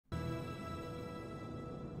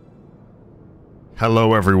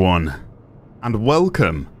Hello everyone, and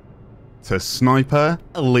welcome to Sniper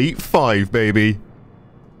Elite 5, baby.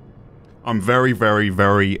 I'm very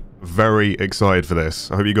excited for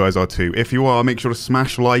this. I hope you guys are too. If you are, make sure to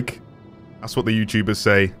smash like. That's what the YouTubers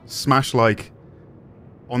say. Smash like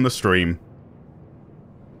on the stream.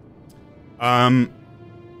 Are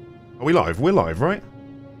we live? We're live, right?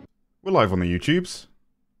 We're live on the YouTubes.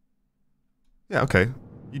 Yeah, okay.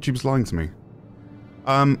 YouTube's lying to me.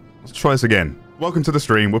 Let's try this again. Welcome to the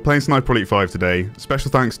stream. We're playing Sniper Elite 5 today. Special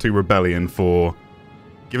thanks to Rebellion for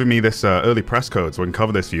giving me this early press code so I can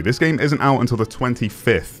cover this for you. This game isn't out until the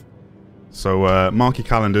 25th. So mark your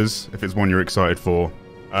calendars if it's one you're excited for.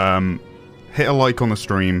 Hit a like on the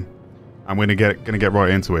stream, and we're gonna get right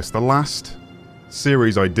into it. It's the last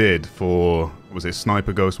series I did for, was it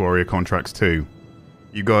Sniper Ghost Warrior Contracts 2?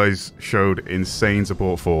 You guys showed insane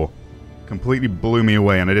support for. Completely blew me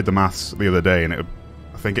away, and I did the maths the other day, and I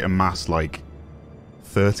think it amassed like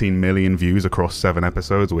 13 million views across 7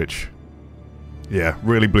 episodes, which, yeah,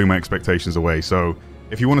 really blew my expectations away. So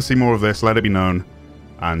if you want to see more of this, let it be known,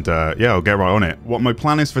 and yeah, I'll get right on it. What my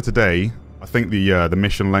plan is for today, I think the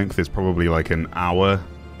mission length is probably like an hour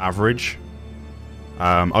average.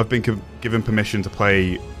 I've been given permission to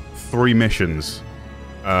play 3 missions,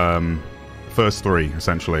 first 3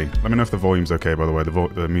 essentially. Let me know if the volume's okay, by the way.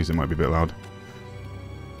 The music might be a bit loud.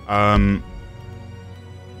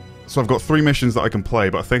 So I've got 3 missions that I can play,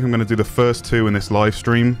 but I think I'm going to do the first 2 in this live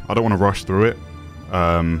stream. I don't want to rush through it.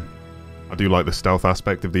 I do like the stealth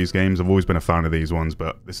aspect of these games. I've always been a fan of these ones,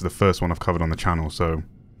 but this is the first one I've covered on the channel, so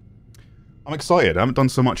I'm excited. I haven't done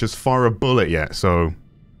so much as fire a bullet yet, so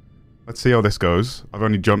let's see how this goes. I've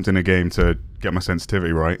only jumped in a game to get my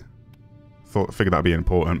sensitivity right. Figured that'd be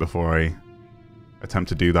important before I attempt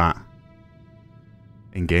to do that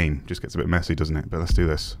in game. Just gets a bit messy, doesn't it? But let's do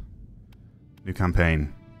this. New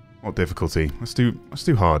campaign. What difficulty? Let's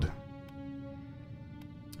do hard.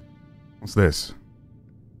 What's this?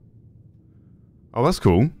 Oh, that's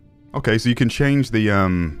cool. Okay, so you can change the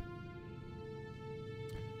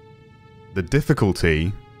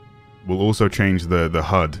difficulty. Will also change the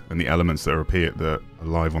HUD and the elements that are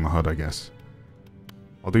live on the HUD, I guess.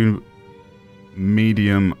 I'll do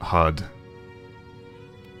medium HUD,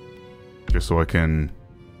 just so I can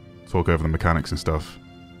talk over the mechanics and stuff.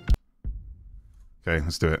 Okay,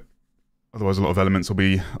 let's do it. Otherwise, a lot of elements will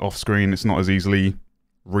be off screen. It's not as easily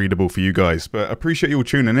readable for you guys. But I appreciate you all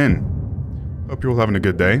tuning in. Hope you're all having a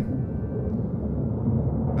good day.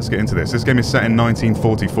 Let's get into this. This game is set in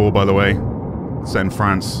 1944, by the way. It's set in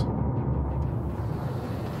France.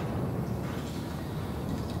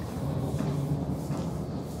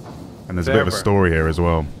 And there's a bit of a story here as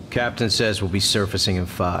well. Captain says we'll be surfacing in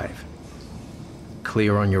 5.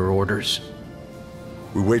 Clear on your orders?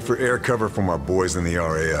 We wait for air cover from our boys in the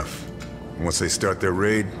RAF. Once they start their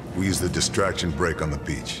raid, we use the distraction break on the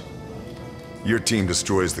beach. Your team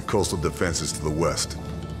destroys the coastal defenses to the west.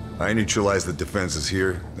 I neutralize the defenses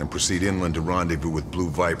here, then proceed inland to rendezvous with Blue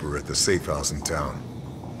Viper at the safe house in town.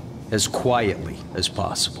 As quietly as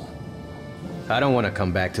possible. I don't want to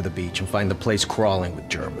come back to the beach and find the place crawling with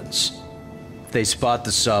Germans. If they spot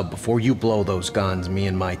the sub before you blow those guns, me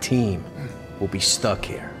and my team will be stuck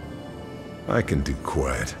here. I can do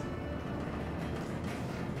quiet.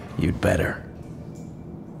 You'd better.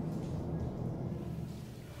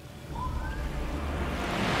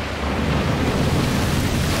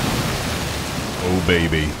 Oh,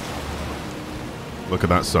 baby. Look at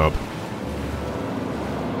that sub.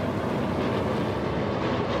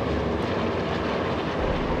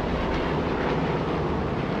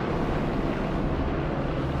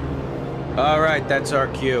 All right, that's our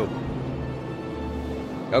cue.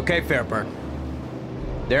 Okay, Fairburne.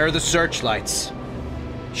 There are the searchlights.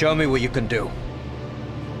 Show me what you can do.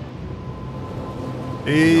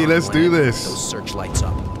 Hey, let's do this. Those searchlights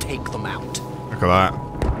up. Take them out. Look at that.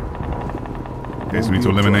 Okay, so we need to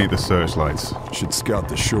eliminate the searchlights. Should scout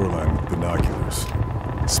the shoreline with binoculars.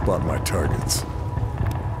 Spot my targets.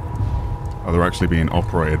 Oh, they're actually being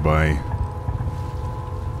operated by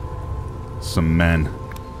some men.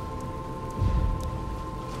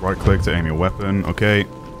 Right click to aim your weapon. Okay.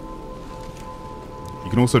 You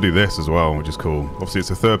can also do this as well, which is cool. Obviously, it's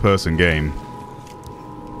a third-person game.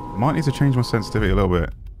 I might need to change my sensitivity a little bit.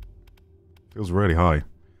 Feels really high.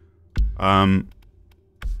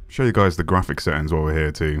 Show you guys the graphic settings while we're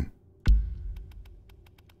here too.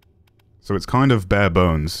 So it's kind of bare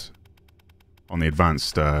bones on the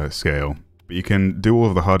advanced scale, but you can do all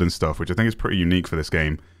of the HUD and stuff, which I think is pretty unique for this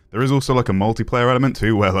game. There is also like a multiplayer element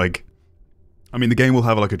too, where like, I mean, the game will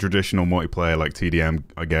have like a traditional multiplayer, like TDM,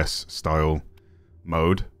 I guess, style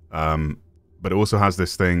mode, but it also has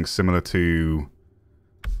this thing similar to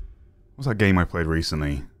What's that game I played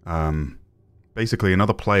recently? Basically,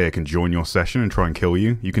 another player can join your session and try and kill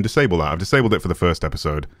you. You can disable that. I've disabled it for the first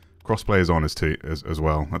episode. Crossplay is on as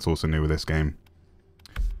well. That's also new with this game.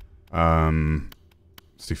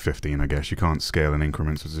 Let's do 15, I guess. You can't scale in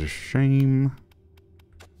increments, which is a shame.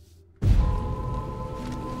 It's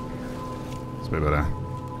a bit better.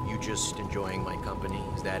 You just enjoying my company?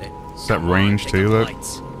 Is that it? Set range too, look.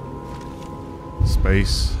 Lights.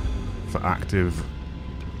 Space for active.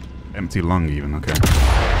 Empty lung even, okay.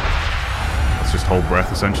 Let's just hold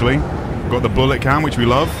breath essentially. We've got the bullet cam, which we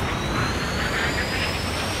love.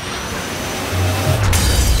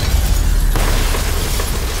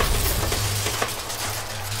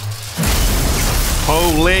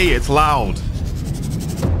 Holy, it's loud.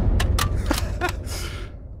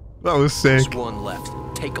 That was sick. Just one left.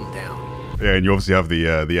 Take them down. Yeah, and you obviously have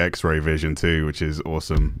the X-ray vision too, which is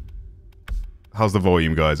awesome. How's the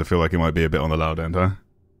volume, guys? I feel like it might be a bit on the loud end, huh?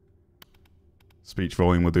 Speech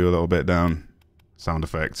volume will do a little bit down. Sound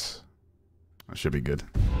effects. That should be good.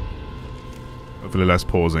 Hopefully less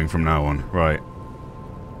pausing from now on. Right.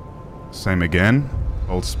 Same again.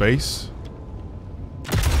 Hold space.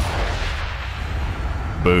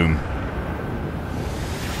 Boom.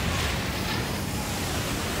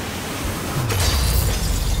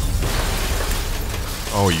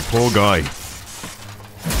 Oh, you poor guy.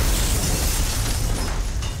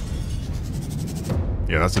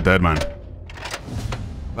 Yeah, that's a dead man.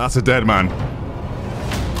 That's a dead man.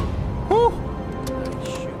 Woo!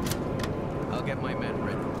 Shoot. I'll get my men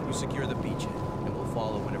ready. You secure the beachhead, and we'll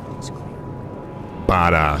follow when everything's clear.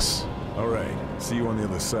 Badass. All right. See you on the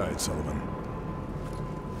other side, Sullivan.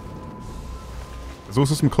 There's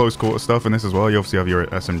also some close quarter stuff in this as well. You obviously have your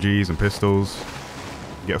SMGs and pistols.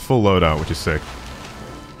 You get a full loadout, which is sick.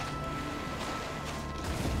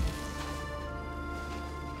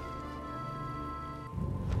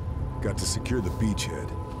 Got to secure the beachhead.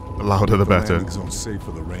 The louder the better. Landing zone safe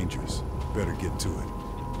for the Rangers. Better get to it.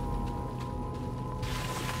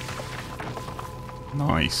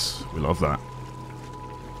 Nice. We love that.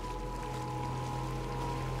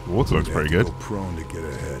 The water looks pretty good. Go prone to get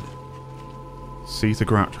ahead. C to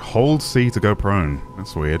crouch. Hold C to go prone.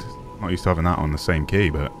 That's weird. Not used to having that on the same key,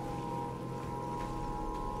 but...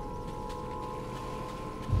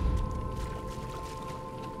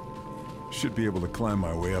 Should be able to climb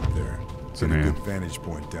my way up there. It's Get in a here. good vantage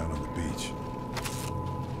point down on the beach.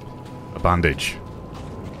 A bandage.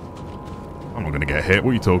 I'm not gonna get hit.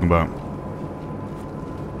 What are you talking about?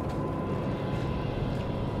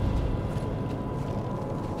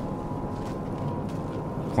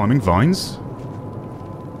 Climbing vines?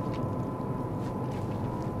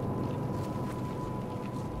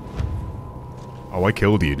 Oh, I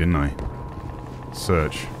killed you, didn't I?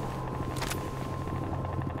 Search.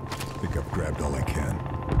 I think I've grabbed all I can.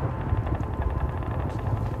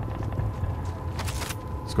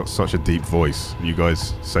 It's got such a deep voice. You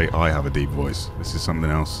guys say I have a deep voice. This is something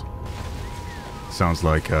else. Sounds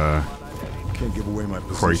like, Can't give away my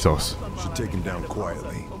position. Kratos. Should take him down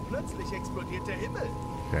quietly.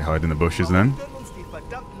 Okay, hide in the bushes then.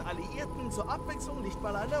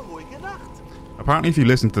 Apparently if you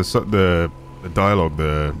listen to the dialogue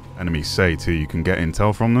the enemies say too, you can get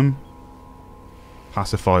intel from them.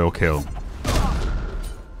 Pacify or kill.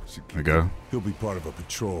 There we go. He'll be part of a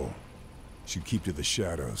patrol. Should keep to the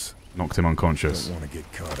shadows. Knocked him unconscious. Don't want to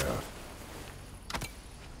get caught out.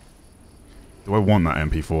 Do I want that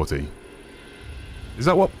MP40? Is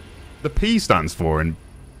that what the P stands for in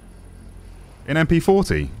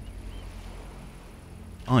MP40?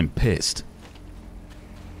 I'm pissed.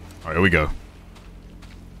 Alright, here we go.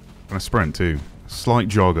 Can I sprint too? Slight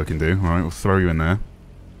jog I can do. Alright, we'll throw you in there.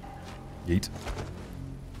 Yeet.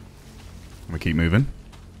 And we keep moving.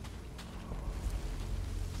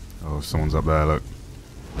 Oh, someone's up there, look.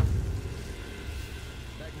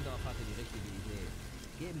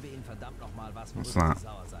 What's that?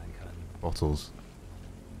 Bottles.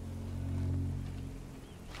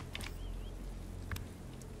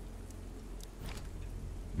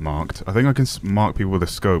 Marked. I think I can mark people with a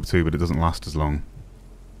scope too, but it doesn't last as long.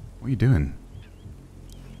 What are you doing?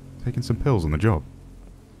 Taking some pills on the job.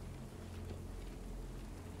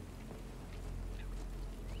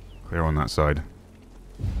 Clear on that side.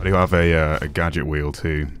 I do have a gadget wheel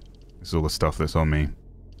too. This is all the stuff that's on me.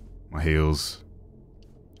 My heels.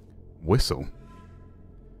 Whistle.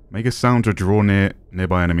 Make a sound to draw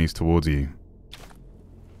nearby enemies towards you.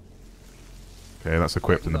 Okay, that's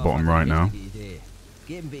equipped in the bottom right now.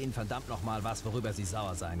 Geben wir ihnen verdammt noch mal was, worüber sie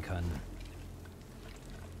sauer sein können.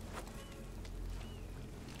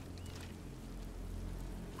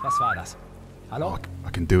 Was war das? Hallo? Oh, I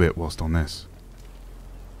can do it whilst on this.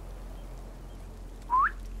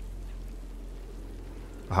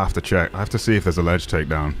 I have to check. I have to see if there's a ledge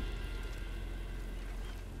takedown.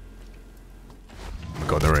 Oh my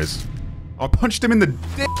god, there is. I punched him in the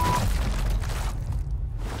dick!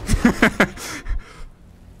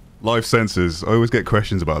 Live sensors. I always get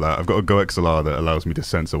questions about that. I've got a Go XLR that allows me to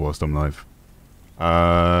censor whilst I'm live.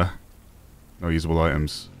 No usable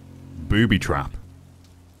items. Booby trap.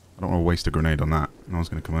 I don't want to waste a grenade on that. No one's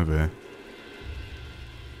going to come over here.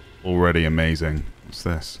 Already amazing. What's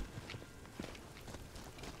this?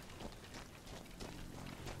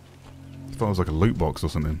 I thought it was like a loot box or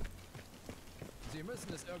something. Sie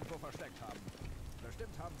müssen es irgendwo versteckt haben.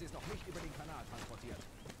 Bestimmt haben sie es noch nicht über den Kanal transportiert.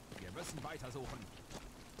 Wir müssen weitersuchen.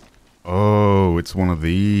 Oh, it's one of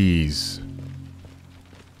these.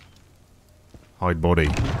 Hide body.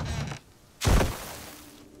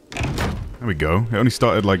 There we go. It only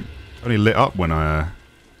started like, only lit up when I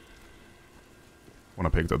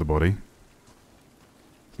picked up the body.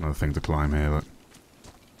 Another thing to climb here. Look.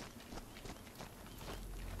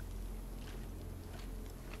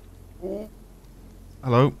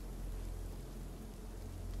 Hello.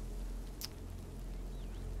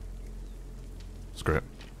 Script.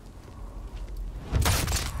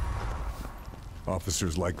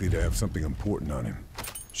 Officer's likely to have something important on him.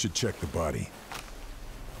 Should check the body.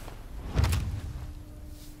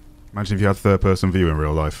 Imagine if you had third-person view in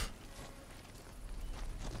real life.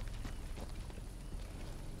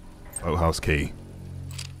 Boathouse key.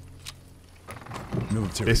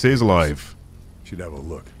 Military This is live. Should have a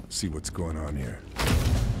look. See what's going on here.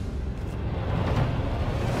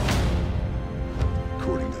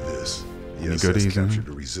 According to this, the Any SS goodies in captured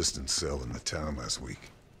here? a resistance cell in the town last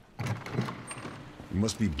week. It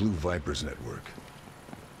must be Blue Viper's network.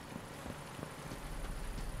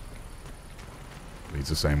 Leads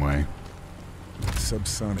the same way.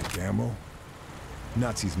 Subsonic ammo?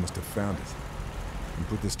 Nazis must have found it. And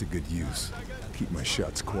put this to good use. Keep my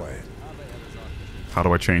shots quiet. How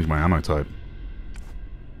do I change my ammo type?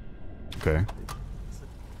 Okay.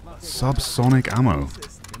 Subsonic ammo.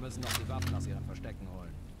 Wir müssen noch die Waffen aus ihren Verstecken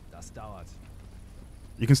holen. Das dauert.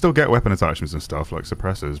 You can still get weapon attachments and stuff, like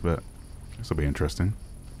suppressors, but this will be interesting.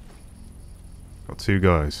 Got two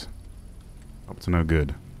guys. Up to no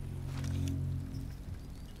good.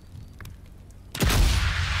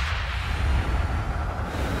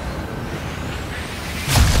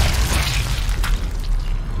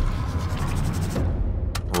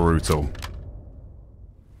 Brutal.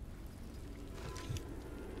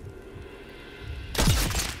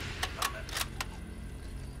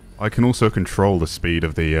 I can also control the speed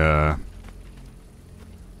of the,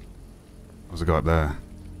 What's a guy up there?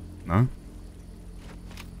 No?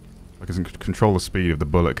 I can control the speed of the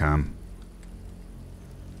bullet cam.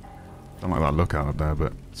 Don't like that lookout up there,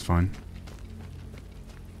 but it's fine.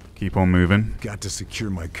 Keep on moving. Got to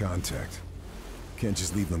secure my contact. Can't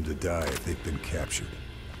just leave them to die if they've been captured.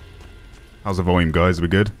 How's the volume, guys? Are we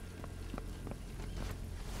good?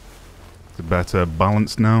 Is it better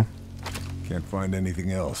balanced now? Can't find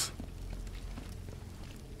anything else.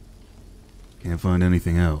 Can't find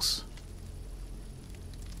anything else.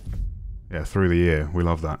 Yeah, through the ear. We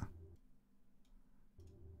love that.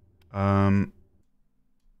 There's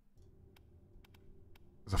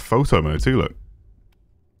a photo mode too, look.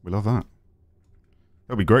 We love that.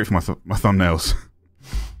 That'd be great for my thumbnails.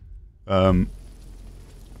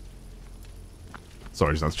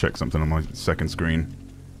 Sorry, just had to check something on my second screen.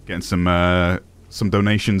 Getting some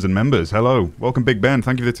donations and members. Hello. Welcome, Big Ben.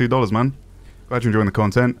 Thank you for the $2, man. Glad you're enjoying the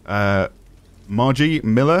content. Margie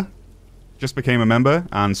Miller just became a member.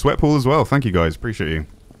 And Sweatpool as well. Thank you, guys. Appreciate you.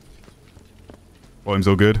 Volume's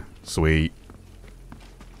all good? Sweet.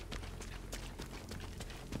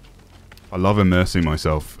 I love immersing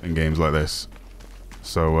myself in games like this.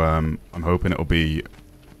 So, I'm hoping it'll be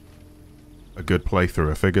a good playthrough.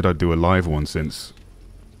 I figured I'd do a live one since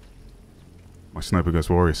my Sniper Ghost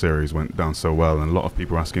Warrior series went down so well, and a lot of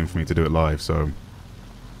people are asking for me to do it live, so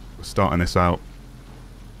we're starting this out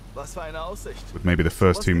with maybe the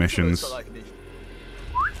first two missions.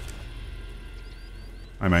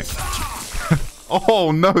 Hi, mate.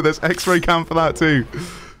 Oh no, there's X-ray cam for that too.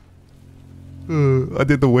 I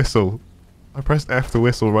did the whistle. I pressed F to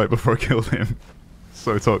whistle right before I killed him.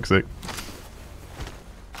 So toxic.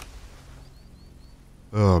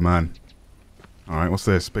 Oh man. Alright, what's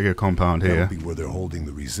this? Bigger compound here. That'll be where they're holding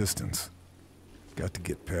the resistance. Got to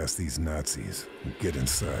get past these Nazis and get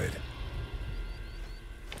inside.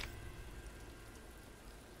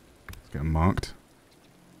 It's getting marked.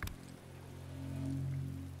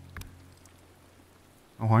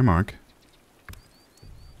 Oh, hi, Mark.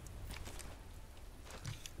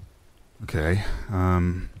 Okay,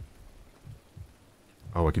 oh,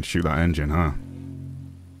 I can shoot that engine, huh?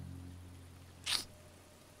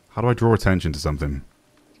 How do I draw attention to something?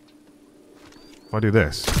 If I do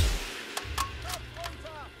this,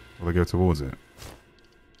 will I go towards it?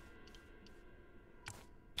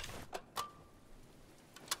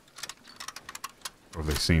 Or have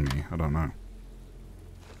they seen me? I don't know.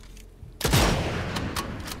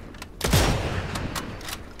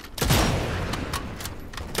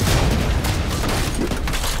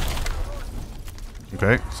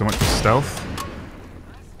 Okay, so much for stealth.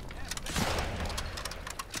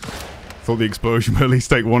 Thought the explosion would at least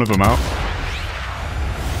take one of them out.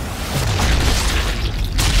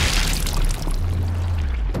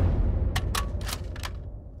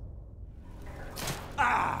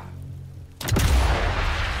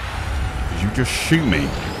 Did you just shoot me?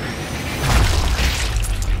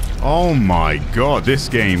 Oh my god, this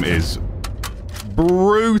game is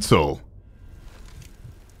brutal.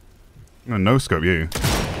 I'm gonna no-scope you.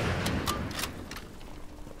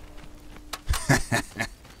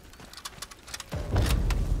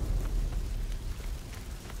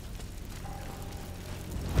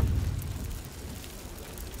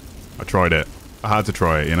 I tried it. I had to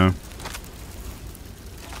try it, you know?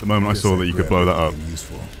 The moment I saw that you could blow that up.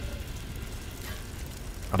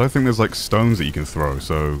 I don't think there's like stones that you can throw,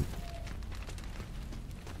 so...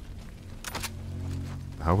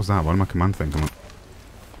 How was that? Why did my command thing come up?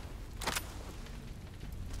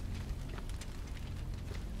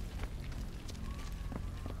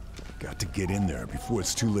 Got to get in there before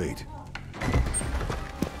it's too late.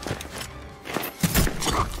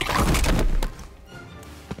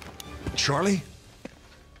 Charlie?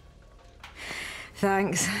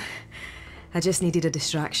 Thanks. I just needed a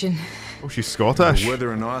distraction. Oh, she's Scottish. The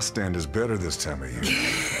weather in Ostend is better this time of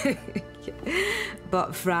year.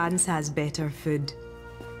 But France has better food.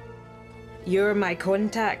 You're my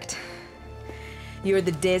contact. You're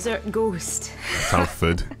the desert ghost.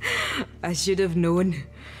 Southford. I should have known.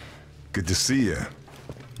 Good to see you,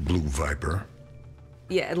 Blue Viper.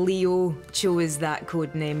 Yeah, Leo chose that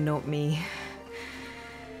code name, not me.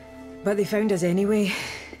 But they found us anyway,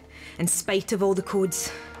 in spite of all the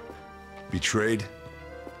codes. Betrayed?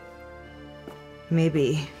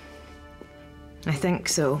 Maybe. I think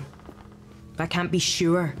so. I can't be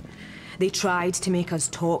sure. They tried to make us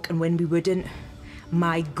talk, and when we wouldn't,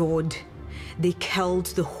 my god, they killed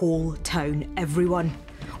the whole town, everyone.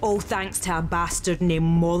 All thanks to a bastard named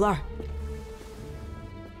Moller.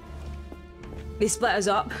 They split us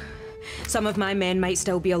up. Some of my men might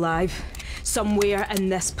still be alive. Somewhere in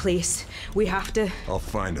this place. We have to... I'll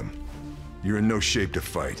find them. You're in no shape to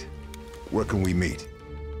fight. Where can we meet?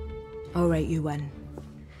 Alright, you win.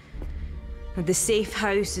 The safe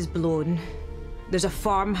house is blown. There's a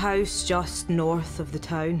farmhouse just north of the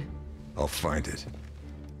town. I'll find it.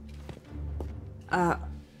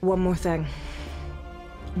 One more thing.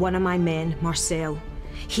 One of my men, Marcel,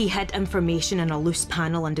 he hid information in a loose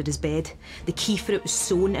panel under his bed. The key for it was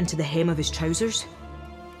sewn into the hem of his trousers.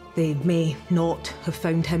 They may not have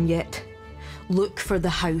found him yet. Look for the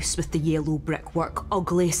house with the yellow brickwork.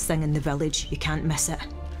 Ugliest thing in the village. You can't miss it.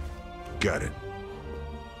 Got it.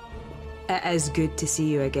 It is good to see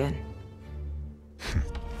you again.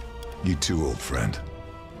 You too, old friend.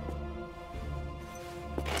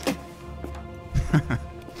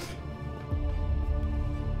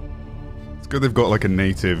 It's good they've got like a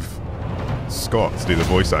native Scot to do the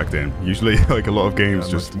voice acting. Usually like a lot of games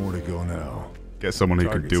Not just much more to go now. get someone who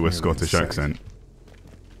could Target's do a nearly in Scottish sight. accent.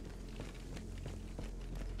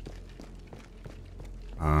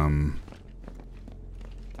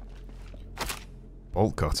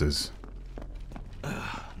 Bolt cutters.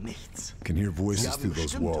 Nichts. Can hear voices Wir haben through those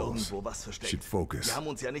bestimmt walls. irgendwo was versteckt. Should focus. Wir haben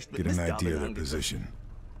uns ja nicht mit Get an Mistgabeln idea of their angegriffen. position.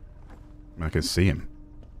 I can see him.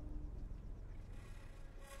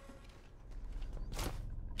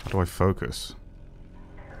 How do I focus?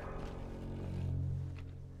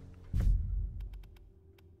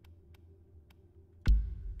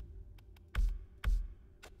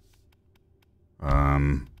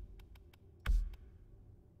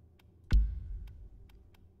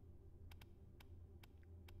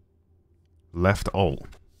 Left alt.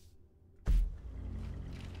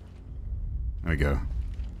 There we go.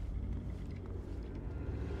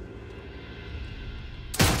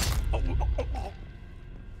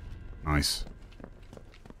 Nice.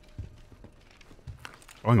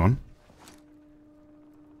 Oh, hang on.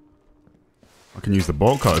 I can use the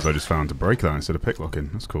bolt cutters I just found to break that instead of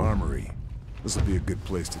picklocking. That's cool. Armory. This will be a good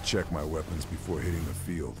place to check my weapons before hitting the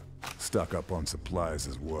field. Stock up on supplies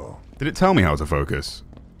as well. Did it tell me how to focus?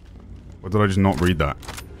 Or did I just not read that?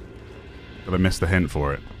 Did I miss the hint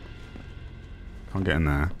for it? Can't get in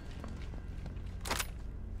there.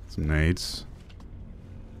 Some nades.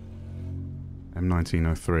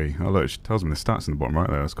 M1903. Oh look, it tells me the stats in the bottom right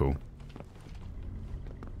there. That's cool.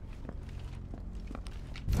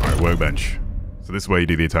 Alright, workbench. So this is where you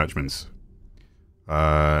do the attachments.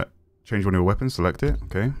 Change one of your weapons, select it,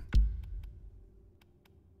 okay.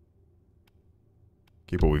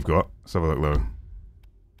 Keep what we've got. Let's have a look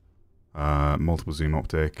though. Multiple zoom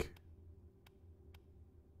optic.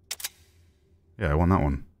 Yeah, I want that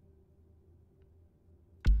one.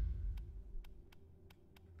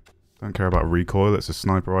 Don't care about recoil, it's a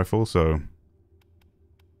sniper rifle, so...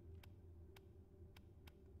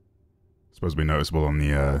 Supposed to be noticeable on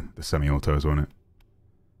the semi-autos, won't it?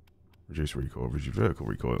 Reduce recoil, reduce vertical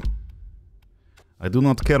recoil. I do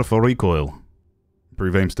not care for recoil.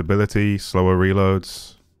 Improve aim stability, slower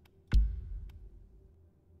reloads.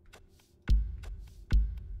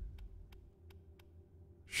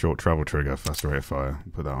 Short travel trigger, faster rate of fire.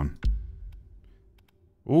 Put that on.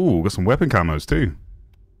 Ooh, got some weapon camos too.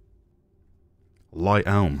 Light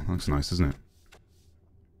elm. Looks nice, isn't it?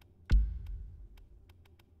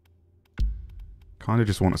 Kinda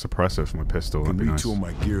just want a suppressor for my pistol. That'd be nice. Retool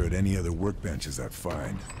my gear at any other workbenches I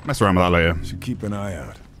find. Mess around with that later. Should keep an eye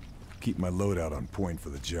out. Keep my loadout on point for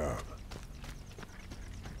the job.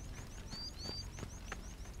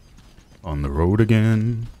 On the road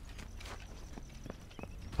again.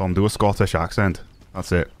 Tom, do a Scottish accent.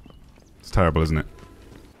 That's it. It's terrible, isn't it?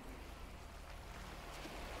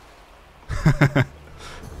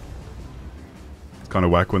 It's kind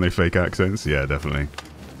of whack when they fake accents. Yeah, definitely.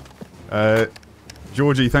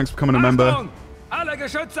 Georgie, thanks for becoming a member. Alle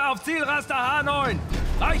Geschütze auf Zielraster H9.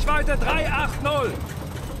 Reichweite 380.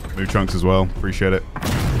 New chunks as well. Appreciate it.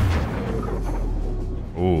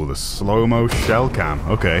 Oh, the slow-mo shell cam.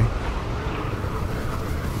 Okay.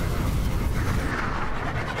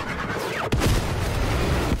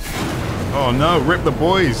 Oh no, rip the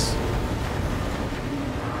boys.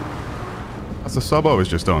 That's the sub I was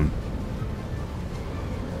just on.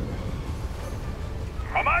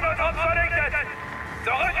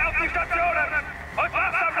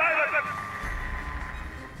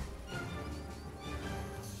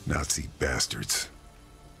 Nazi bastards.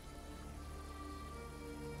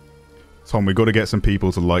 Tom, we got to get some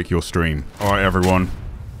people to like your stream. Alright, everyone.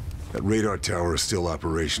 That radar tower is still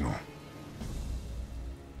operational.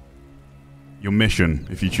 Your mission,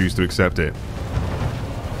 if you choose to accept it,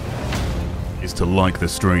 is to like the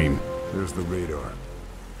stream. There's the radar.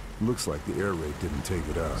 Looks like the air raid didn't take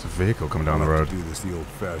it out. There's a vehicle coming down the We'll road. have to do this the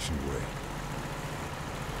old-fashioned way.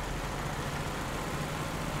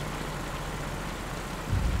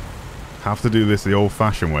 Have to do this the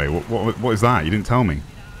old-fashioned way. What is that? You didn't tell me.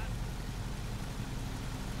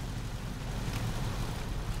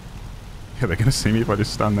 Yeah, they're gonna see me if I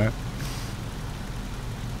just stand there.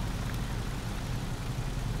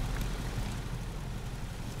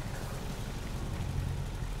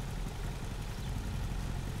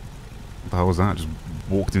 What the hell was that? Just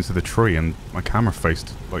walked into the tree and my camera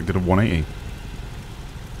faced, like, did a 180.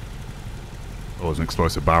 Oh, there's an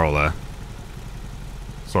explosive barrel there.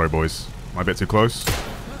 Sorry, boys. Am I a bit too close?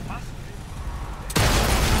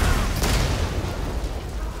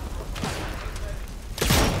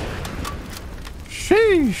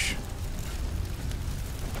 Sheesh!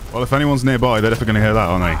 Well, if anyone's nearby, they're definitely going to hear that,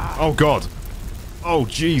 aren't they? Oh, God! Oh,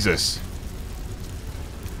 Jesus!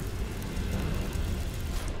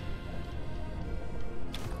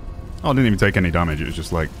 Oh, I didn't even take any damage. It was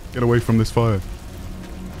just like, get away from this fire.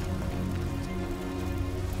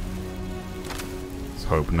 Let's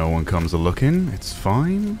hope no one comes a-looking. It's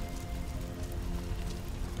fine.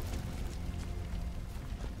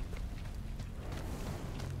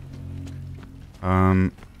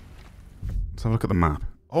 Let's have a look at the map.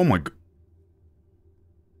 Oh my god.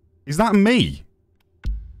 Is that me?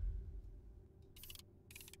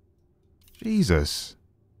 Jesus.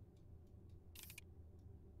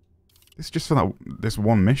 It's just for this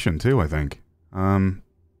one mission too, I think. Okay,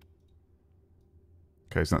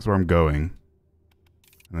 so that's where I'm going.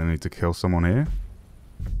 And then I need to kill someone here.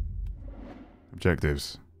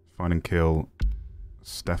 Objectives. Find and kill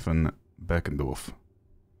Stefan Beckendorf.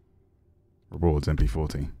 Rewards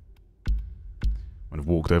MP40. I've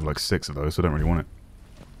walked over like 6 of those, so I don't really want it.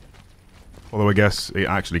 Although I guess it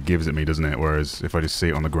actually gives it me, doesn't it? Whereas if I just see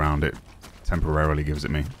it on the ground, it temporarily gives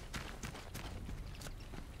it me.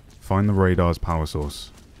 Find the radar's power source.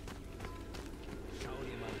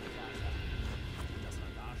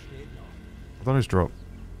 I thought I just dropped.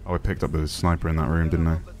 Oh, I picked up the sniper in that room, didn't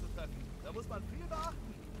I?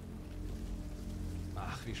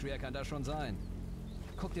 Ach, wie schwer kann das schon sein?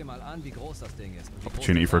 Guck dir mal an, wie groß das Ding ist.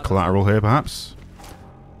 Opportunity for a collateral here, perhaps?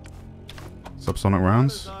 Subsonic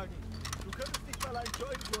rounds?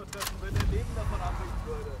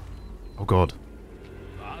 Oh god.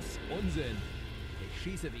 Was? Unsinn. Ich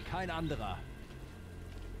schieße wie kein anderer.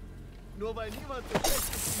 Nur weil niemand so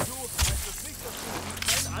schlecht ist wie du, heißt es nicht, dass du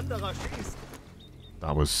wie kein anderer schießt.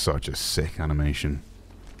 That was such a sick animation.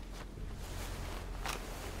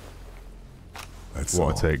 That's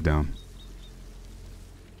What a takedown.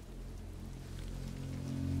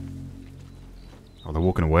 Oh, they're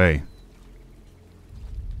walking away.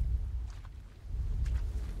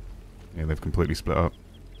 Yeah, they've completely split up.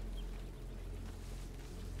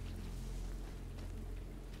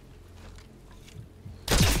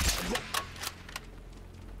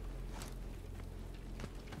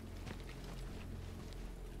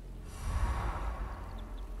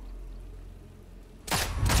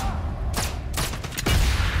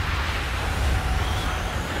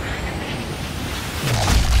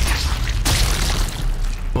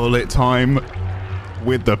 Bullet time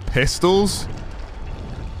with the pistols?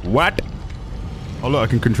 What? Oh look, I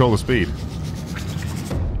can control the speed.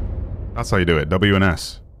 That's how you do it, W and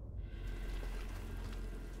S.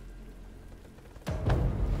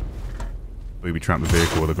 Booby trap the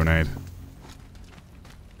vehicle with a grenade.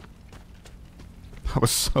 That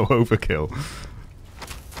was so overkill.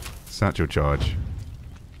 Satchel charge.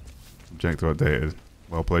 Objective updated.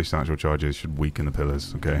 Well placed satchel charges should weaken the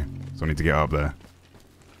pillars. Okay, so I need to get up there.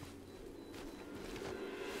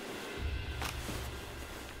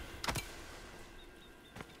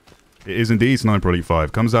 It is indeed Sniper Elite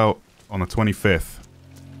 5. Comes out on the 25th.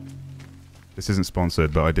 This isn't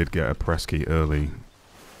sponsored, but I did get a press key early,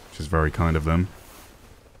 which is very kind of them.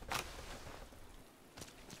 But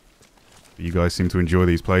you guys seem to enjoy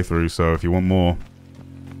these playthroughs, so if you want more,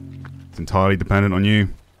 it's entirely dependent on you.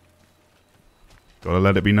 Gotta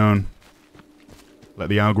let it be known. Let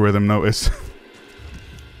the algorithm notice.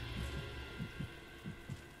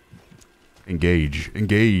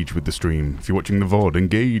 Engage with the stream. If you're watching the VOD,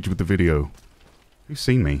 engage with the video. Who's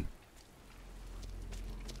seen me?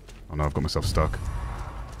 Oh no, I've got myself stuck.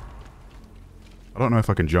 I don't know if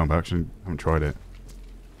I can jump. I actually haven't tried it.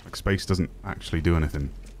 Like, space doesn't actually do anything.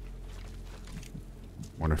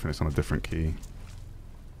 Wonder if it's on a different key.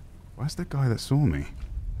 Where's the guy that saw me?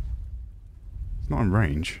 It's not in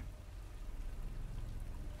range.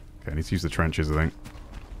 Okay, I need to use the trenches, I think.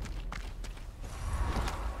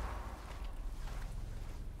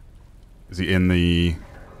 Is he in the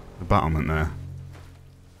battlement there?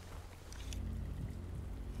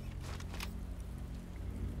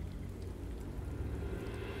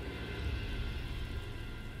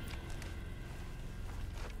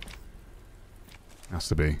 Has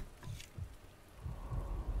to be.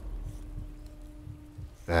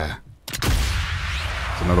 There.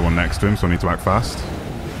 There's another one next to him, so I need to act fast.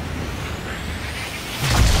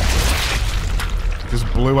 Just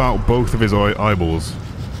blew out both of his eyeballs.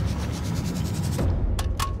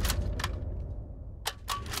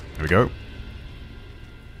 There we go.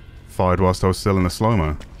 Fired whilst I was still in the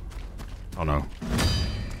slow-mo. Oh no.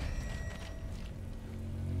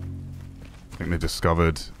 I think they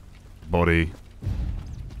discovered body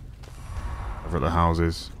over at the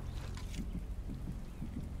houses.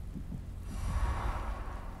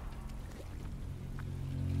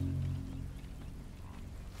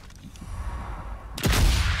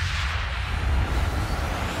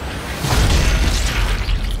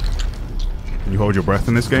 Can you hold your breath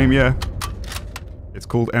in this game? Yeah. It's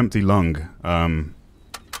called Empty Lung. You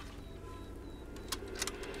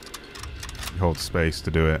hold space to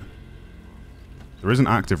do it. There is an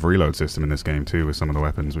active reload system in this game too with some of the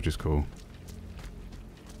weapons, which is cool.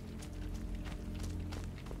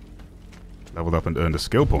 Leveled up and earned a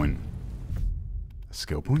skill point.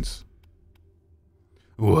 Skill points?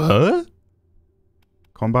 What?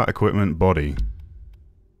 Combat equipment body.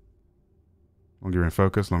 Longer you're in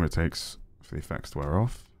focus, longer it takes for the effects to wear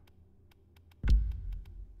off.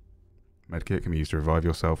 Medkit can be used to revive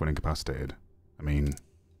yourself when incapacitated. I mean,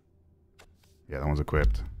 yeah, that one's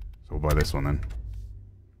equipped. So we'll buy this one then.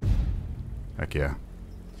 Heck yeah.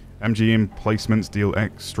 MG emplacements deal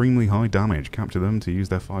extremely high damage. Capture them to use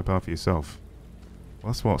their firepower for yourself.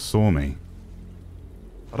 Well, that's what saw me.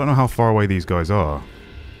 I don't know how far away these guys are.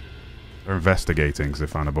 They're investigating because they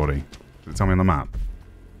found a body. Does it tell me on the map?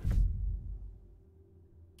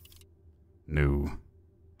 No.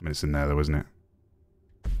 I mean, it's in there though, isn't it?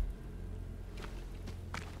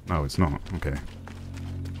 No, it's not. Okay.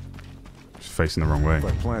 Just facing the wrong way. If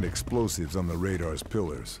I plant explosives on the radar's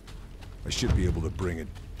pillars, I should be able to bring it.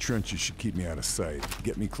 Trenches should keep me out of sight.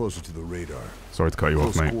 Get me closer to the radar. Sorry to cut you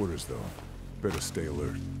off, mate. Close quarters, though. Better stay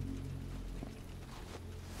alert.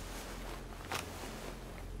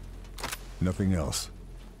 Nothing else.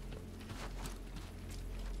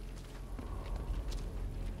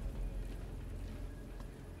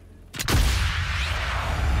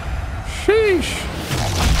 Sheesh.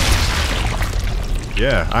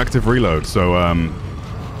 Yeah, active reload. So,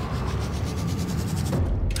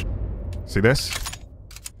 see this?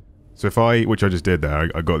 So if I, which I just did there,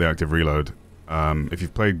 I got the active reload. If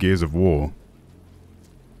you've played Gears of War,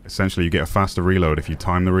 essentially you get a faster reload if you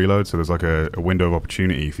time the reload. So there's like a window of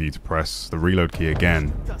opportunity for you to press the reload key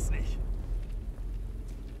again.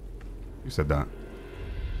 Who said that?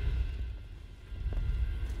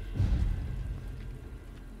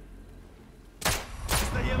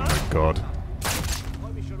 Oh God.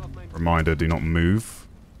 Reminder, do not move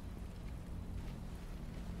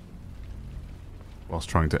whilst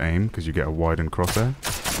trying to aim, because you get a widened crosshair.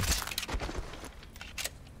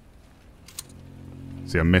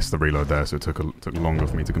 See, I missed the reload there, so it took longer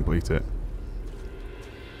for me to complete it.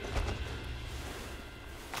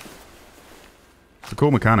 It's a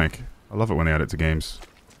cool mechanic. I love it when they add it to games.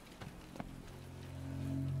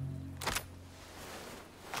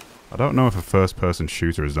 I don't know if a first-person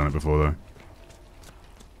shooter has done it before, though.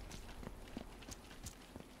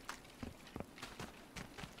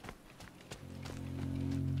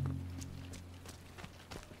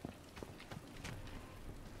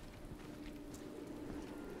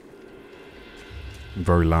 I'm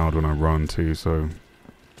very loud when I run, too, so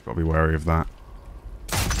gotta be wary of that.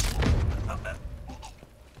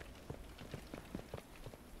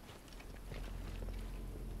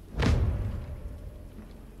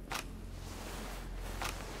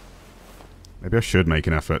 Maybe I should make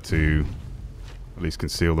an effort to at least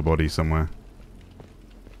conceal the body somewhere.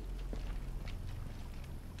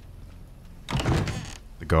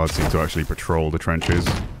 The guards seem to actually patrol the trenches,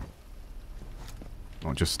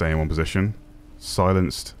 not just stay in one position.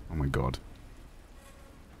 Silenced. Oh my God.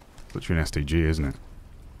 It's literally an STG, isn't it?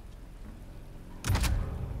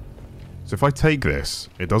 So if I take this,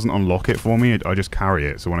 it doesn't unlock it for me, I just carry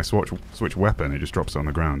it. So when I switch weapon, it just drops it on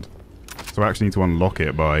the ground. So I actually need to unlock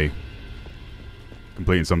it by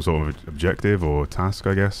completing some sort of objective or task,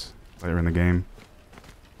 I guess, later in the game.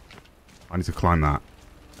 I need to climb that.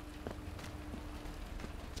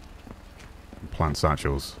 And plant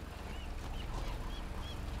satchels.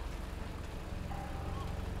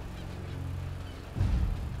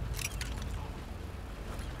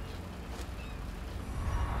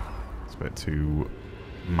 It's a bit too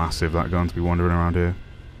massive, that gun, to be wandering around here.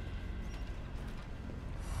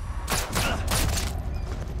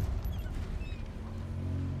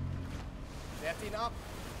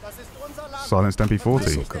 Silenced MP40.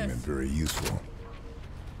 This will come in very useful.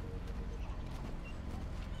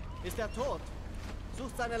 Ist er tot?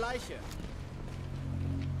 Sucht seine Leiche.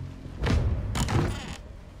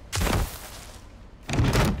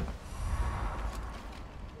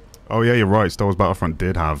 Oh yeah, you're right. Star Wars Battlefront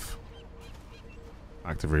did have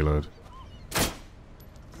active reload.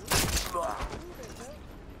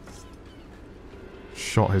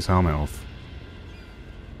 Shot his helmet off.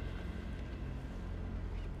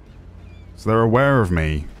 So they're aware of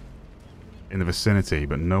me in the vicinity,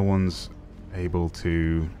 but no one's able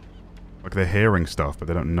to... Like, they're hearing stuff, but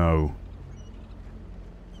they don't know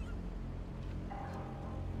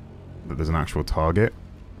that there's an actual target.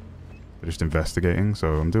 They're just investigating,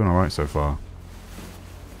 so I'm doing alright so far.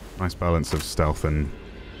 Nice balance of stealth and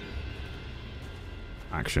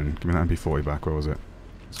action. Give me that MP40 back. Where was it?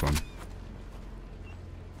 This one.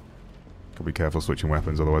 Gotta be careful switching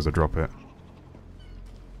weapons, otherwise I drop it.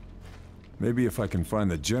 Maybe if I can find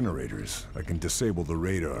the generators, I can disable the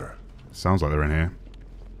radar. Sounds like they're in here.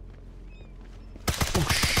 Oh,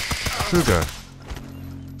 sugar.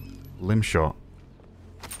 Limb shot.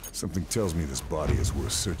 Something tells me this body is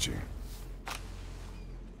worth searching.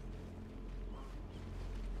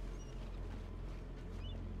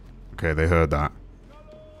 Okay, they heard that.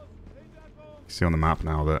 You see on the map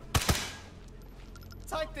now that...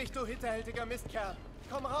 Zeig dich, du hinterhältiger Mistkerl.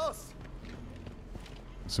 Komm raus.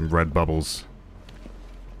 Some red bubbles.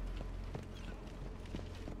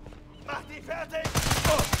 Mach die fertig.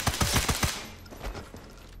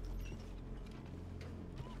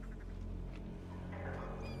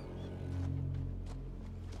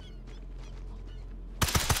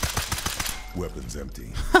 Weapons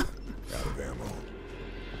empty. Out of ammo.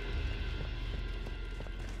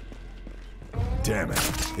 Damn it.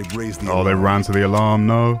 It raised the Oh, they ran to the alarm,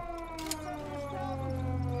 no.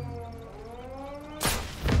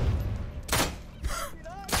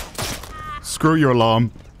 Screw your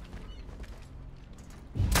alarm.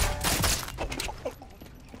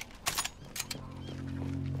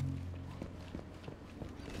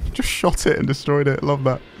 Just shot it and destroyed it. Love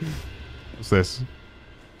that. What's this?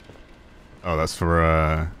 Oh, that's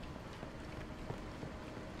for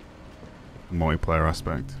multiplayer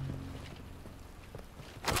aspect.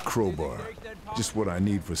 crowbar. Just what I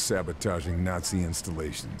need for sabotaging Nazi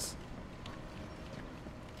installations.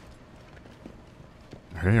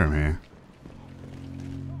 I hear him here.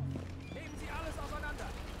 Nehmen Sie alles auseinander.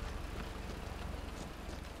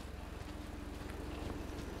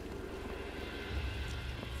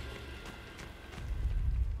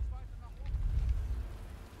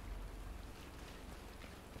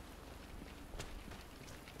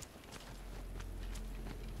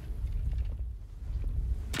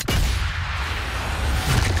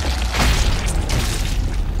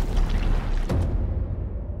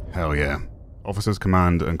 Hell yeah. Officers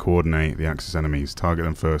command and coordinate the Axis enemies. Target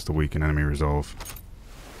them first to weaken enemy resolve.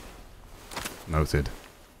 Noted.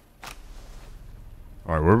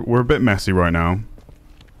 Alright, we're a bit messy right now.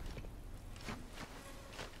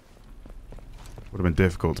 Would have been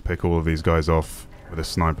difficult to pick all of these guys off with a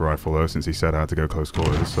sniper rifle though, since he said I had to go close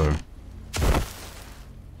quarters, so...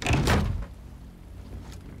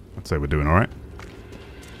 I'd say we're doing alright.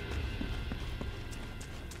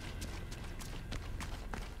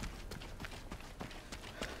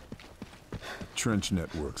 Trench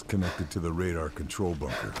networks connected to the radar control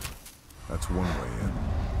bunker. That's one way in.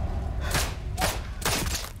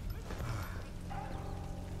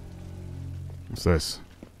 What's this?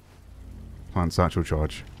 Plant satchel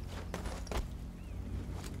charge.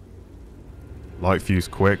 Light fuse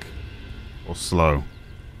quick or slow?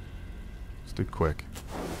 Let's do quick.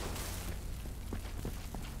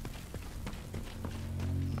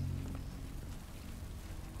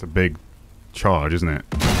 It's a big charge, isn't it?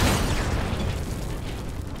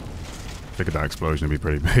 Figured that explosion would be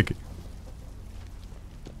pretty big.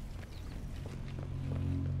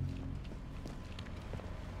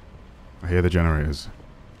 I hear the generators.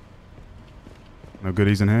 No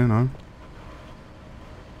goodies in here, no?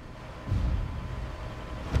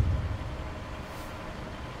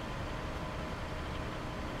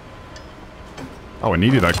 Oh, I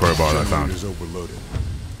needed that crowbar that I found. Generator's overloaded.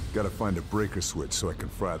 Gotta find a breaker switch so I can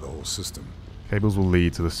fry the whole system. Cables will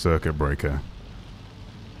lead to the circuit breaker.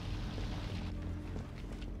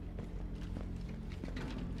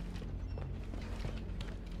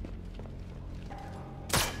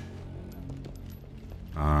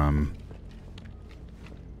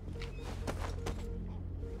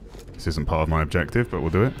 This isn't part of my objective, but we'll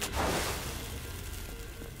do it.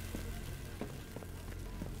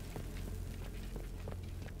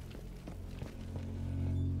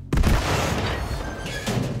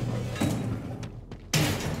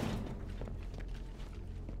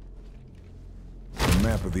 The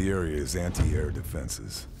map of the area is anti-air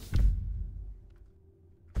defenses.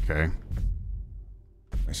 Okay.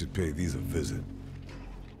 I should pay these a visit.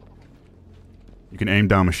 You can aim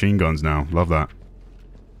down machine guns now. Love that.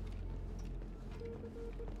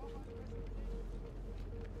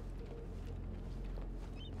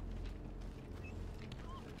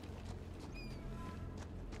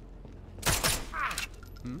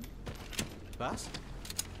 Was?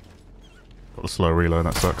 Got a slow reload,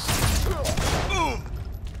 that sucks.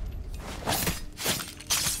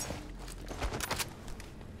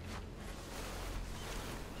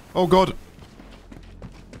 Oh god!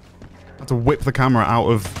 I had to whip the camera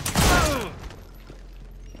out of...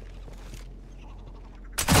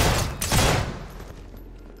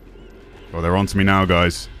 Oh, they're on to me now,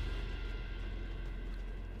 guys.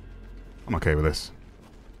 I'm okay with this.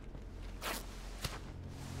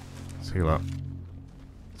 Let's heal up.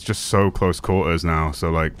 It's just so close quarters now, so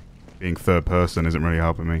like, being third person isn't really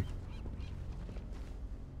helping me.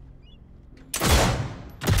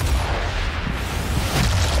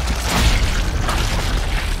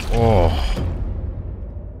 Oh.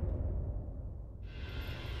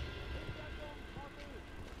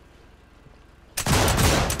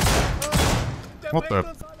 What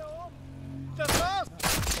the?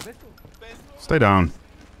 Stay down.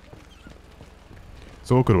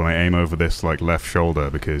 It's awkward when I aim over this like left shoulder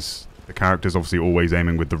because the character's obviously always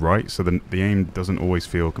aiming with the right, so the aim doesn't always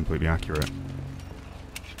feel completely accurate.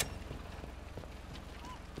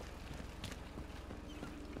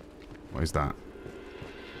 What is that?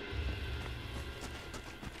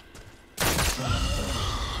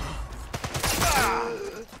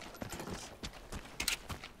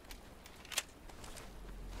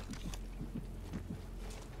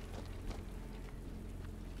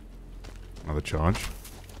 Another charge.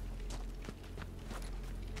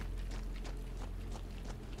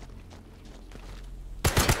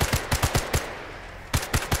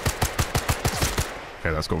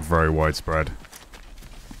 Okay, that's got very widespread.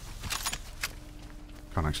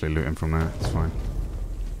 Can't actually loot him from there, it's fine.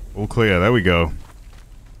 All clear, there we go.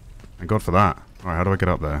 Thank God for that. Alright, how do I get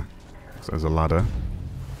up there? So there's a ladder.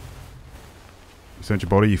 You search your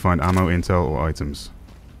body, you find ammo, intel, or items.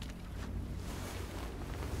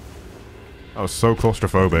 That was so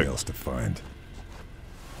claustrophobic. Nothing else to find.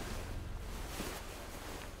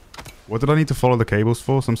 What did I need to follow the cables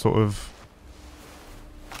for? Some sort of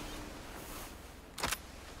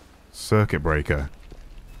circuit breaker.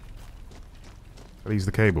 Are these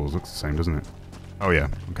the cables? Looks the same, doesn't it? Oh yeah,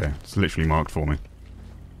 okay. It's literally marked for me.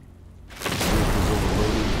 Vehicles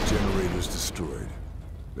overloaded, generators destroyed.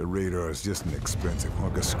 The radar is just an expensive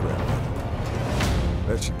hunk of scrap metal.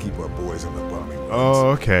 That should keep our boys on the bombing runs. Oh,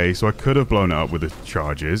 okay. So I could have blown it up with the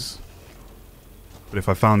charges. But if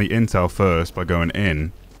I found the intel first by going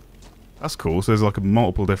in... That's cool. So there's like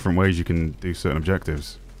multiple different ways you can do certain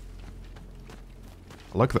objectives.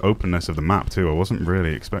 I like the openness of the map too. I wasn't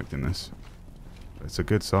really expecting this. It's a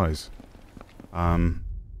good size. Yeah,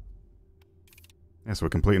 so we're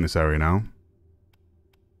completing this area now.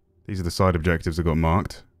 These are the side objectives that got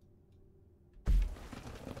marked.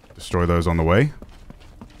 Destroy those on the way.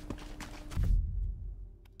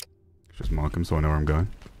 Just mark them so I know where I'm going.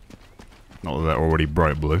 Not that they're already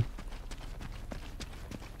bright blue.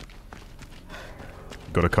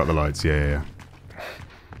 Gotta cut the lights, yeah.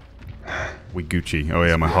 We Gucci. Oh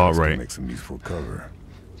yeah, my heart rate. Make some useful cover.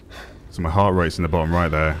 So my heart rate's in the bottom right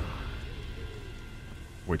there.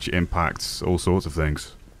 Which impacts all sorts of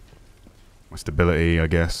things. My stability, I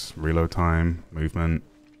guess. Reload time, movement.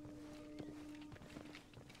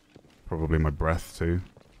 Probably my breath too.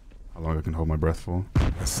 How long I can hold my breath for.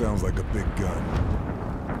 That sounds like a big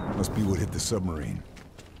gun. Must be what hit the submarine.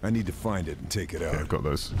 I need to find it and take it out. Okay, I've got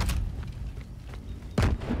those.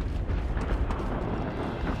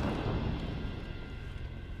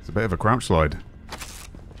 It's a bit of a crouch slide.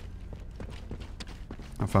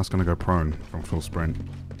 How fast can I go prone from full sprint?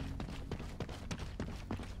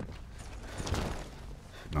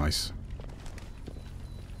 Nice.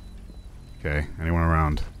 Okay, anyone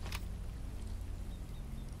around?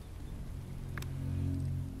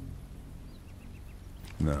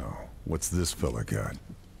 No. What's this fella got?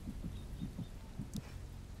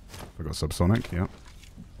 I got subsonic, yeah.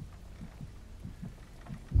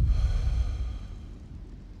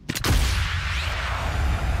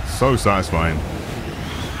 So satisfying.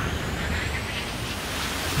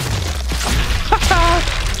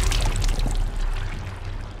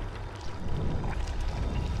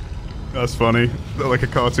 That's funny. They're like a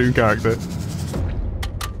cartoon character.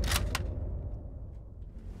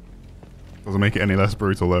 Doesn't make it any less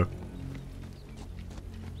brutal though.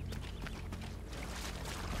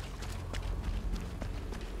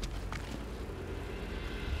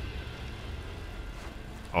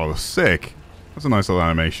 Oh, sick. That's a nice little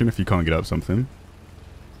animation if you can't get up something.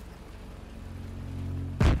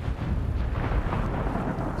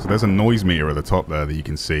 So there's a noise meter at the top there that you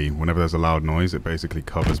can see. Whenever there's a loud noise, it basically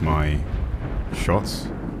covers my shots.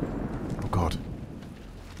 Oh god.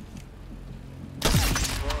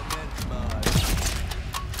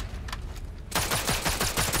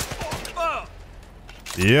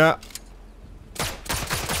 Yeah.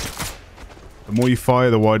 The more you fire,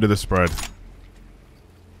 the wider the spread.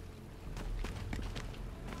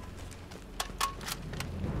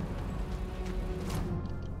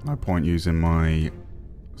 No point using my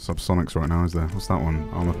subsonics right now, is there? What's that one?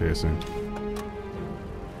 Armor piercing.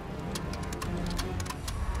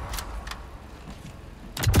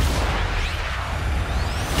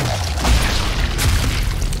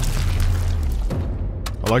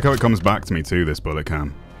 I like how it comes back to me too, this bullet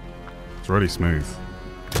cam. It's really smooth.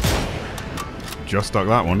 Just stuck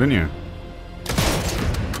that one, didn't you?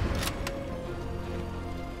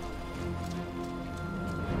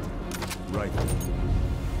 Right.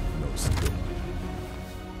 No scope.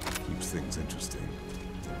 Keeps things interesting.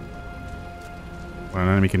 When an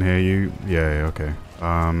enemy can hear you. Yeah, okay.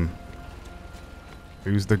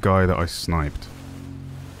 Who's the guy that I sniped?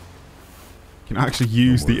 Can actually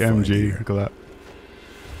use the MG. Look at that.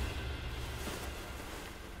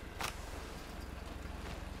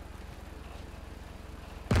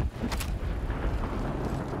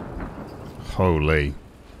 Holy.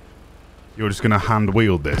 You're just gonna hand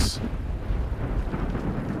wield this.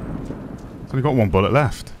 It's only got one bullet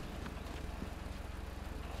left.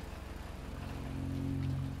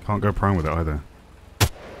 Can't go prone with it either.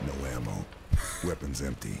 No ammo. Weapons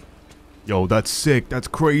empty. Yo, that's sick. That's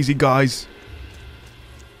crazy, guys.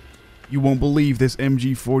 You won't believe this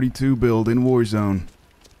MG42 build in Warzone.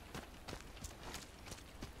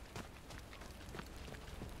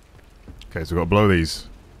 Okay, so we've got to blow these.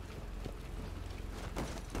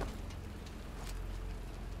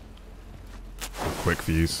 Quick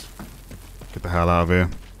fuse. Get the hell out of here.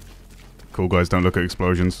 Cool guys don't look at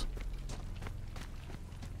explosions.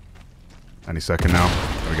 Any second now.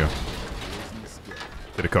 There we go.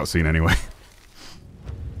 Did a cutscene anyway.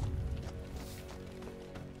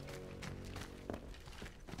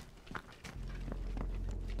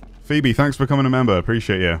 Phoebe, thanks for becoming a member.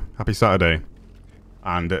 Appreciate you. Happy Saturday.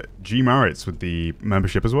 And G Maritz with the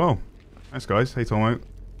membership as well. Thanks, guys. Hey, Tomo.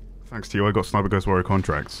 Thanks to you. I got Sniper Ghost Warrior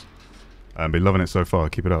contracts. Been loving it so far.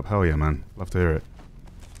 Keep it up. Hell yeah, man. Love to hear it.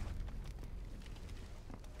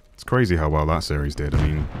 It's crazy how well that series did. I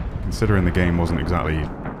mean, considering the game wasn't exactly...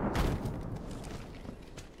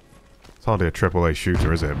 It's hardly a AAA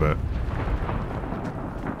shooter, is it? But...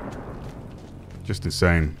 just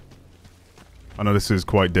insane. I know this is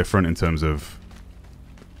quite different in terms of...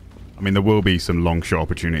 I mean, there will be some long shot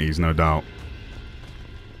opportunities, no doubt.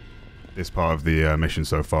 This part of the mission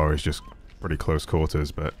so far is just pretty close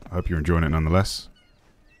quarters, but I hope you're enjoying it nonetheless.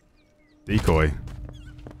 Decoy.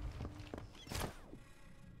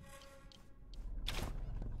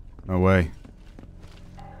 No way.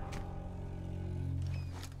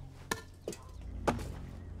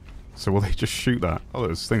 So will they just shoot that? Oh,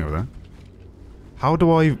 there's this thing over there. How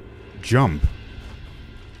do I jump?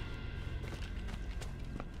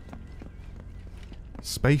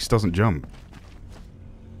 Space doesn't jump.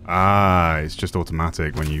 Ah, it's just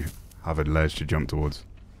automatic when you have a ledge to jump towards.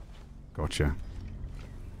 Gotcha.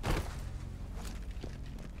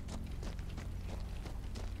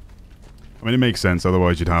 I mean, it makes sense.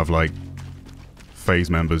 Otherwise, you'd have, like, phase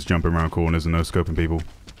members jumping around corners and no-scoping people.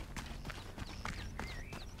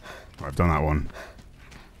 Oh, I've done that one.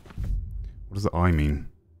 What does the eye mean?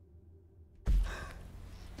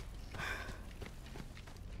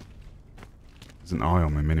 There's an eye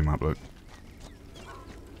on my minimap, look.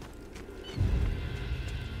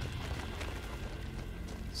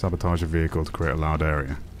 Sabotage a vehicle to create a loud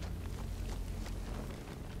area.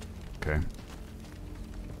 Okay.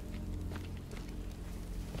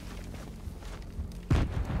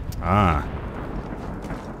 Ah.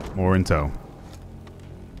 More intel.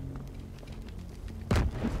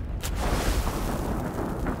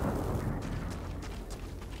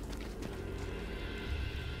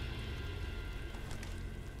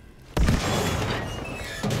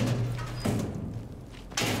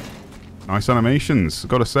 Nice animations.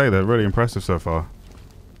 Gotta say, they're really impressive so far.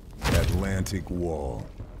 Atlantic Wall.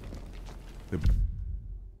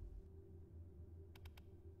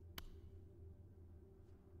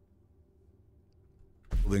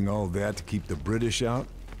 Building all that to keep the British out?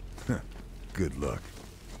 Good luck.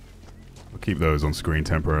 I'll keep those on screen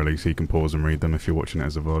temporarily so you can pause and read them if you're watching it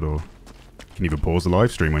as a VOD, or you can even pause the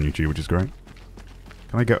live stream on YouTube, which is great.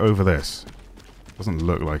 Can I get over this? Doesn't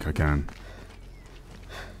look like I can.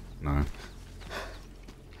 No.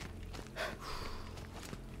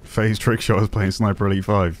 Phase trick shot is playing Sniper Elite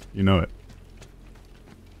 5. You know it.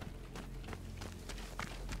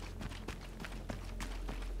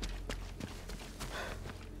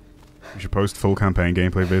 You should post full campaign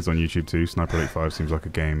gameplay vids on YouTube too. Sniper Elite 5 seems like a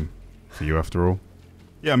game for you after all.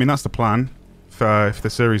 Yeah, I mean, that's the plan. If the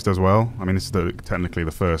series does well, I mean, this is technically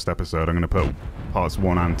the first episode. I'm going to put parts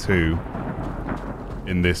 1 and 2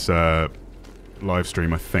 in this live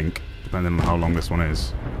stream, I think, depending on how long this one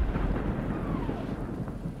is.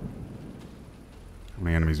 How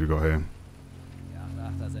many enemies we got here? Ja,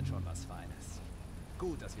 Frachter sind schon was Feines.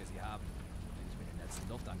 Gut, dass wir sie haben, wenn ich mir den letzten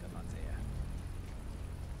Luftangriff ansehe.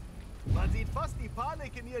 Man sieht fast die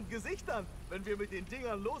Panik in ihren Gesichtern, wenn wir mit den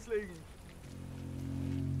Dingern loslegen.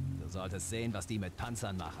 Du solltest sehen, was die mit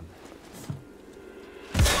Panzern machen.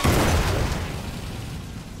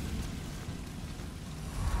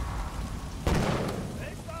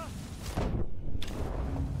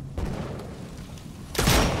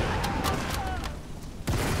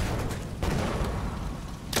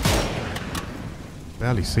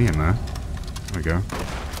 Barely see him there. There we go.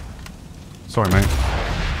 Sorry, mate.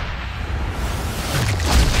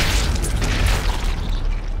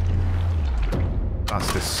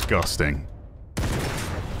 That's disgusting.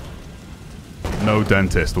 No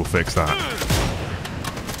dentist will fix that.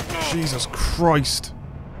 Jesus Christ.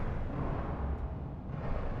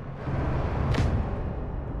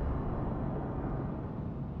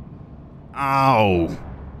 Ow.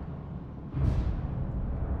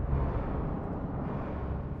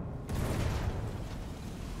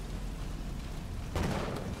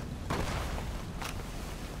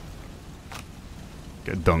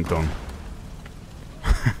 Get dunked on.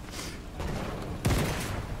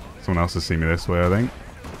 Someone else has seen me this way, I think.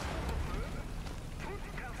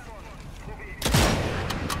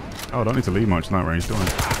 Oh, I don't need to leave much in that range, do I?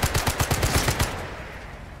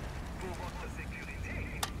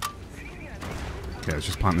 Yeah, let's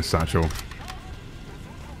just plant this satchel.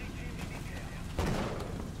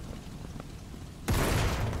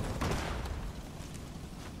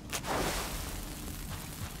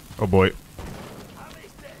 Oh boy.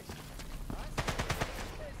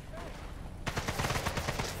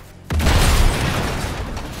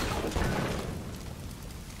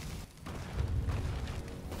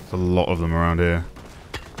 There's a lot of them around here.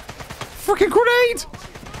 Freaking grenade!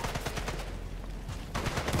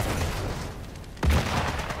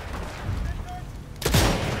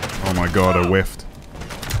 Oh my god, I whiffed.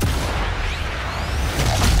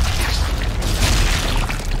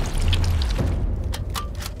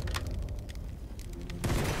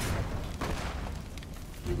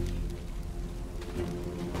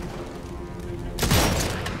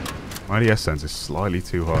 My IDS sense is slightly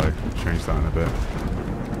too high. Change that in a bit.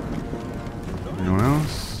 Anyone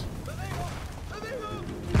else?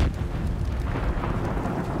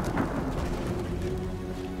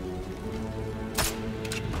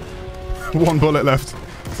 One bullet left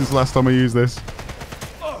since the last time I used this.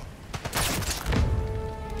 Oh,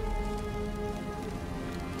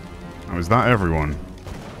 is that everyone?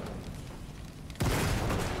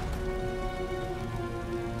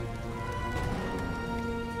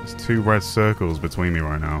 There's 2 red circles between me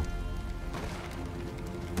right now.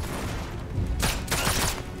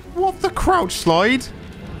 What the crouch slide?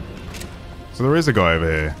 So there is a guy over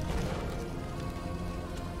here.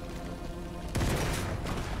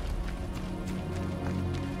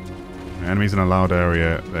 Enemies in a loud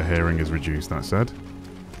area, their hearing is reduced, that said.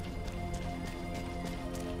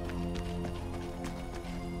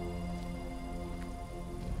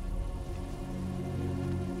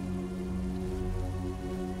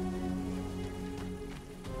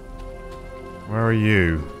 Where are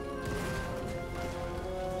you?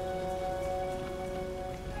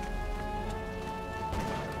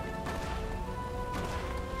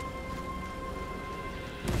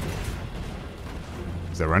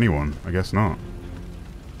 Is there anyone? I guess not.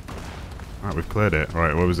 Alright, we've cleared it.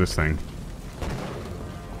 Alright, what was this thing?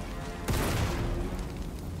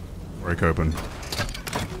 Break open.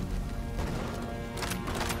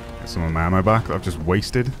 Get some of my ammo back that I've just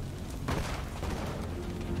wasted.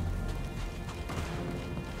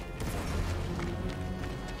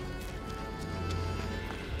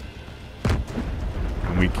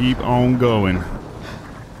 And we keep on going.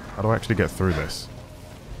 How do I actually get through this?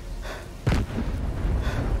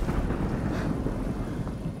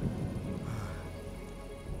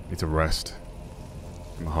 Need to rest.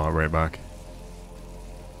 Get my heart rate back.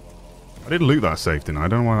 I did loot that safe, didn't I? I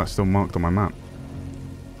don't know why that's still marked on my map.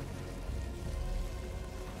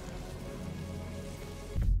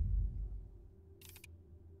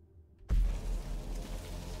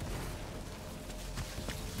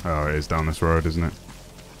 Oh, it is down this road, isn't it?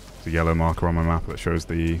 There's a yellow marker on my map that shows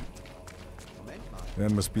the...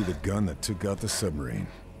 That must be the gun that took out the submarine.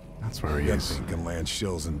 That's where he That is. thing can land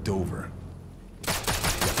shells in Dover.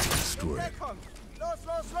 Destroy it. Los,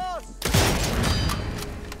 los, los!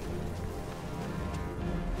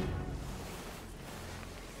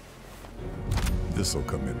 This'll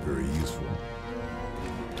come in very useful.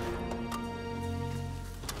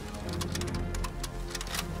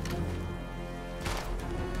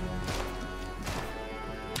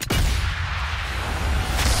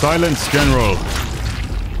 Silence, General!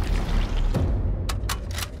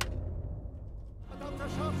 Verdammter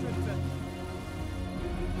Scharfschütze!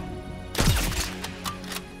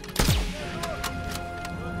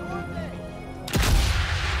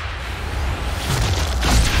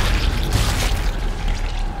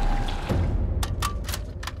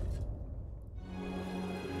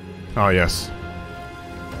 Oh, yes.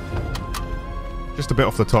 Just a bit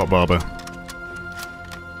off the top, Barber.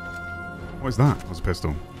 What is that? That's a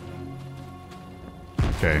pistol.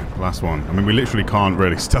 Okay, last one. I mean, we literally can't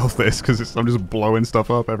really stealth this because I'm just blowing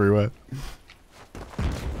stuff up everywhere.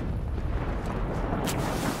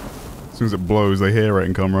 As soon as it blows, they hear it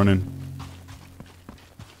and come running.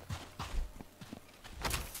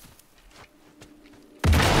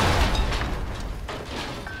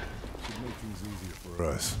 Should make things easier for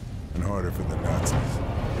us and harder for the Nazis.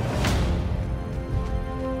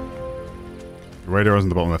 The radar is on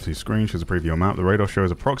the bottom left of your screen, shows a preview map. The radar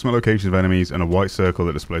shows approximate locations of enemies and a white circle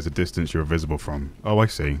that displays the distance you're visible from. Oh, I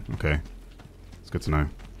see. Okay. It's good to know.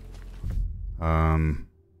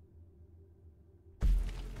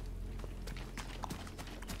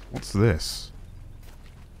 What's this?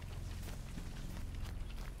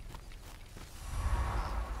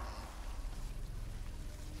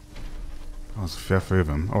 Oh, there's a fair few of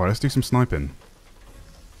them. Alright, let's do some sniping.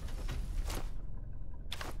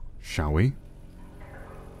 Shall we?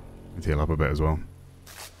 Let's heal up a bit as well.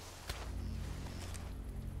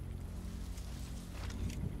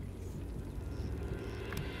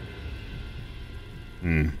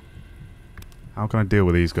 How can I deal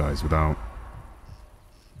with these guys without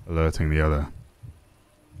alerting the other?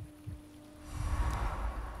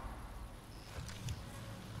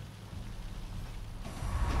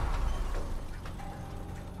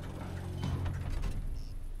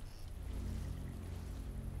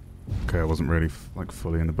 Okay, I wasn't really like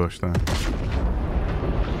fully in the bush there. Let's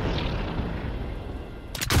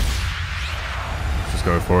just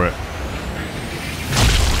go for it.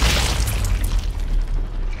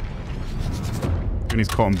 Who needs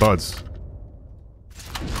cotton buds?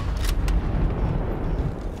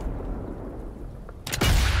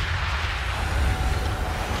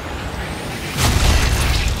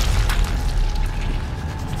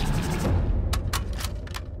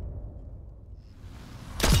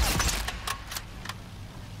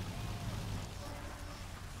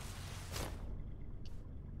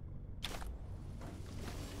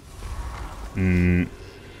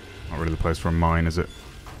 Not really the place for a mine, is it?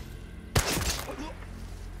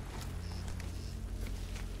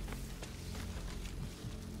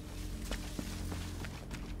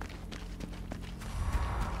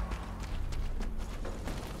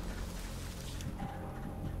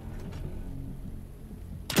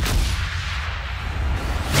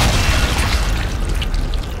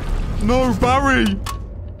 No, Barry!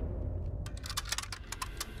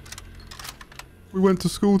 We went to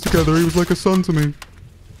school together. He was like a son to me.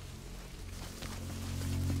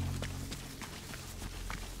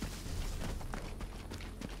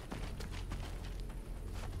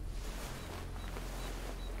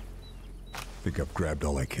 I think I've grabbed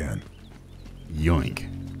all I can. Yoink.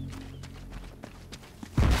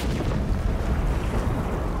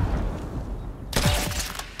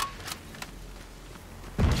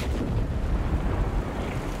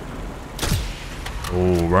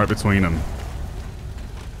 Oh, right between them.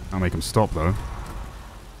 I'll make them stop, though.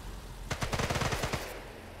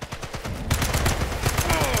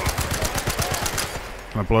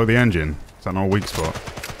 Can I blow the engine? Is that not a weak spot?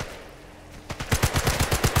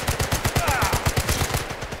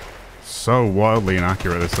 So wildly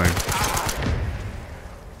inaccurate, this thing.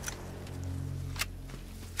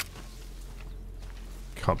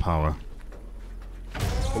 Cut power.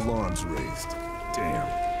 Alarms raised.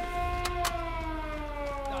 Damn.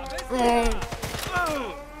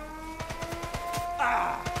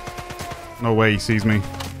 No way he sees me.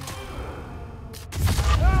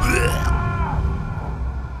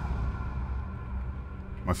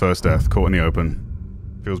 My first death, caught in the open.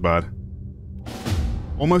 Feels bad.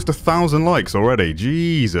 Almost 1,000 likes already.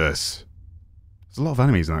 Jesus. There's a lot of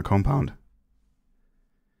enemies in that compound.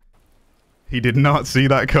 He did not see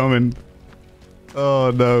that coming.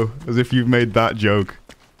 Oh no, as if you've made that joke.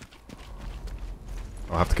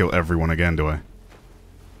 I'll have to kill everyone again, do I?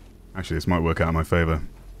 Actually, this might work out in my favor.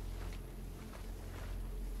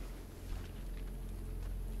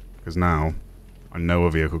 Because now, I know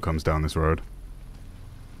a vehicle comes down this road.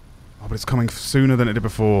 Oh, but it's coming sooner than it did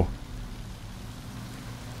before.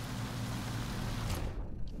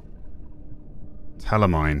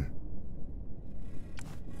 Telemine.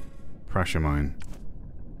 Pressure mine.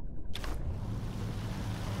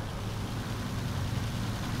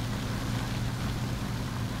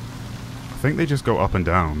 I think they just go up and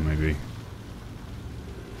down, maybe.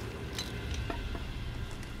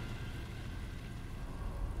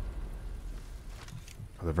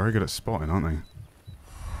 Oh, they're very good at spotting, aren't they?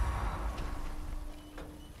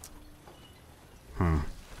 Huh.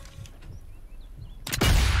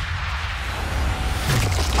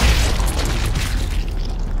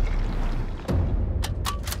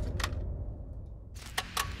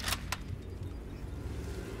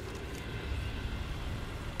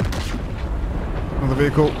 Another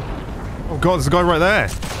vehicle. Oh god, there's a guy right there.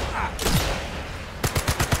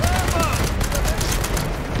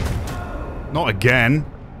 Not again.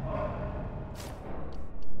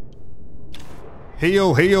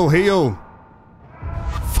 Heal, heal, heal.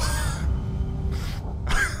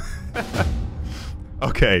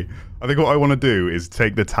 Okay, I think what I want to do is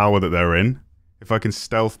take the tower that they're in. If I can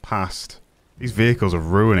stealth past... These vehicles are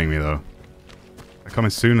ruining me, though. They're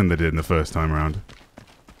coming sooner than they did in the first time around.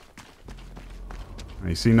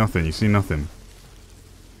 You see nothing, you see nothing.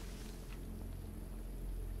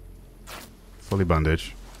 Fully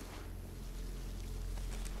bandage.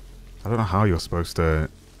 I don't know how you're supposed to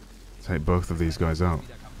take both of these guys out.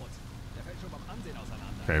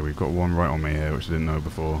 Okay, we've got one right on me here, which I didn't know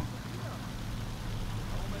before.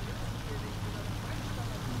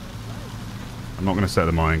 I'm not going to set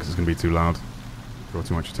the mine because it's going to be too loud. Draw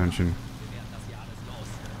too much attention.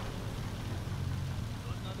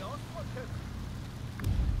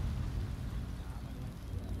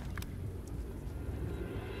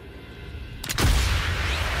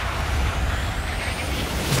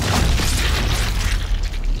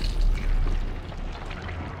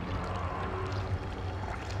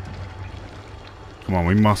 Come on,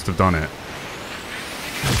 we must have done it.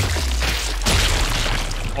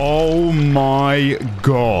 Oh my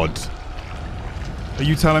god. Are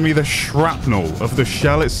you telling me the shrapnel of the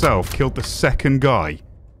shell itself killed the second guy?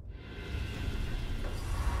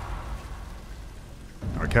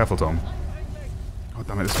 Alright, careful, Tom. Oh,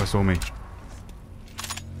 damn it, this guy saw me.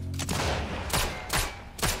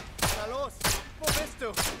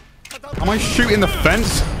 Am I shooting the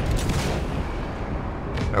fence?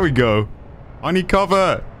 There we go. I need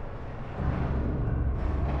cover.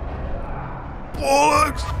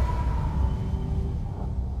 Bollocks!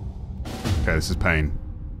 Okay, this is pain.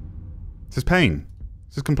 This is pain.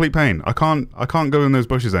 This is complete pain. I can't go in those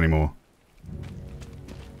bushes anymore.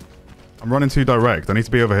 I'm running too direct. I need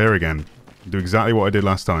to be over here again. Do exactly what I did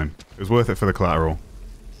last time. It was worth it for the collateral.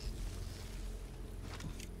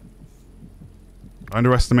 I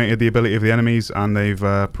underestimated the ability of the enemies, and they've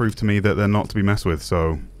proved to me that they're not to be messed with,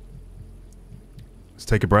 so... Let's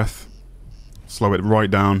take a breath. Slow it right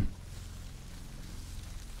down.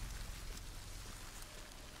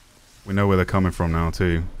 We know where they're coming from now,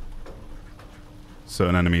 too.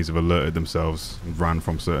 Certain enemies have alerted themselves and ran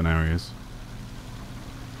from certain areas.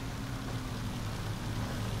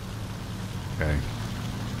 Okay.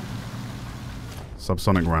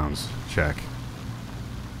 Subsonic rounds. Check.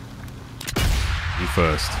 You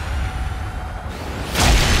first.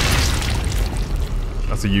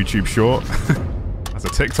 That's a YouTube short.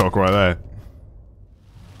 That's a TikTok right there.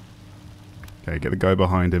 Okay, get the guy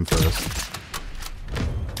behind him first.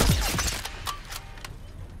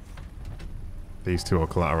 These two are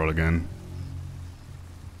collateral again.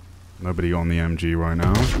 Nobody on the MG right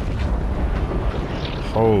now.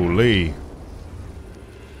 Holy.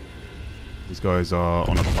 These guys are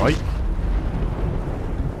on a bike.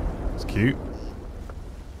 It's cute.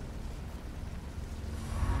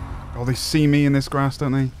 Oh, they see me in this grass,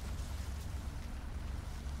 don't they?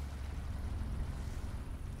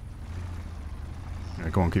 Yeah,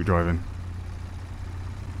 go on, keep driving.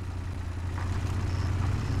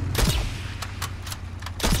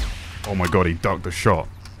 Oh my god, he ducked the shot.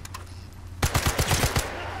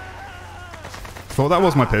 Thought that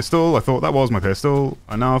was my pistol. I thought that was my pistol.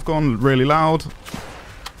 And now I've gone really loud.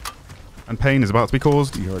 And pain is about to be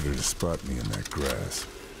caused. It'd be harder to spot me in that grass.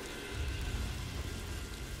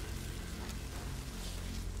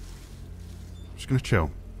 Just gonna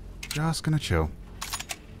chill. Just gonna chill.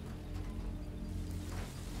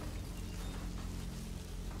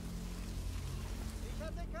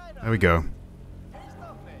 There we go.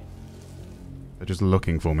 They're just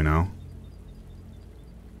looking for me now.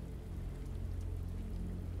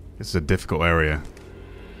 This is a difficult area.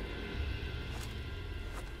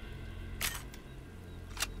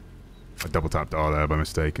 I double tapped R there by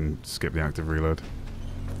mistake and skipped the active reload.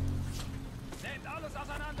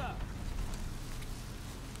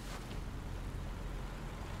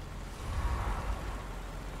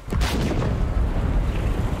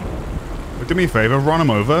 But do me a favor, run him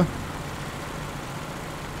over.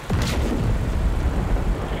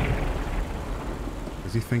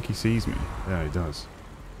 Does he think he sees me? Yeah, he does.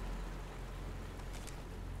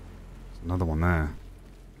 There's another one there.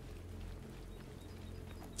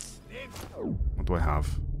 What do I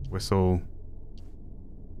have? Whistle.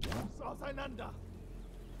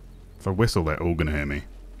 If I whistle, they're all gonna hear me.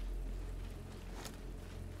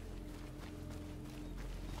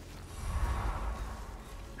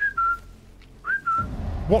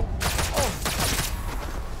 What?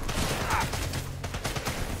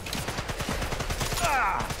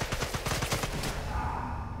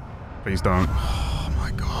 Please don't. Oh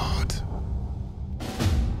my god.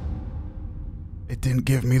 It didn't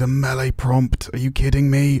give me the melee prompt. Are you kidding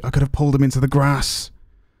me? I could have pulled him into the grass.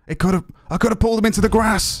 I could have pulled him into the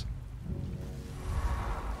grass.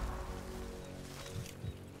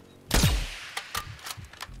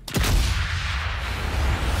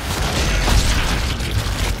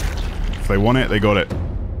 If they want it, they got it.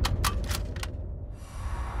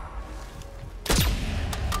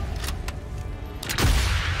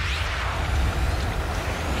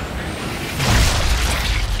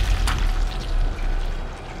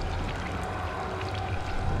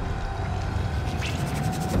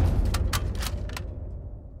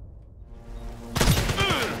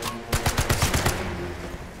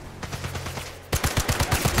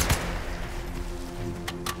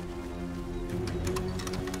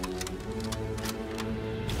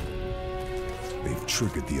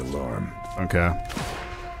 Triggered the alarm. Don't care.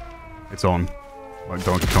 It's on. Like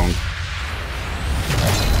Donkey Kong.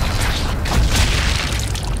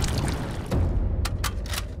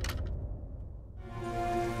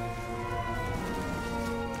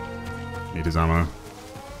 Need his ammo.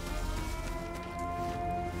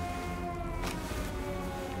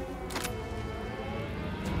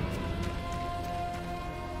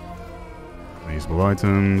 Usable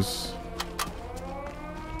items.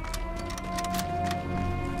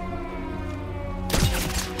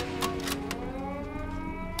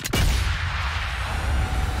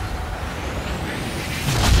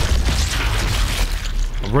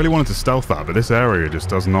 I really wanted to stealth that, but this area just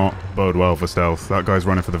does not bode well for stealth. That guy's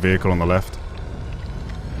running for the vehicle on the left.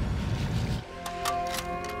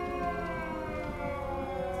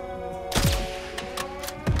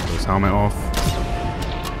 Put his helmet off.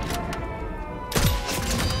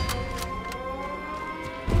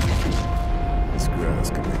 This grass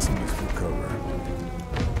could make some useful cover.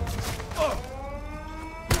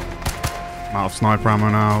 I'm out of sniper ammo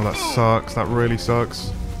now. That sucks. That really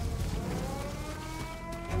sucks.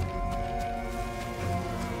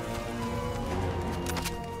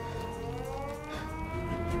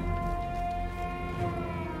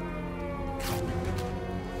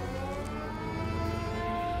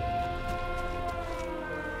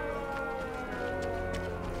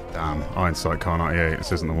 Damn, Iron Sight Car 98,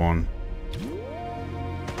 this isn't the one.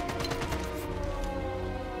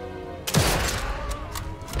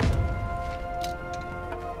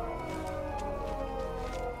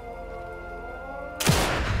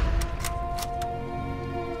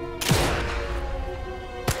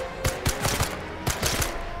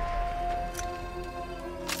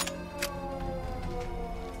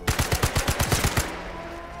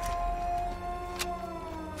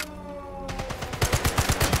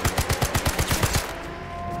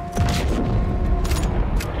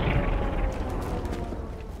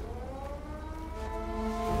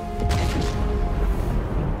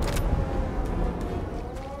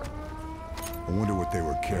 I wonder what they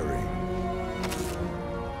were carrying.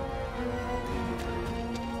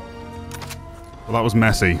 Well, that was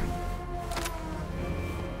messy.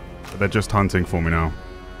 But they're just hunting for me now.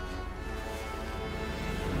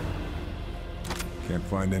 Can't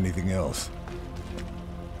find anything else.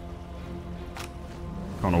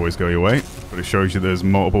 Can't always go your way, but it shows you there's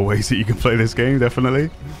multiple ways that you can play this game, definitely.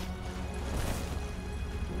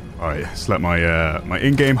 Alright, let's let my my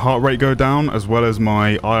in-game heart rate go down, as well as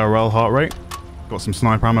my IRL heart rate. Got some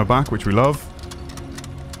sniper ammo back, which we love.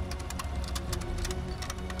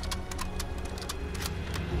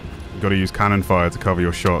 You've got to use cannon fire to cover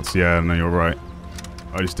your shots. Yeah, no, you're right.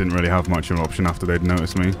 I just didn't really have much of an option after they'd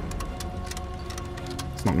noticed me.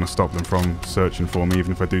 It's not going to stop them from searching for me,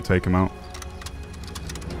 even if I do take them out.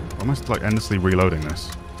 I'm almost like endlessly reloading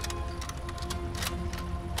this.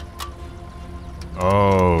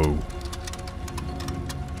 Oh.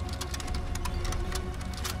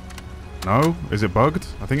 No? Is it bugged?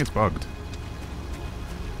 I think it's bugged.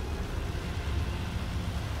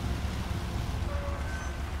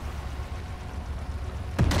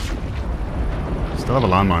 Still have a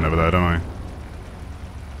landmine over there, don't I?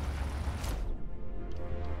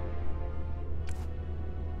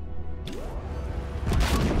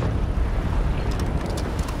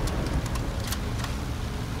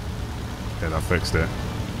 Okay, that fixed it.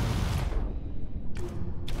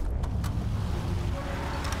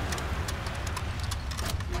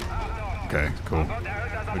 Okay, cool.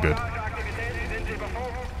 We're good.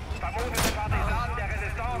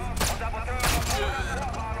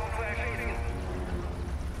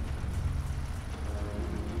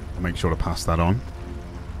 I'll make sure to pass that on.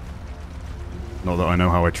 Not that I know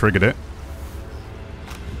how I triggered it.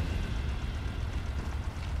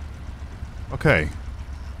 Okay.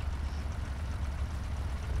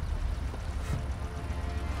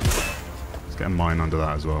 Let's get a mine under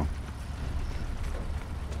that as well.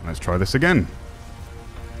 Let's try this again.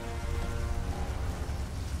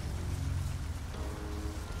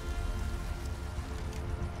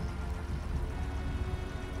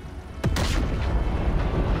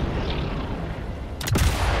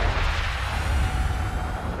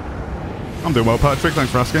 I'm doing well, Patrick.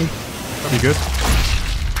 Thanks for asking. That'd be good.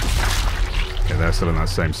 Okay, they're still in that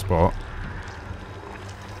same spot.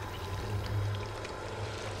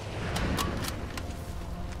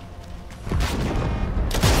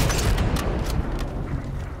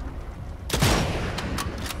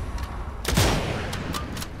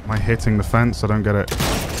 Am I hitting the fence? I don't get it.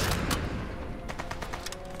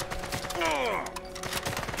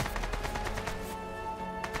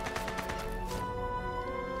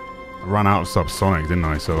 I ran out of subsonic, didn't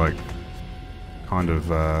I? So, like, kind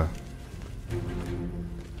of out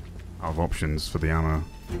of options for the ammo.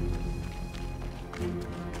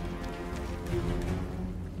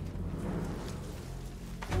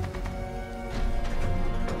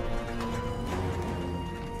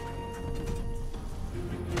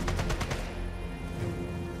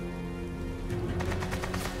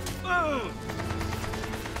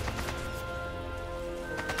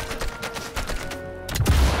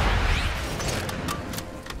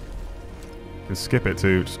 can skip it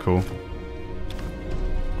too, which is cool.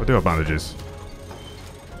 I do have bandages.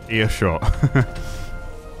 Earshot. Is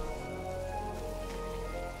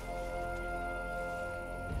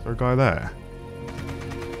there a guy there?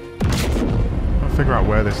 I'm trying to figure out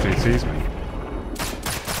where this dude sees me.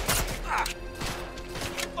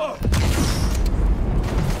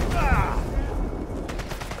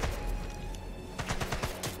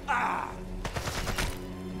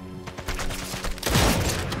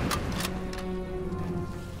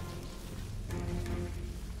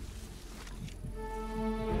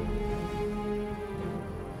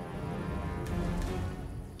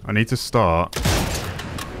 I need to start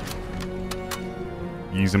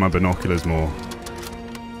using my binoculars more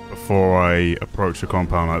before I approach a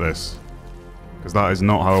compound like this. Because that is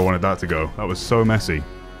not how I wanted that to go. That was so messy.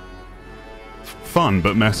 Fun,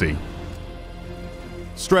 but messy.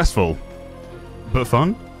 Stressful, but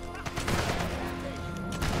fun.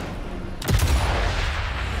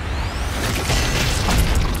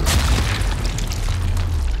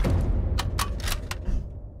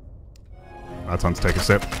 Time to take a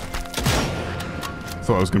sip.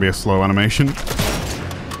 Thought it was going to be a slow animation. Look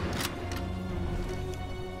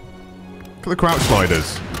at the crouch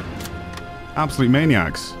sliders. Absolute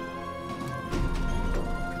maniacs.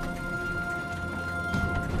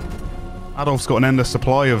 Adolf's got an endless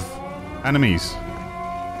supply of enemies.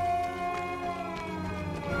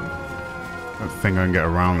 I don't think I can get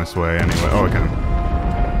around this way anyway. Oh, I can.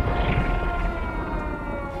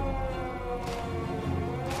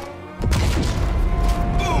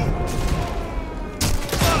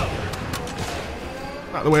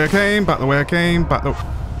 Back the way I came, back the way I came, back the...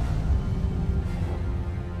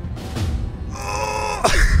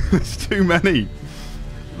 There's too many.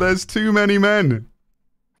 There's too many men.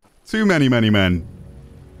 Too many men.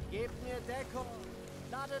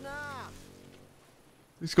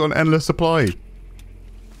 He's got an endless supply.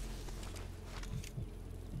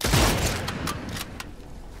 I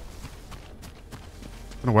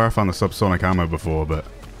don't know where I found the subsonic ammo before, but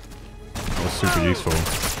that was super useful.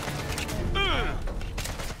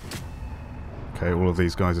 Okay, all of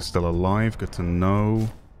these guys are still alive. Good to know.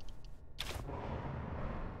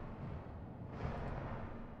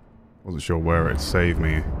 Wasn't sure where it saved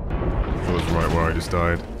me. I thought it was right where I just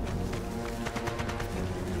died.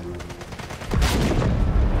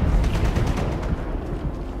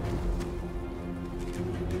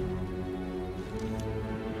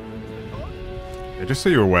 Yeah, just so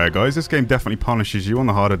you're aware, guys, this game definitely punishes you on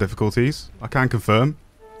the harder difficulties. I can confirm.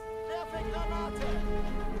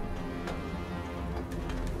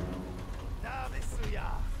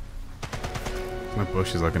 No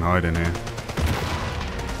bushes I can hide in here.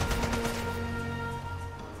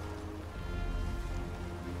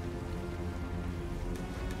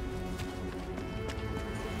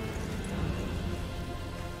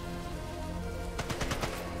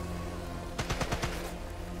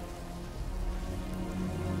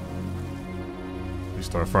 You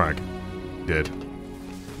start a frag. Did.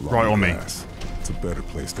 Right on me. It's a better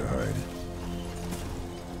place to hide.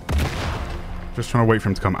 Just trying to wait for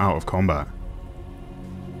him to come out of combat.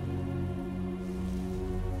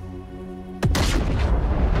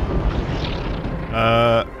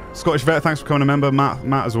 Scottish Vet, thanks for becoming a member.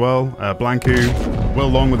 Matt as well. Blanku. Will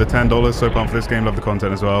Long with the $10. So pumped for this game. Love the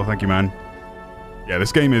content as well. Thank you, man. Yeah,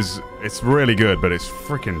 this game is... It's really good, but it's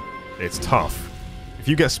freaking... It's tough. If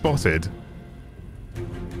you get spotted,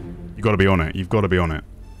 you got to be on it. You've got to be on it.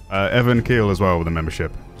 Evan Keel as well with a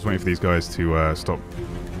membership. Just waiting for these guys to stop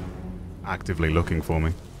actively looking for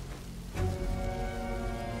me.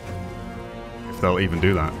 If they'll even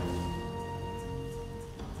do that.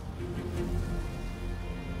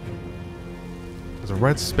 There's a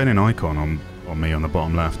red spinning icon on me on the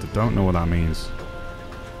bottom left. I don't know what that means.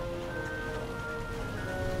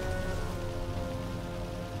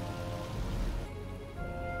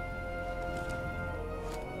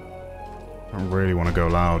 I don't really want to go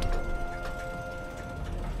loud.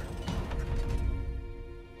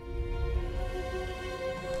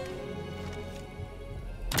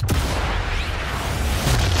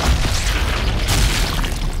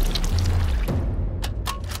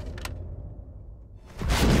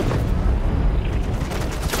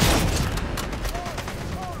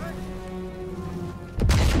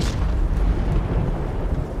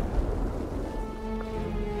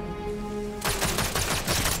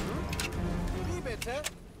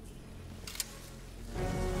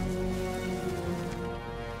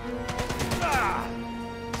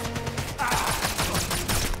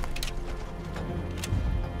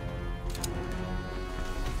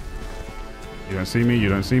 You don't see me, you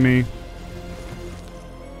don't see me.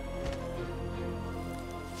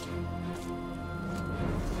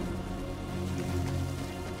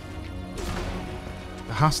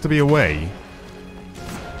 has to be a way.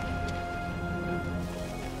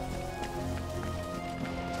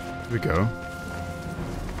 Here we go.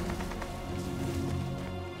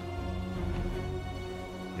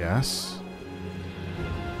 Yes.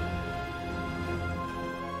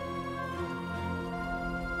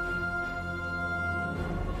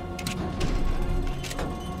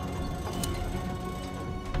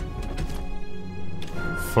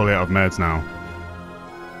 Fully out of meds now.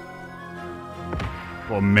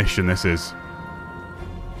 What a mission this is.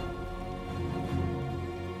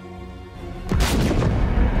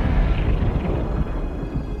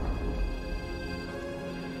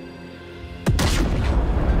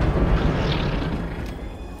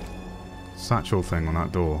 Satchel thing on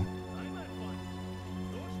that door.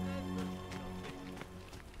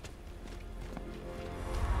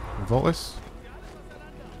 Vault this?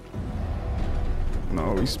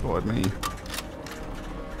 No, he spotted me.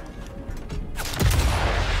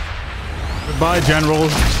 Goodbye, General.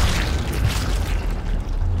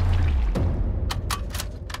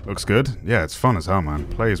 Looks good. Yeah, it's fun as hell, man.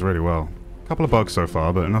 Plays really well. Couple of bugs so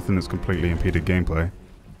far, but nothing that's completely impeded gameplay.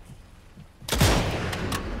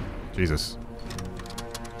 Jesus.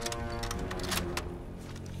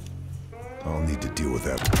 I'll need to deal with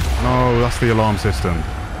that. No, that's the alarm system.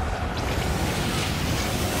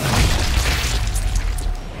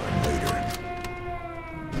 Later.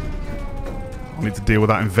 I'll need to deal with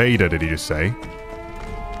that invader, did he just say?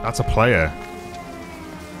 That's a player.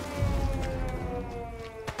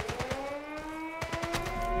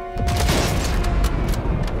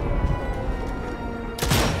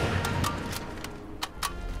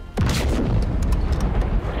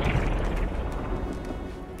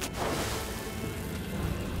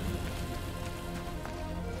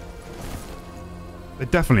 They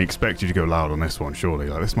definitely expect you to go loud on this one, surely.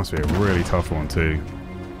 Like, this must be a really tough one, too.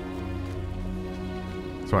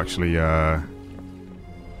 So actually,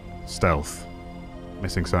 stealth.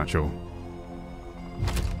 Missing satchel.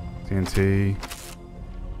 TNT.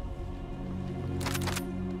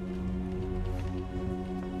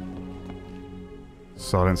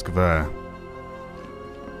 Silence Gewehr.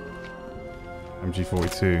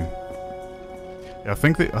 MG42. Yeah, I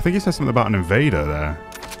think he said something about an invader there.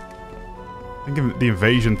 I think the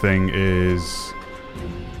invasion thing is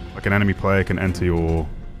like an enemy player can enter your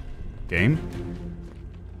game,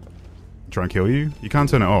 try and kill you. You can't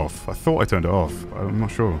turn it off. I thought I turned it off, but I'm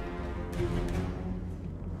not sure.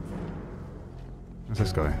 Where's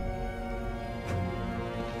this guy?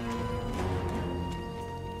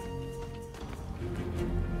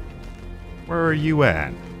 Where are you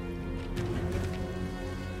at?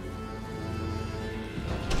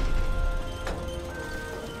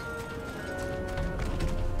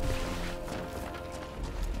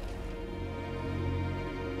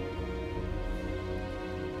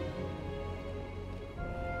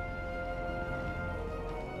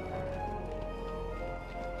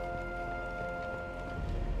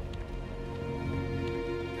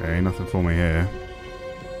 Okay, nothing for me here.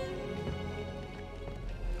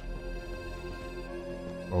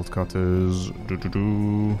 Bolt cutters.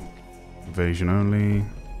 Evasion only.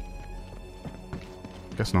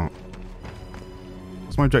 Guess not.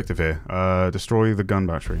 What's my objective here? Destroy the gun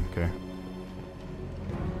battery. Okay.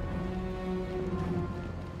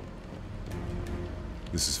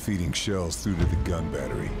 This is feeding shells through to the gun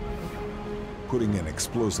battery. Putting an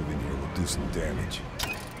explosive in here will do some damage.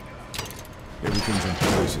 Everything's in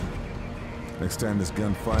position. Next time this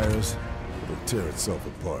gun fires, it'll tear itself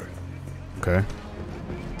apart. Okay.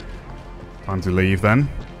 Time to leave then.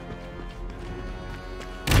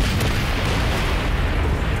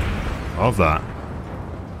 Love that.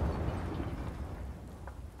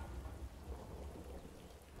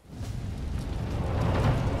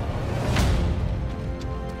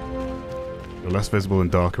 You're less visible in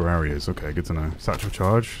darker areas. Okay, good to know. Satchel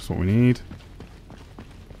charge, that's what we need.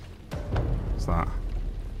 What's that?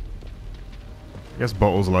 I guess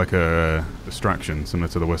bottles are like a distraction, similar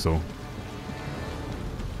to the whistle.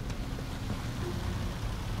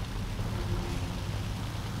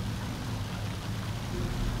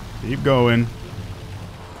 Keep going.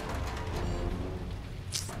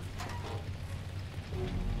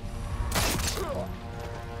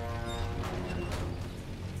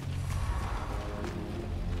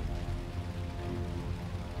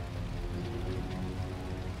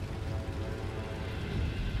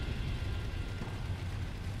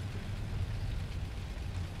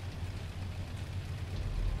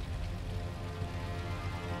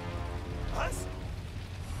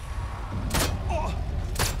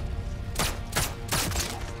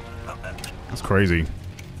 That's crazy.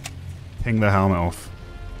 Ping the helmet off.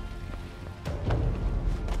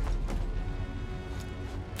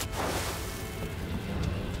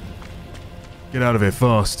 Get out of here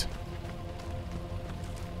fast.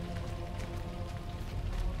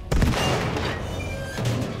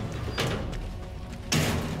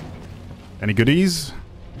 Any goodies?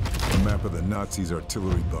 A map of the Nazis'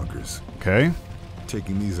 artillery bunkers. Okay.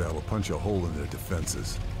 Taking these out will punch a hole in their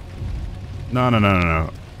defenses. No. I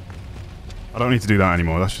don't need to do that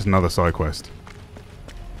anymore. That's just another side quest.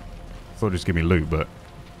 I thought it'd just give me loot, but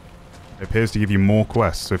it appears to give you more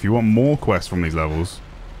quests. So if you want more quests from these levels,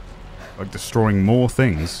 like destroying more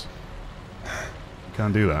things, you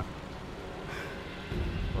can do that.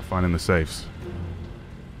 By finding the safes.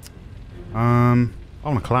 I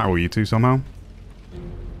want to collateral you two somehow.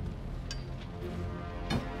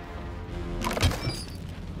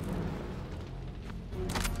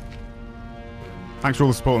 Thanks for all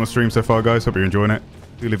the support on the stream so far, guys. Hope you're enjoying it.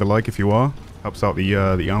 Do leave a like if you are. Helps out the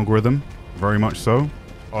algorithm. Very much so.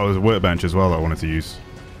 Oh, there's a workbench as well that I wanted to use.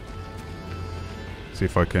 See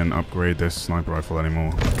if I can upgrade this sniper rifle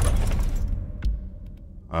anymore.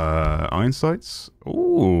 Iron sights?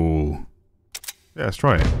 Ooh. Yeah, let's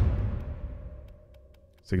try it.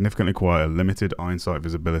 Significantly quieter. Limited iron sight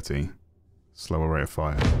visibility. Slower rate of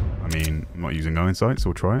fire. I mean, I'm not using iron sights, so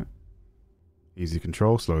we'll try it. Easy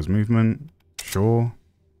control, slows movement. Sure.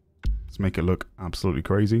 Let's make it look absolutely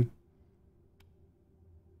crazy.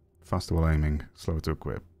 Faster while aiming. Slower to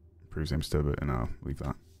equip. Improves aim stability. No, leave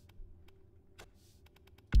that.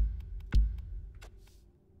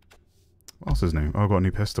 What else is new? Oh, I've got a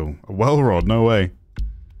new pistol. A well rod. No way.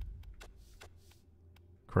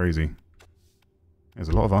 Crazy. There's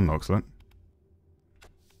a lot of unlocks, look.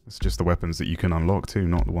 It's just the weapons that you can unlock too,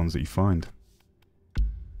 not the ones that you find.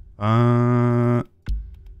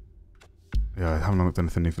 Yeah, I haven't unlocked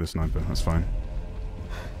anything new for the sniper. That's fine.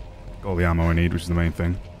 Got all the ammo I need, which is the main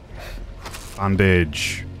thing.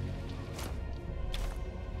 Bandage.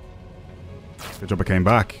 Good job I came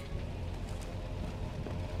back.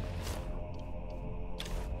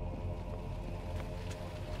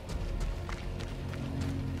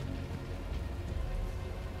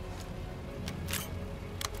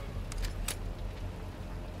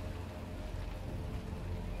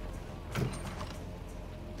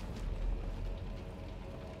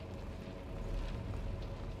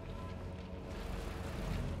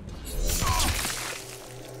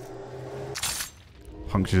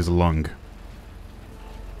 Punctured his lung.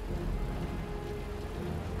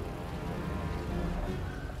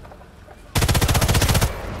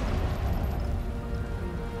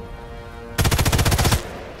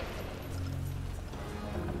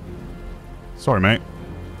 Sorry, mate.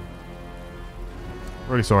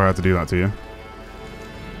 Really sorry I had to do that to you.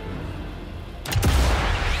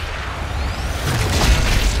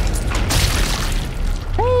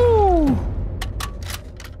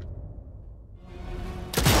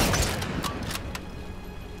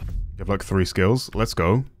 Like 3 skills. Let's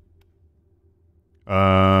go.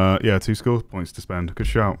 Yeah, 2 skill points to spend. Good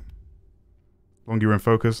shout. Longer you're in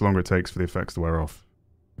focus, the longer it takes for the effects to wear off.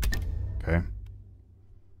 Okay.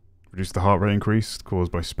 Reduce the heart rate increase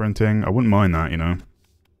caused by sprinting. I wouldn't mind that, you know.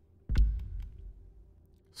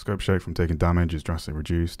 Scope shake from taking damage is drastically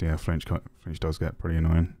reduced. Yeah, flinch does get pretty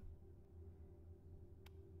annoying.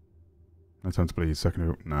 No time to bleed.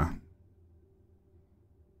 Secondary. Nah. Then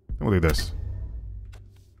we'll do this.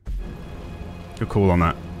 Good call on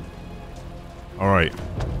that. Alright.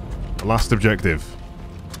 Last objective.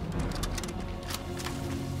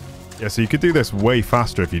 Yeah, so you could do this way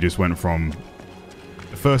faster if you just went from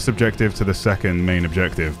the first objective to the second main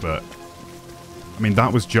objective, but I mean,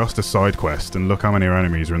 that was just a side quest, and look how many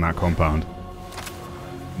enemies are in that compound.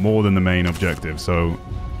 More than the main objective, so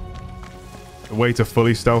the way to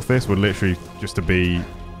fully stealth this would literally just to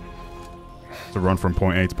run from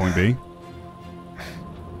point A to point B.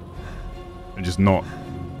 And just not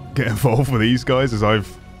get involved with these guys, as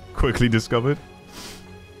I've quickly discovered.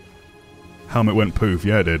 Helmet went poof.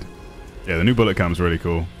 Yeah, it did. Yeah, the new bullet cam's really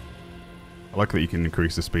cool. I like that you can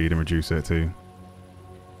increase the speed and reduce it too.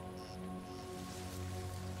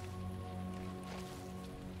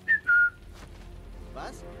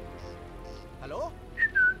 Was? Hallo?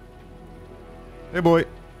 Hey boy.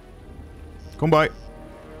 Come by.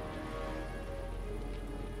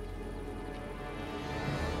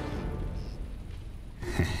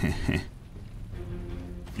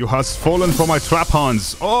 You has fallen for my trap,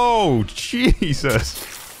 Hans. Oh,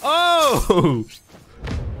 Jesus. Oh!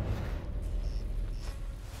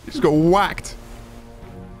 He just got whacked.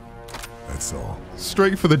 That's all.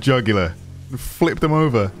 Straight for the jugular. Flipped him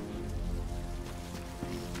over.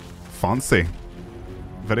 Fancy.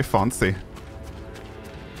 Very fancy.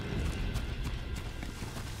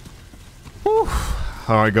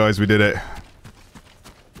 Alright, guys, we did it.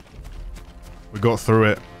 got through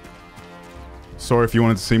it. Sorry if you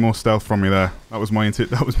wanted to see more stealth from me there. That was my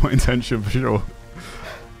intention for sure.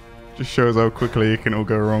 Just shows how quickly it can all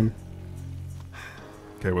go wrong.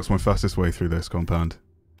 Okay, what's my fastest way through this compound?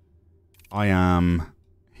 I am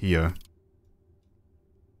here.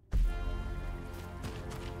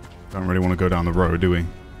 Don't really want to go down the road, do we?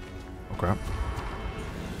 Oh crap.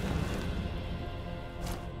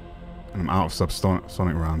 And I'm out of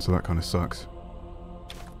subsonic rounds, so that kind of sucks.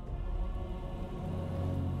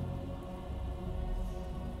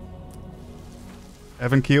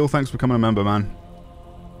 Evan Keel, thanks for becoming a member, man.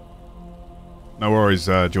 No worries,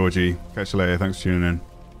 Georgie. Catch you later. Thanks for tuning in.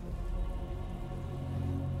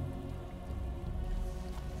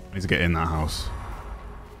 I need to get in that house.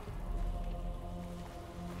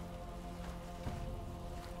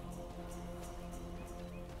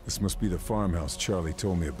 This must be the farmhouse Charlie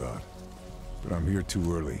told me about. But I'm here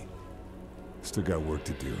too early. Still got work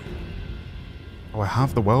to do. Oh, I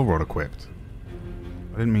have the well rod equipped.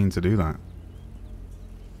 I didn't mean to do that.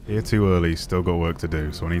 Here too early, still got work to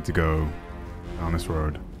do, so I need to go down this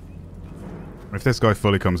road. If this guy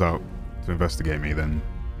fully comes out to investigate me, then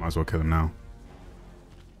might as well kill him now.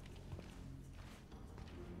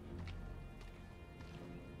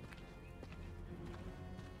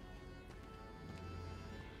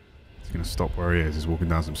 He's gonna stop where he is. He's walking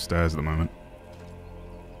down some stairs at the moment.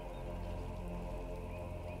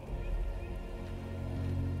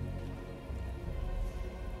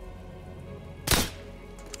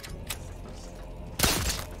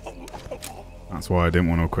 That's why I didn't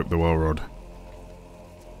want to equip the well rod.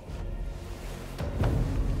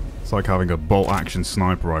 It's like having a bolt-action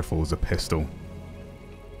sniper rifle as a pistol.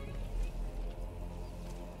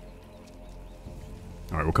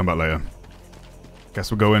 Alright, we'll come back later. Guess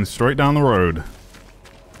we'll go in straight down the road.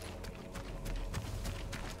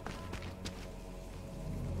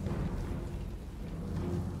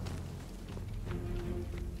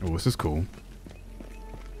 Oh, this is cool.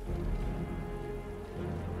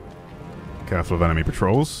 Careful of enemy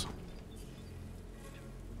patrols.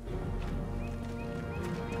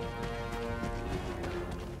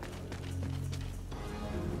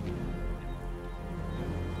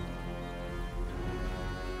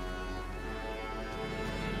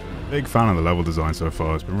 Big fan of the level design so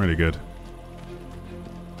far. It's been really good.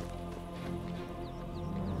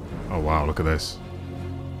 Oh wow, look at this.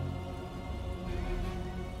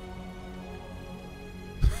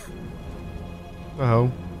 What the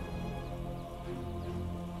hell?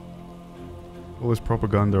 All this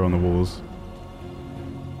propaganda on the walls.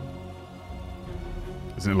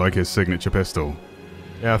 Isn't it like his signature pistol?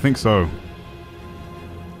 Yeah, I think so.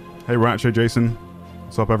 Hey Ratchet, Jason.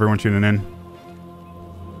 What's up everyone tuning in?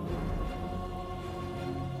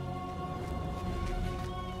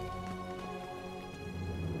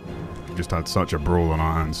 We just had such a brawl on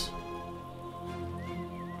our hands.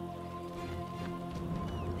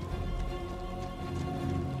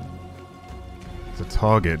 There's a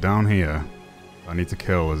target down here I need to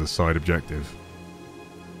kill as a side objective.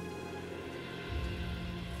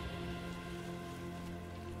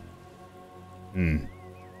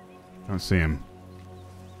 Don't see him.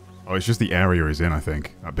 Oh, it's just the area he's in, I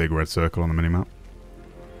think. That big red circle on the minimap.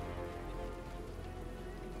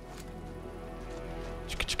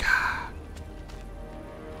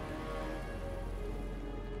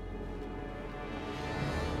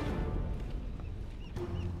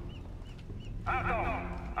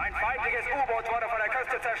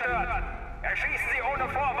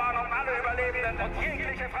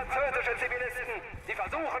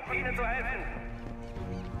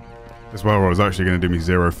 This well rod is actually going to do me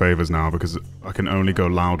zero favors now because I can only go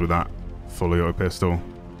loud with that fully auto pistol.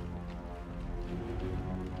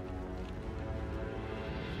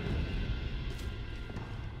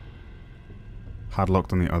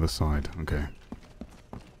 Padlocked on the other side. Okay.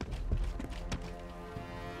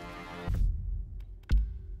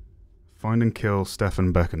 Find and kill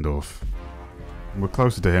Stefan Beckendorf. We're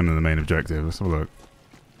closer to him than the main objective. Let's have a look.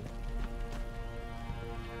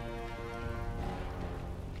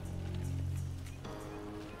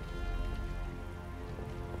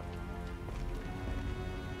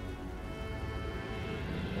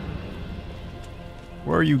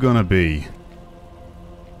 Where are you gonna be?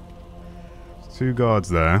 There's two guards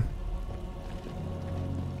there.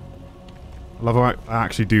 I love how I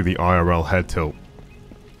actually do the IRL head tilt.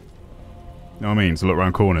 You know what I mean? To look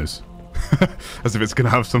around corners. As if it's gonna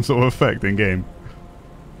have some sort of effect in game.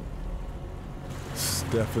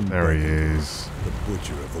 Stefan there he is. The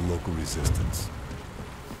butcher of the local resistance.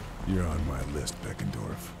 You're on my list,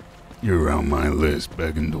 Beckendorf. You're on my list,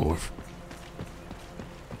 Beckendorf.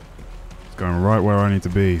 It's going right where I need to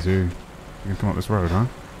be, too. You can come up this road, huh?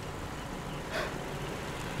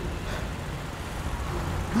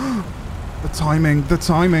 The timing, the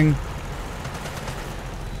timing.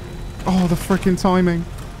 Oh, the freaking timing.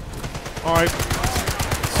 Alright.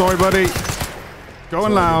 Sorry, buddy.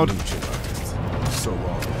 Going loud. So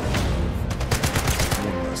long.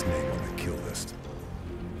 One less name on the kill list.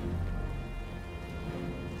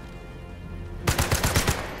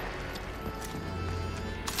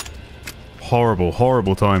 Horrible,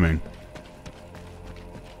 horrible timing.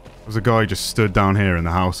 There was a guy just stood down here in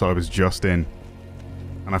the house I was just in.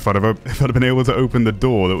 And if I'd have been able to open the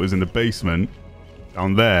door that was in the basement,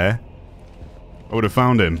 down there, I would have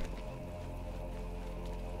found him.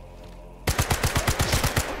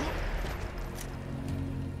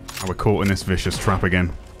 And we're caught in this vicious trap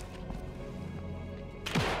again.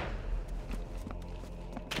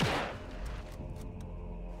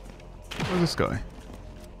 Where's this guy?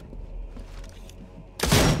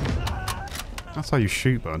 That's how you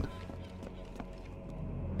shoot, bud.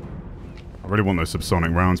 I really want those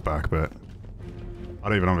subsonic rounds back, but I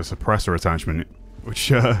don't even have a suppressor attachment, which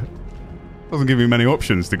doesn't give me many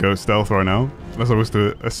options to go stealth right now. Unless I was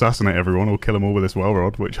to assassinate everyone or kill them all with this well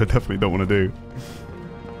rod, which I definitely don't want to do.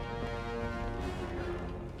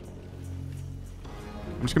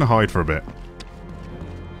 I'm just going to hide for a bit.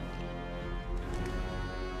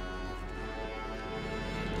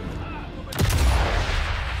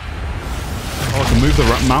 Oh, I can move the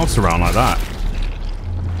mouse around like that.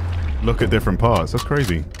 Look at different parts. That's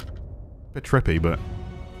crazy. Bit trippy, but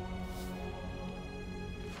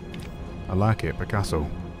I like it. Picasso.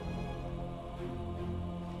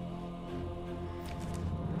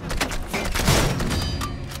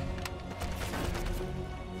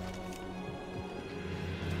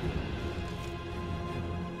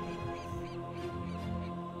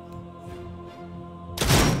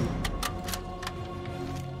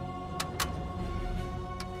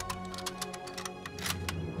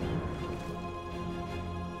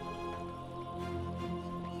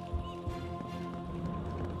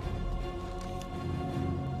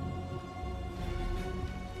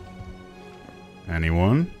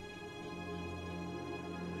 Anyone?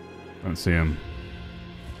 Don't see him.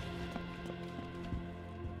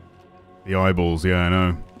 The eyeballs, yeah, I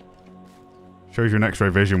know. Shows you an X-ray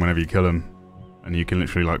vision whenever you kill them. And you can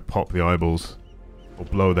literally, like, pop the eyeballs. Or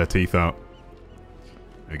blow their teeth out.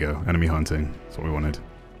 There you go. Enemy hunting. That's what we wanted.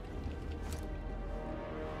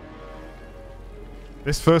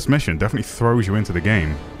 This first mission definitely throws you into the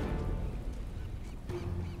game.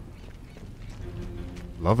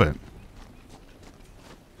 Love it.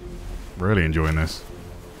 Really enjoying this.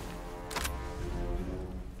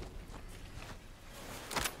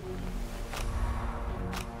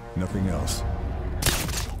 Nothing else.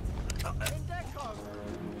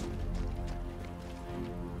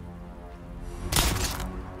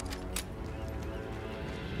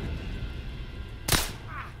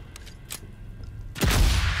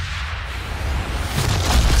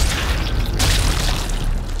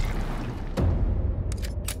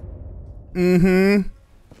 Mm-hmm.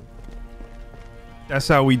 That's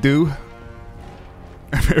how we do.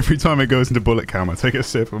 Every time it goes into bullet cam, I take a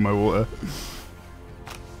sip of my water.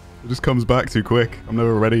 It just comes back too quick. I'm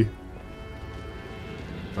never ready.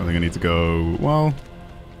 I don't think I need to go... Well...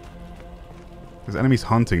 There's enemies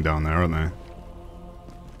hunting down there, aren't there?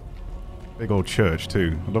 Big old church,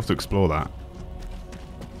 too. I'd love to explore that.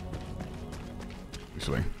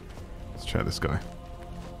 Actually, let's check this guy.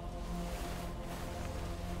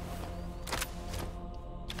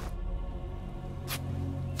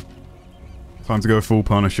 Time to go full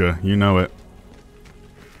Punisher. You know it.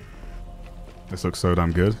 This looks so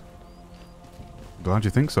damn good. Glad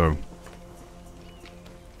you think so.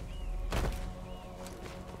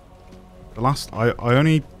 The last... I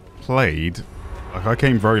only played... Like, I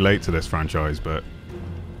came very late to this franchise, but...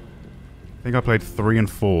 I think I played 3 and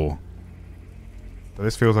 4. So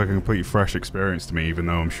this feels like a completely fresh experience to me, even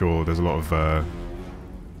though I'm sure there's a lot of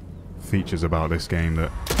features about this game that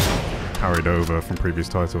carried over from previous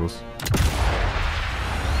titles.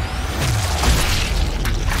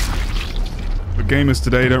 But gamers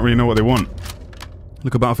today don't really know what they want.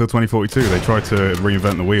 Look at Battlefield 2042. They tried to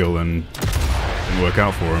reinvent the wheel and it didn't work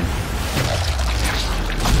out for them.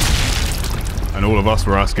 And all of us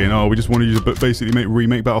were asking, oh, we just wanted you to basically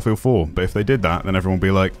remake Battlefield 4. But if they did that, then everyone would be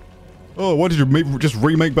like, oh, why did you just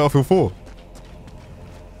remake Battlefield 4?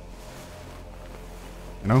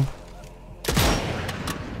 You know?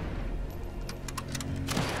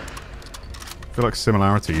 I feel like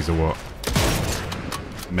similarities are what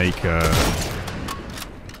make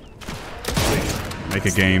a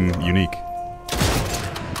game unique.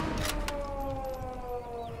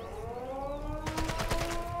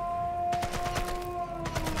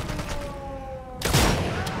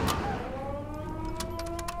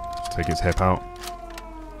 Take its hip out.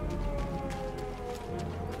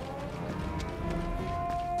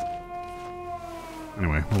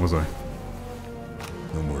 Anyway, what was I?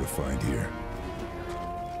 No more to find here.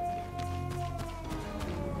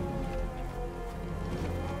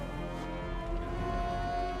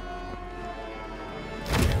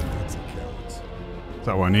 Is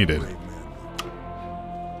that what I needed?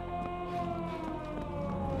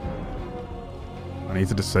 I need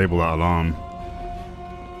to disable that alarm.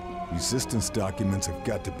 Resistance documents have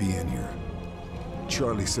got to be in here.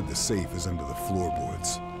 Charlie said the safe is under the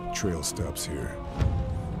floorboards. Trail stops here.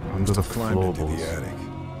 Under the Climbed into floorboards. the attic.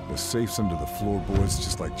 The safe's under the floorboards,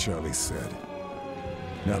 just like Charlie said.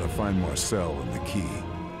 Now to find Marcel and the key.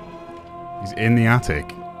 He's in the attic.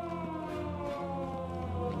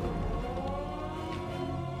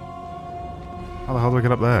 How the hell do I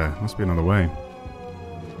get up there? Must be another way.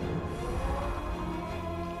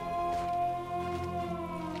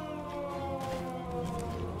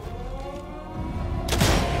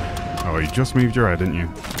 Oh, you just moved your head, didn't you?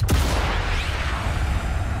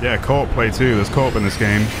 Yeah, co-op play too. There's co-op in this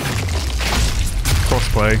game.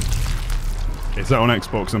 Cross-play. It's out on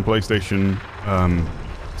Xbox and PlayStation.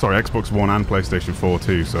 Sorry, Xbox One and PlayStation 4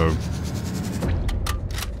 too, so...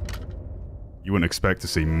 You wouldn't expect to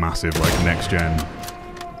see massive, like, next-gen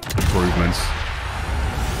improvements.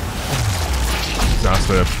 It has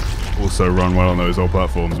to also run well on those old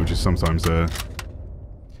platforms, which is sometimes a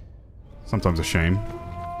shame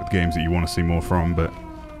with games that you want to see more from, but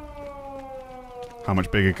how much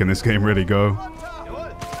bigger can this game really go?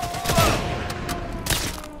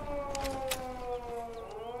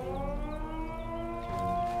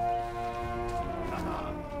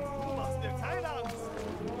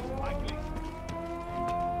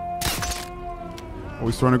 Oh,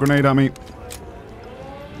 he's throwing a grenade at me.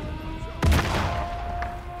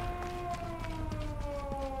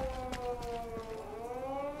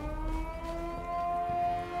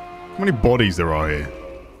 How many bodies there are here?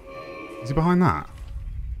 Is he behind that?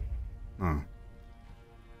 Oh.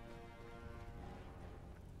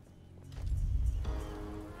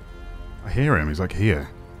 I hear him. He's like here.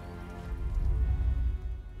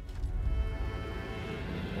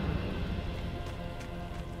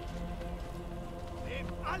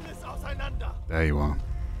 There you are.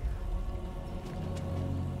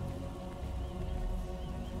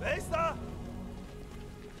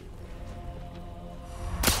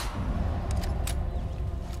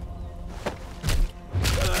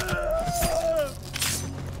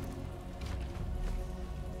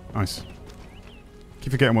 Nice.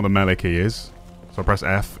 Keep forgetting what the melee key is. So I press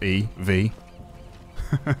F, E, V.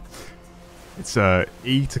 It's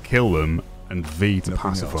E to kill them and V to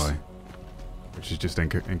pacify. Which is just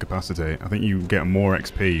incapacitate. I think you get more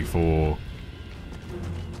XP for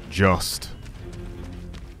just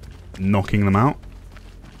knocking them out.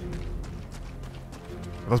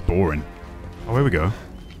 Oh, that's boring. Oh, here we go.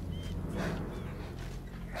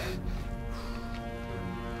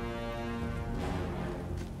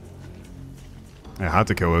 I had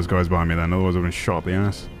to kill those guys behind me then, otherwise I would have been shot up the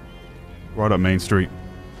ass. Right up Main Street.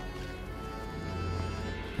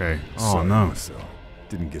 Okay. Oh, sorry, no. Marcel.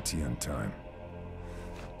 Didn't get to you in time.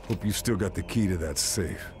 Hope you still got the key to that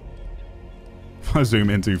safe. If I zoom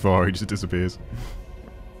in too far, he just disappears.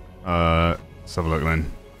 Let's have a look then.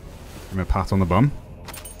 Give me a pat on the bum.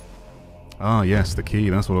 Ah, yes, the key.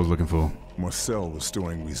 That's what I was looking for. Marcel was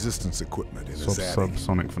storing resistance equipment in his attic.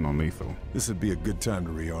 Subsonic for non-lethal. This would be a good time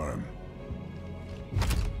to rearm.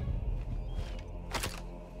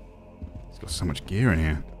 He's got so much gear in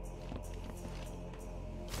here.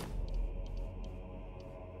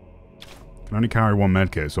 Can only carry one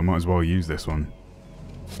medkit, so I might as well use this one.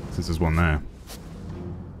 Since there's one there.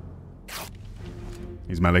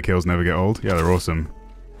 These melee kills never get old. Yeah, they're awesome.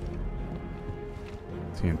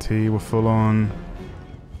 TNT were full on.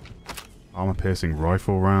 Armor-piercing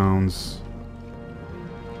rifle rounds.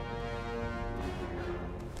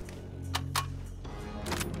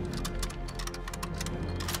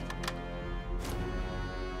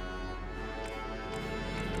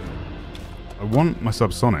 I want my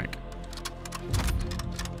subsonic.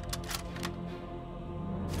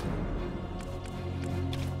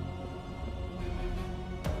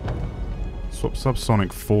 Swap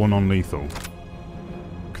subsonic for non-lethal.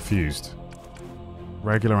 Confused.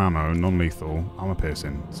 Regular ammo, non-lethal, armor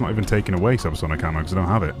piercing. It's not even taking away subsonic ammo because I don't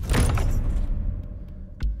have it.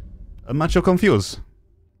 A macho confused.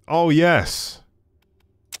 Oh yes.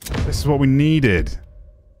 This is what we needed.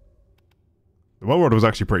 The well rod was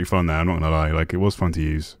actually pretty fun there, I'm not gonna lie. Like, it was fun to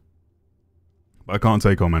use. But I can't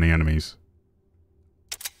take on many enemies.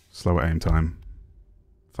 Slower aim time.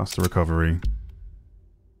 Faster recovery.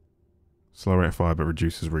 Slow rate of fire but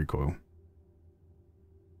reduces recoil.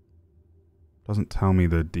 Doesn't tell me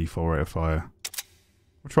the default rate of fire.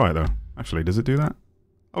 We'll try it though. Actually, does it do that?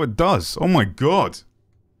 Oh, it does! Oh my god!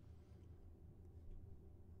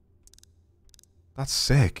 That's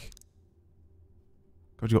sick.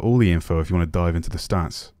 God, you got all the info if you want to dive into the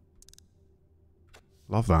stats.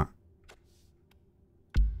 Love that.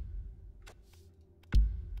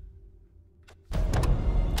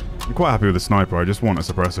 I'm quite happy with the sniper. I just want a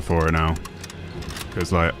suppressor for it now.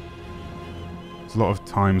 Because, like, there's a lot of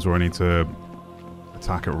times where I need to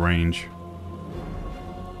attack at range.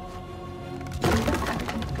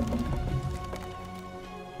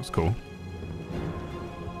 That's cool.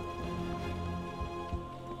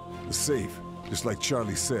 The safe, just like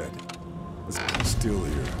Charlie said. It's still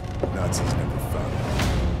here. Nazis never found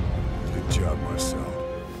it. Good job, Marcel.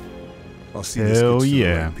 I'll see this gets to the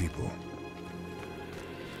right people.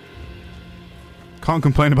 Can't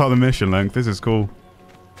complain about the mission length. This is cool.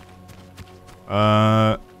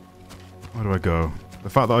 Where do I go? The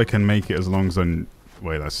fact that I can make it as long as I'm...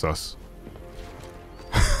 Wait, that's sus.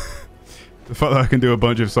 The fact that I can do a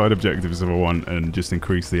bunch of side objectives if I want and just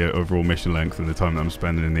increase the overall mission length and the time that I'm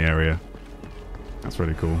spending in the area. That's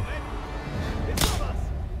really cool.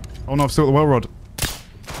 Oh no, I've still got the well rod.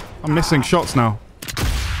 I'm missing shots now.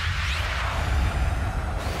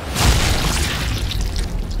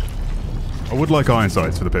 I would like iron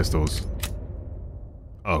sights for the pistols.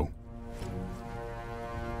 Oh.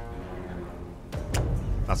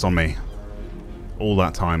 That's on me. All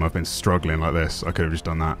that time I've been struggling like this. I could have just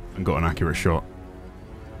done that and got an accurate shot.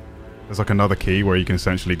 There's like another key where you can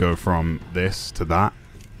essentially go from this to that.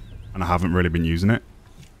 And I haven't really been using it.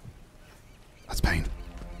 That's pain.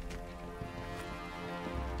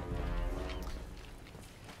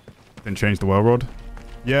 Didn't change the well rod.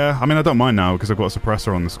 Yeah, I mean I don't mind now because I've got a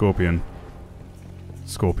suppressor on the Scorpion.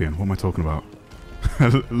 Scorpion, what am I talking about?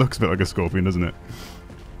 It looks a bit like a Scorpion, doesn't it?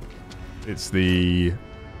 It's the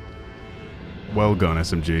well gun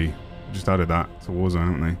SMG. Just added that to Warzone,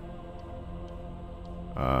 haven't they?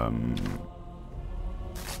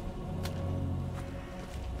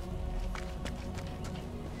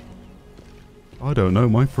 I don't know,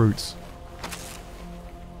 my fruits.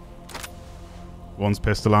 One's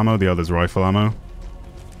pistol ammo, the other's rifle ammo.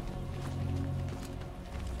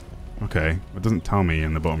 Okay, it doesn't tell me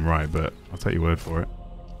in the bottom right, but I'll take your word for it.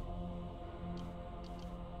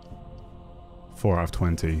 4 out of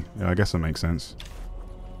 20. Yeah, I guess that makes sense.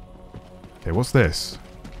 Okay, what's this?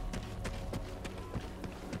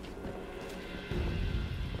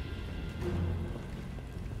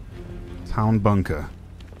 Town bunker.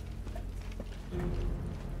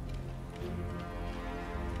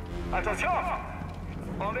 Attention!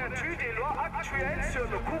 En vertu des lois actuelles sur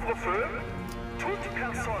le couvre-feu, toute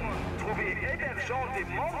personne trouvée hébergeant des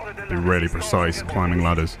membres de Be la really résistance precise climbing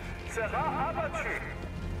ladders. sera abattue.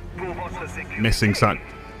 Pour votre sécurité, Missing sat.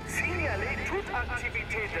 signalez toute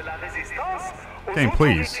activité de la résistance aux Game,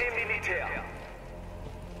 please. autorités militaires.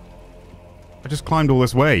 I just climbed all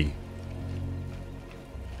this way.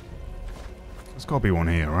 There's gotta be one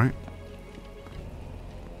here, right?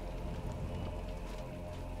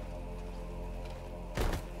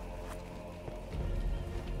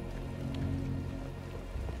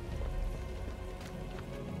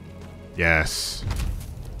 Yes.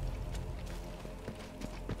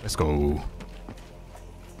 Let's go.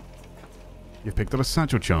 You've picked up a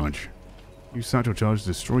satchel charge. Use satchel charge to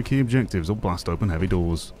destroy key objectives or blast open heavy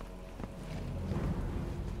doors.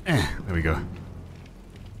 There we go.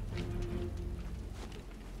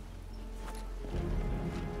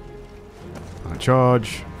 Light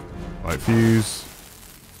charge. Light fuse.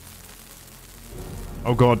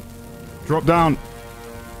 Oh god. Drop down.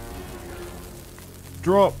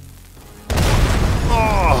 Drop.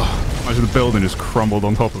 Oh! Imagine the building just crumbled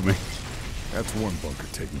on top of me. That's one bunker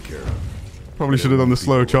taken care of. Probably should have done the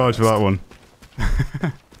slow charge for that one.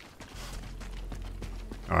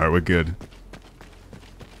 Alright, we're good.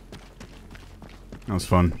 That was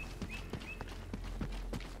fun.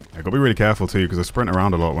 Yeah, gotta be really careful too, because I sprint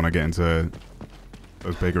around a lot when I get into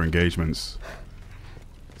those bigger engagements.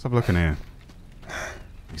 Let's have a look in here.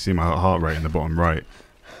 You see my heart rate in the bottom right.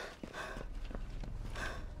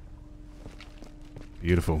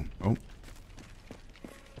 Beautiful. Oh.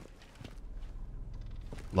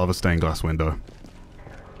 Love a stained glass window.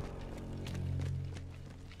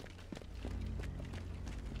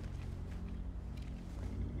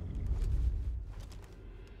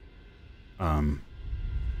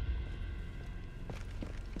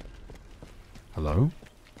 Hello?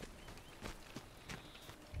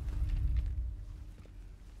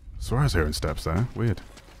 I swear I was hearing steps there. Weird.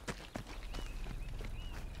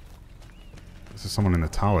 there's someone in the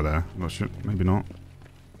tower there. I'm not sure. Maybe not.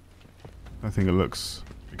 I think it looks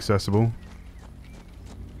accessible.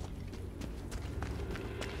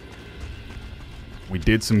 We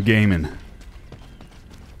did some gaming.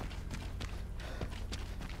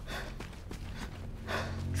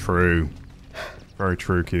 True. Very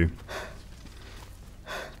true, Q.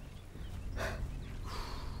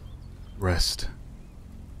 Rest.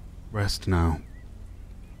 Rest now.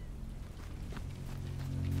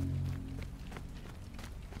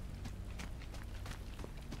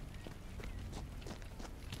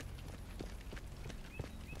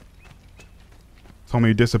 Tommy,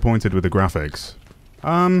 you disappointed with the graphics?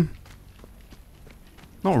 Not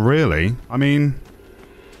really. I mean,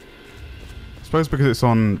 I suppose because it's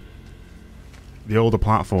on the older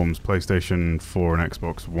platforms, PlayStation 4 and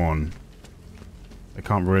Xbox One, they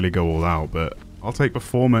can't really go all out, but I'll take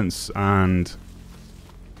performance and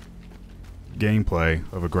gameplay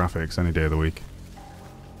over graphics any day of the week.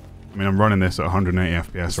 I mean, I'm running this at 180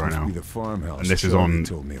 FPS right now, the farmhouse and this is on.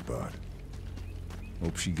 Told me about.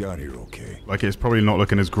 Hope she got here okay. Like, it's probably not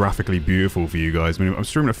looking as graphically beautiful for you guys. I mean, I'm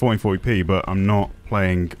streaming at 1440p, but I'm not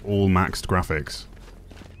playing all maxed graphics.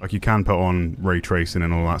 Like, you can put on ray tracing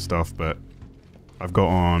and all that stuff, but I've got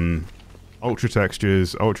on ultra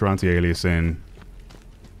textures, ultra anti-aliasing,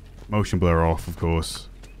 motion blur off, of course.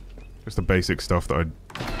 Just the basic stuff that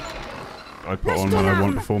I'd put on when I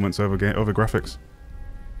want performance over graphics.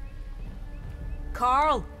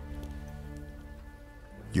 Karl!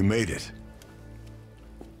 You made it.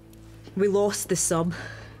 We lost the sub.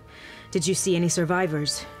 Did you see any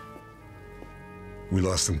survivors? We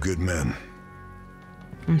lost some good men.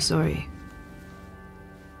 I'm sorry.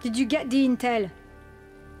 Did you get the intel?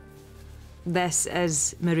 This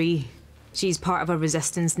is Marie. She's part of a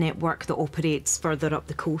resistance network that operates further up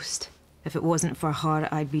the coast. If it wasn't for her,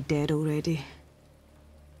 I'd be dead already.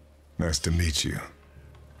 Nice to meet you.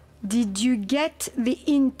 Did you get the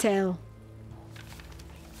intel?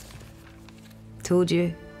 Told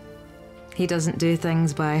you. He doesn't do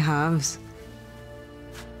things by halves.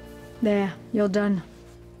 There, you're done.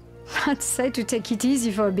 I'd say to take it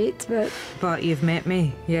easy for a bit, but... But you've met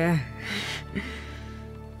me, yeah.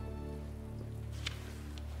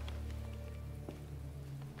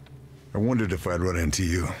 I wondered if I'd run into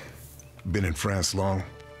you. Been in France long?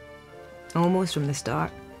 Almost from the start.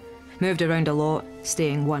 Moved around a lot,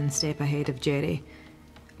 staying one step ahead of Jerry.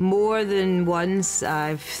 More than once,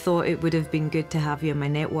 I've thought it would have been good to have you in my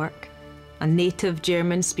network. A native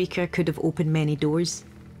German speaker could have opened many doors.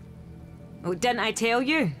 Oh, didn't I tell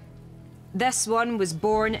you? This one was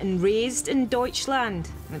born and raised in Deutschland,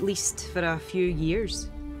 at least for a few years.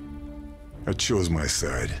 I chose my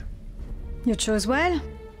side. You chose well.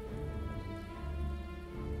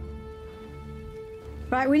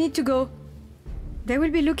 Right, we need to go. They will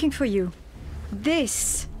be looking for you.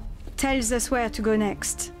 This tells us where to go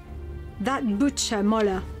next. That butcher,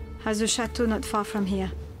 Moller, has a chateau not far from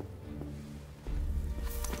here.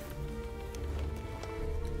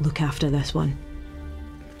 Look after this one.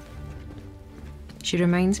 She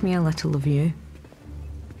reminds me a little of you.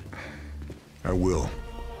 I will.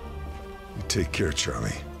 You take care,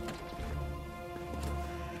 Charlie.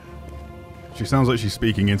 She sounds like she's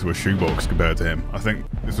speaking into a shoebox compared to him. I think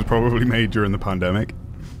this was probably made during the pandemic.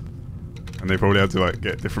 And they probably had to, like,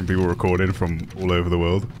 get different people recorded from all over the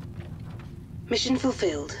world. Mission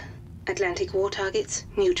fulfilled. Atlantic war targets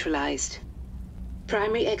neutralized.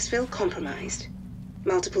 Primary exfil compromised.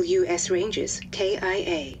 Multiple U.S. Rangers,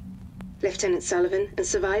 KIA. Lieutenant Sullivan and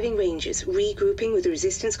surviving Rangers regrouping with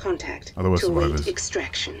resistance contact to await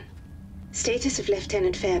extraction. Status of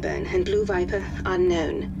Lieutenant Fairburne and Blue Viper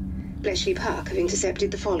unknown. Bletchley Park have intercepted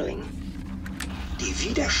the following. Die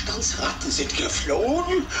Widerstandsratten sind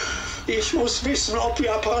geflohen? Ich muss wissen, ob die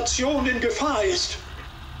Operation in Gefahr ist.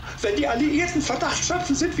 Wenn die Alliierten Verdacht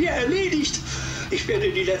schöpfen, sind wir erledigt. Ich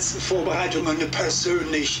werde die letzten Vorbereitungen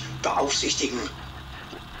persönlich beaufsichtigen.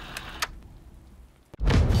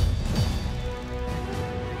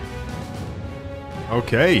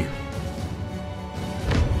 Okay.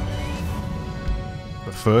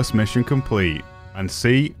 The first mission complete. And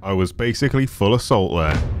see, I was basically full assault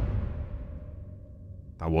there.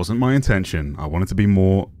 That wasn't my intention. I wanted to be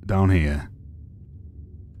more down here.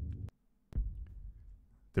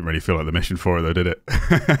 Didn't really feel like the mission for it though, did it?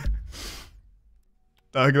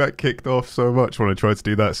 That kicked off so much when I tried to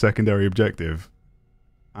do that secondary objective.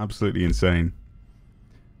 Absolutely insane.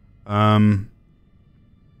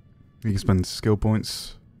 You can spend skill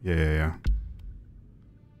points. Yeah.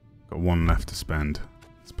 Got one left to spend.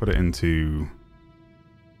 Let's put it into...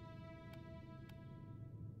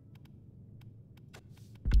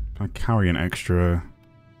 Can I carry an extra...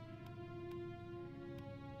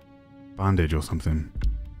 bandage or something.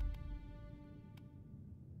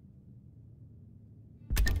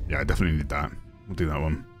 Yeah, I definitely need that. We'll do that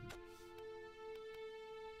one.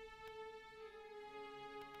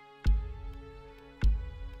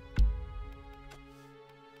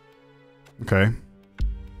 Okay.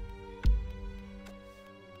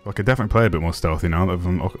 I could definitely play a bit more stealthy now that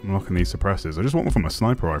I'm unlocking these suppressors. I just want one from a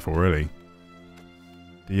sniper rifle, really.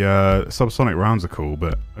 The subsonic rounds are cool,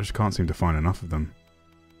 but I just can't seem to find enough of them.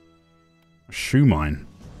 A shoe mine.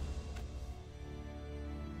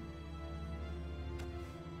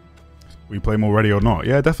 Will you play more Ready or Not?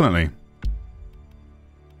 Yeah, definitely.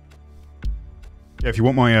 Yeah, if you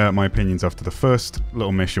want my my opinions after the first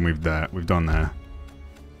little mission we've done there.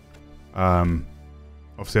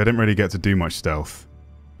 Obviously I didn't really get to do much stealth,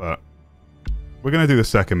 but we're gonna do the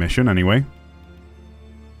second mission anyway.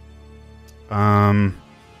 We'll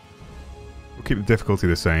keep the difficulty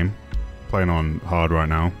the same. Playing on hard right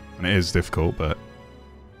now, and it is difficult, but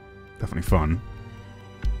definitely fun.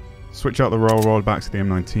 Switch out the roll rod back to the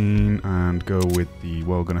M19 and go with the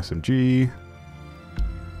Wellgun SMG,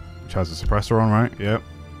 which has a suppressor on, right? Yep.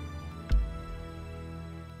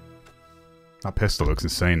 That pistol looks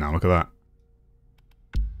insane now. Look at that.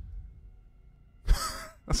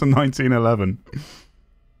 That's a 1911.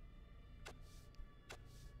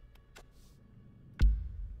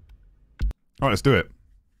 All right, let's do it.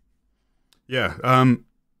 Yeah.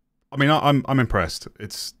 I mean, I'm impressed.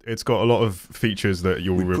 It's got a lot of features that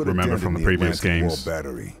you'll remember from the previous games,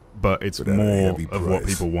 but it's more of what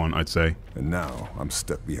people want, I'd say. And now I'm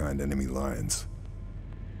stuck behind enemy lines.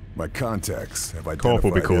 My contacts have identified Co-op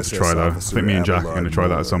will be cool to try, though. I think me and Jack are going to try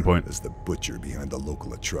that at some point. As the butcher behind the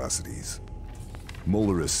local atrocities.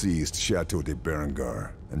 Muller has seized Chateau de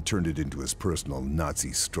Berengar and turned it into his personal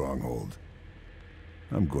Nazi stronghold.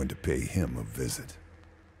 I'm going to pay him a visit.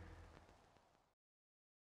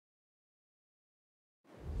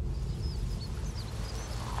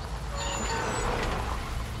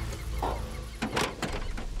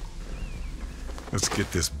 Let's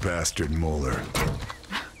get this bastard Muller.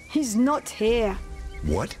 He's not here.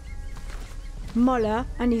 What? Muller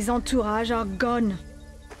and his entourage are gone.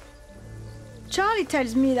 Charlie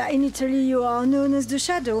tells me that in Italy you are known as the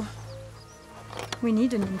Shadow. We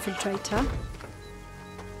need an infiltrator.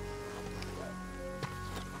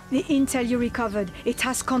 The intel you recovered, it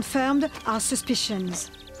has confirmed our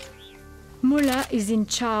suspicions. Muller is in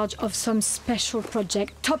charge of some special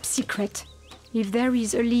project, top secret. If there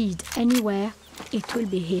is a lead anywhere, it will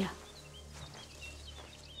be here.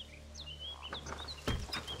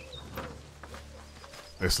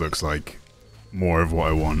 This looks like more of what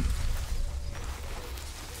I want.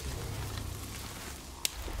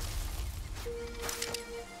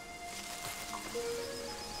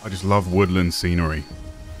 I just love woodland scenery.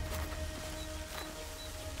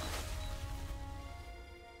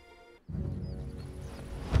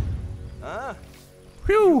 Ah,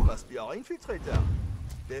 Phew! you must be our infiltrator.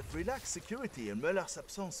 They've relaxed security in Muller's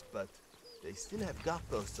absence, but they still have guard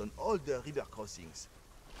posts on all the river crossings.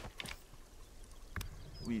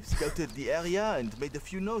 We've scouted the area and made a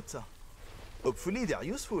few notes. Hopefully they're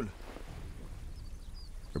useful.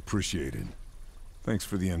 Appreciated. Thanks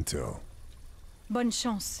for the intel. Bonne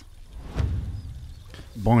chance.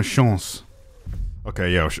 Bonne chance.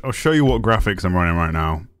 Okay, yeah, I'll show you what graphics I'm running right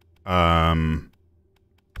now.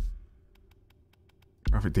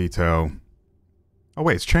 Graphic detail. Oh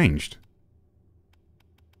wait, it's changed.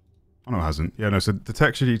 Oh no, it hasn't. Yeah, no, so the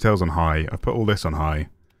texture detail's on high. I've put all this on high.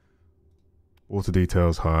 Water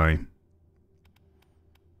details high.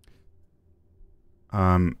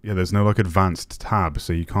 Yeah, there's no like advanced tab,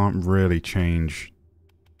 so you can't really change,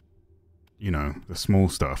 you know, the small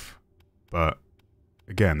stuff. But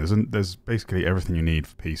again, there's basically everything you need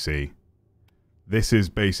for PC. This is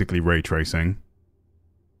basically ray tracing,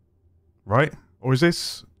 right? Or is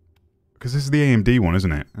this? Because this is the AMD one,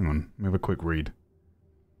 isn't it? Hang on, let me have a quick read.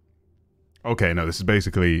 Okay, no, this is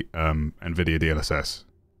basically NVIDIA DLSS.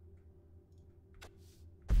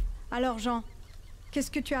 Alors Jean, qu'est-ce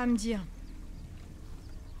que tu as à me dire?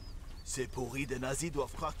 Ces pourris des nazis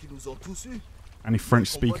doivent croire qu'ils nous ont tous eu. Any French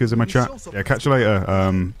speakers in my chat? Yeah, catch you later.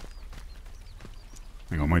 Hang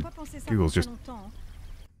on, my Google's just...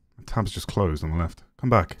 My tab's just closed on the left. Come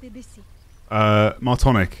back.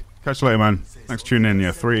 Martonic. Catch you later, man. Thanks for tuning in.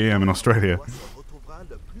 Yeah, 3 AM in Australia.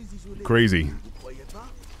 Crazy.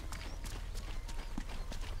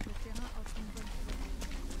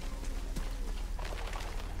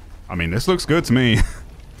 I mean, this looks good to me.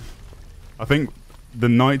 I think the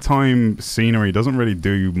nighttime scenery doesn't really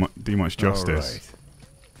do much justice. All right.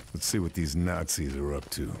 Let's see what these Nazis are up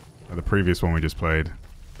to. The previous one we just played.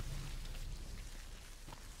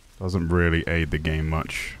 Doesn't really aid the game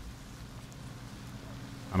much.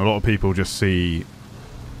 And a lot of people just see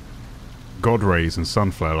God rays and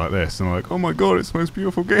sunflare like this and are like, oh my god, it's the most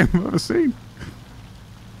beautiful game I've ever seen.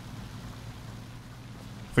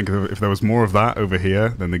 I think if there was more of that over here,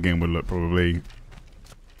 then the game would look probably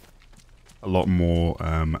a lot more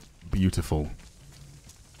beautiful.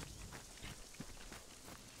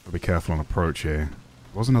 I'll be careful on approach here.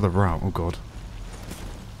 There was another route, oh god.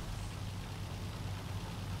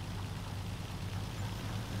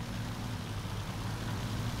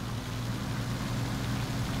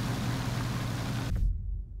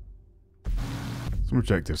 Some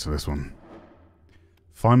objectives for this one.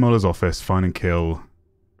 Find Muller's office, find and kill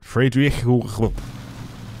Friedrich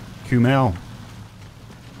Kummel.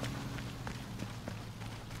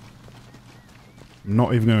 I'm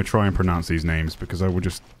not even going to try and pronounce these names because I will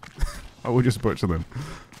just butcher them.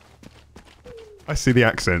 I see the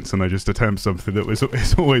accents and I just attempt something that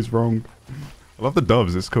is always wrong. I love the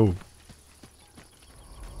doves, it's cool.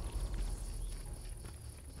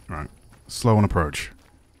 Right, slow on approach.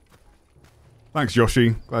 Thanks,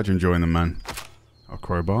 Yoshi. Glad you're enjoying them, man. Our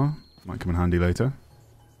crowbar might come in handy later.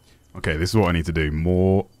 Okay, this is what I need to do.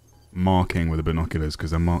 More marking with the binoculars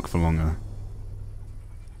because they're marked for longer.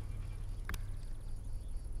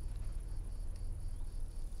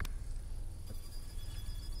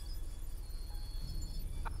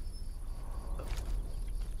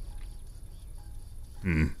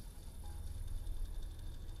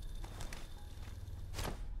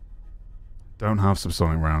 Don't have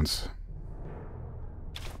subsonic rounds.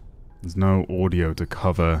 There's no audio to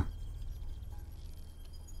cover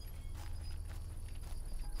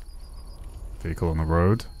vehicle on the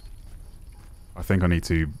road. I think I need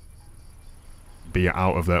to be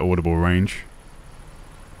out of their audible range.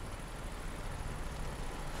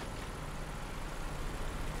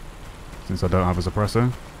 Since I don't have a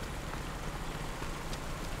suppressor.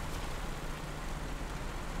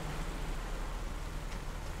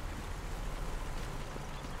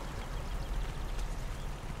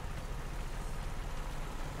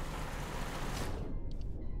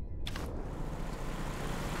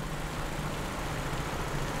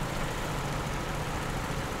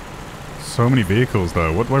 So many vehicles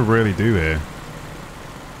though, what do I really do here?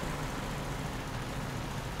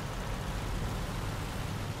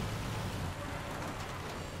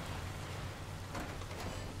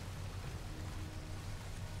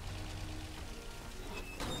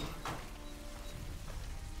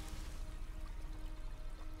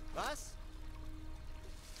 Was?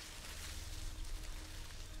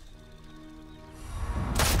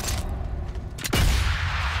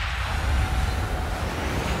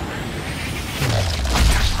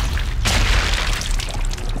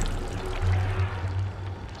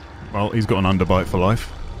 Well, he's got an underbite for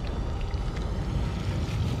life.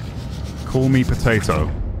 Call me potato.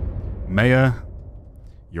 Mayor,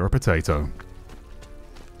 you're a potato.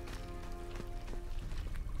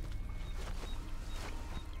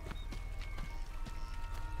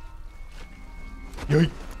 Yoy.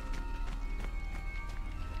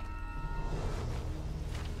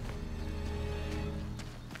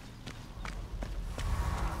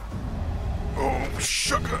 Oh,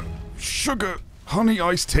 sugar, sugar. Honey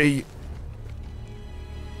iced tea.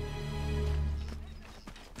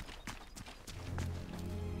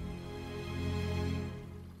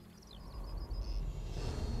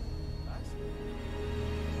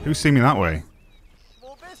 Who's seen me that way?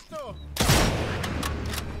 Wo bist du?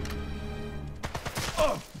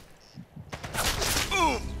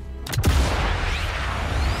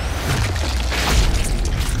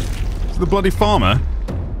 It's the bloody farmer.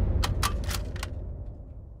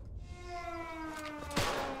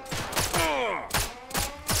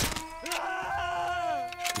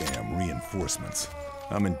 Reinforcements.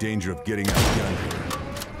 I'm in danger of getting outgunned here.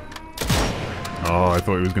 Oh, I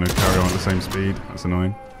thought he was going to carry on at the same speed. That's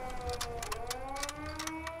annoying.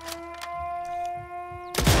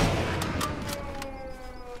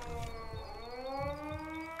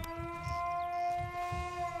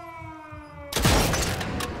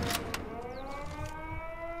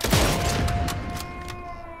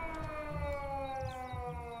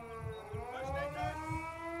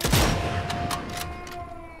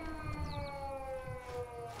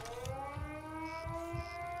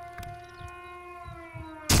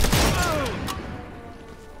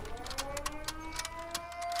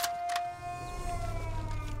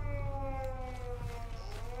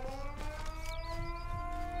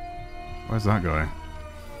 Where's that guy?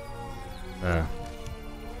 There.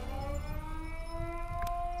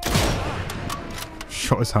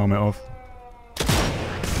 Shot his helmet off.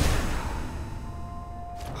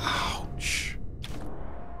 Ouch.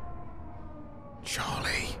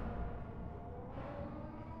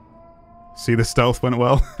 See, the stealth went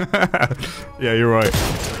well. Yeah, you're right.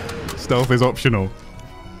 Stealth is optional.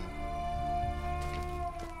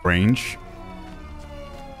 Range.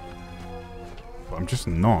 But I'm just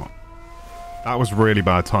not. That was really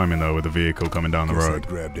bad timing though with the vehicle coming down the road. I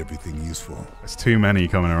grabbed everything useful. There's too many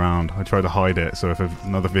coming around. I tried to hide it so if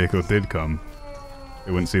another vehicle did come,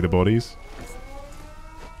 it wouldn't see the bodies.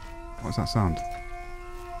 What's that sound?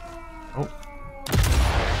 Oh.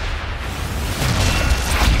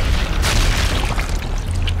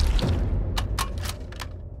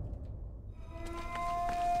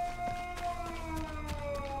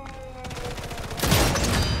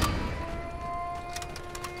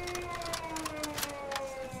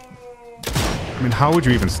 I mean, how would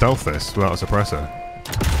you even stealth this without a suppressor?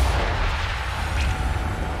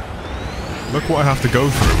 Look what I have to go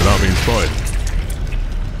through without being spotted.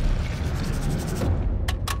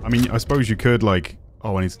 I mean, I suppose you could, like,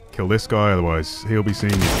 oh, I need to kill this guy, otherwise he'll be seen.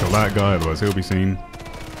 You kill that guy, otherwise he'll be seen.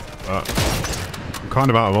 But I'm kind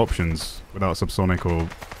of out of options without subsonic or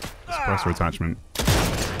suppressor attachment.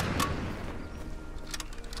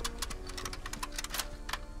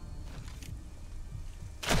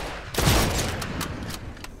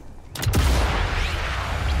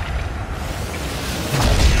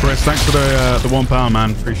 Chris, thanks for the £1,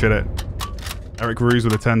 man. Appreciate it. Eric Ruse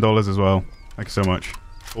with the $10 as well. Thank you so much.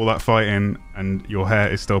 All that fighting and your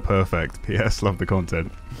hair is still perfect. P.S. Love the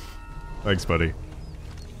content. Thanks, buddy.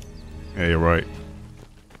 Yeah, you're right.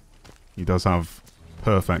 He does have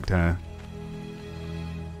perfect hair.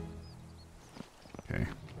 Okay.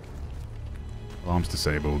 Alarm's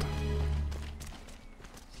disabled.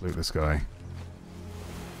 Let's loot this guy.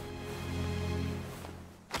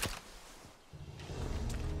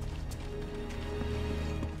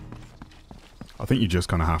 I think you just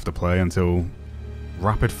kind of have to play until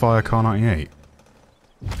rapid fire Kar 98.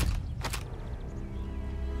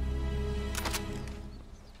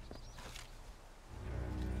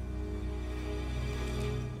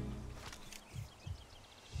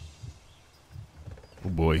 Oh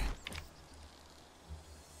boy.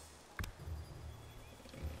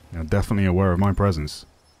 You're definitely aware of my presence.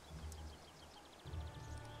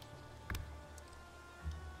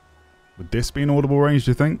 Would this be an audible range,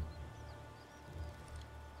 do you think?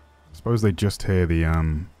 Suppose they just hear the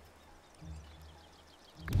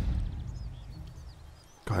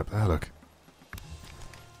guy up there, look.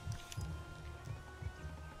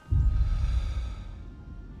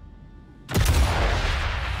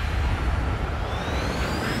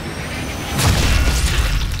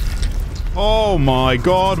 Oh my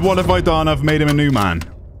god, what have I done? I've made him a new man.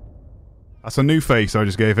 That's a new face I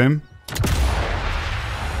just gave him.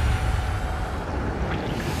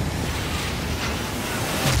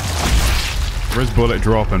 There is bullet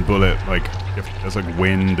drop and bullet, like, there's like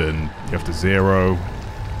wind and you have to zero.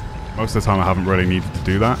 Most of the time I haven't really needed to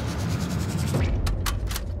do that.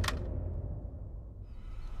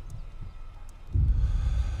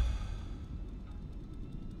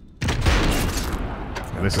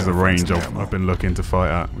 Yeah, this is the range I've been looking to fight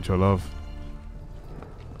at, which I love.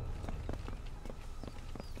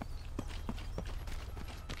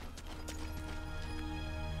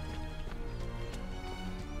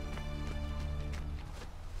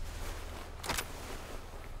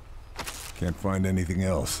 Can't find anything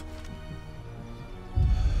else.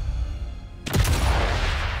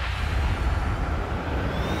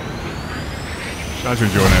 Glad you're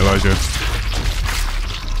enjoying it, Elijah.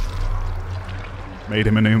 Made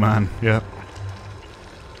him a new man, yeah.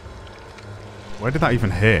 Where did that even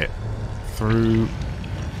hit? Through...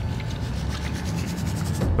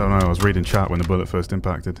 Don't know, I was reading chat when the bullet first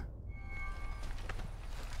impacted.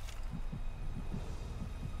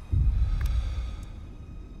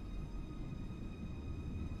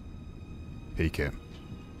 Peek it.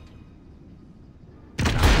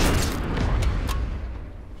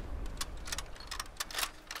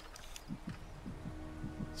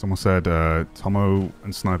 Someone said Tomo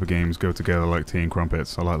and sniper games go together like tea and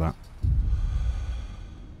crumpets. I like that.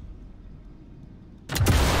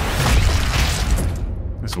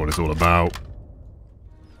 This is what it's all about.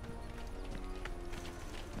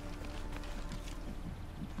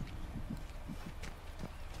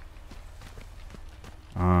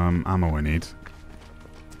 Ammo I need.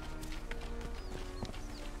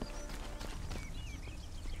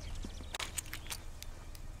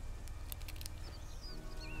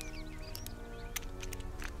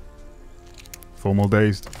 Four more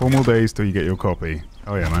days till you get your copy.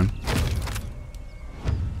 Oh yeah, man.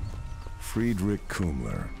 Friedrich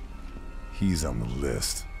Kummler. He's on the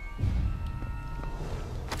list.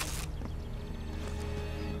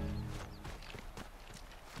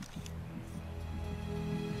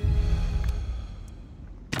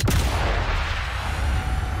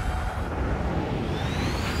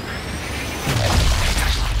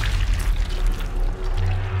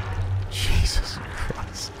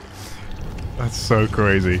 That's so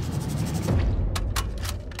crazy.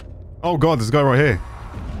 Oh god, there's a guy right here.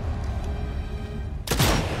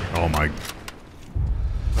 Oh my.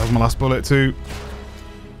 That was my last bullet too.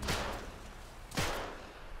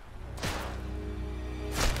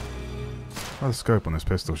 Try the scope on this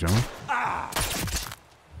pistol, shall we?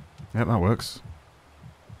 Yep, that works.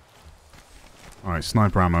 Alright,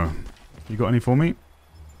 sniper ammo. You got any for me?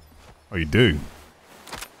 Oh, you do.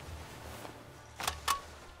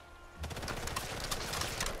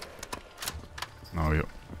 No, you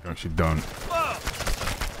actually don't.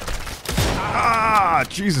 Ah,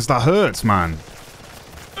 Jesus, that hurts, man.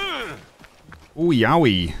 Ooh,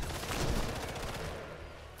 yowie.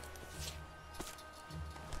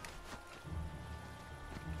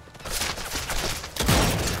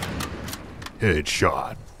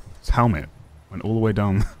 Headshot. His helmet went all the way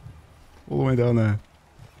down. All the way down there.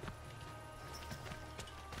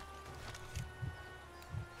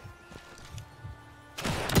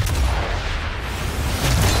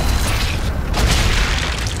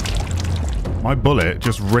 My bullet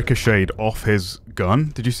just ricocheted off his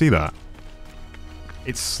gun. Did you see that?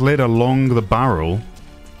 It slid along the barrel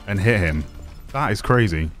and hit him. That is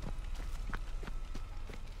crazy.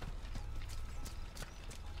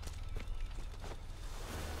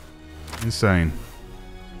 Insane.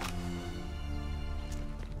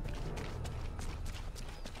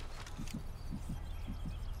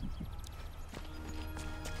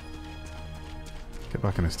 Get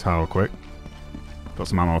back in this tower quick. Got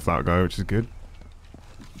some ammo off that guy, which is good.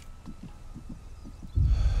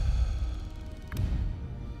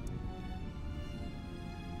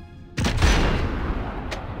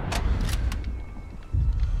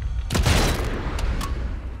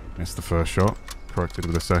 Missed the first shot. Corrected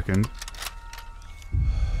with the second.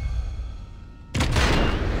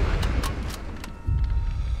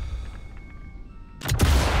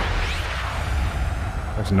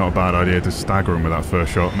 Actually not a bad idea to stagger him with that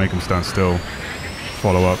first shot, make him stand still,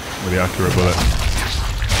 follow up with the accurate bullet.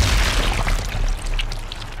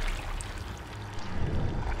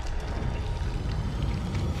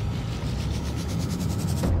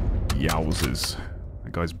 Yowzers.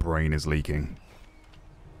 That guy's brain is leaking.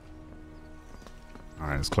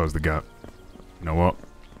 Alright, let's close the gap. You know what?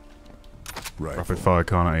 Right. Rapid fire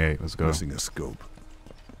Kar 98, let's go. Missing a scope.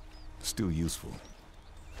 Still useful.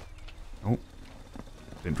 Oh.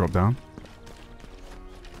 Didn't drop down.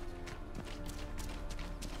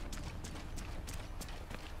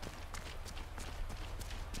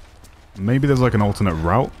 Maybe there's like an alternate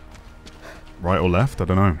route. Right or left, I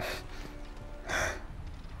don't know.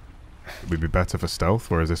 It would be better for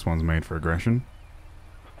stealth, whereas this one's made for aggression.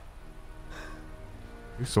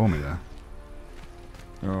 Who saw me there?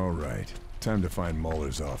 Alright. Time to find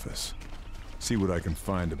Muller's office. See what I can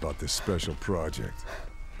find about this special project.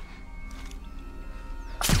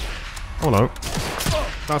 Hello.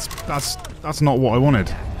 That's not what I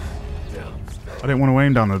wanted. I didn't want to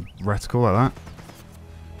aim down the reticle like that.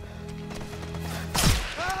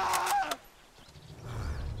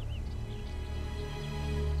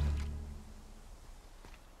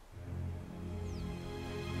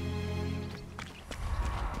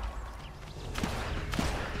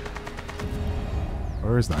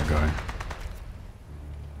 Where is that guy?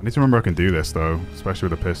 I need to remember I can do this though, especially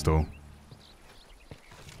with a pistol.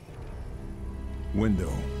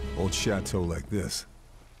 Window. Old chateau like this.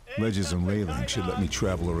 Ledges and railing should let me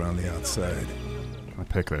travel around the outside. I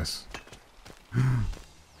pick this. Is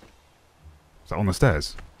that on the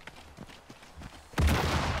stairs?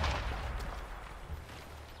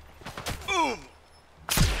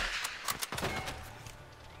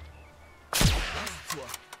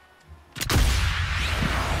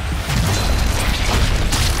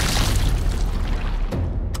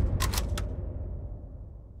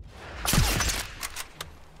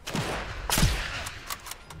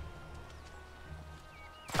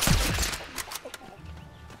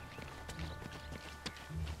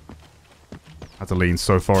 Had to lean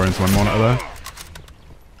so far into my monitor there.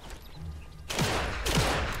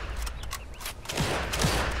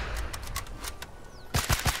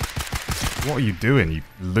 What are you doing, you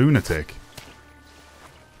lunatic?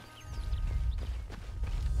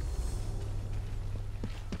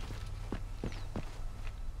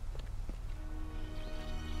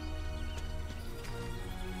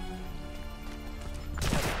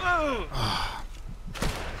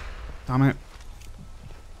 Damn it.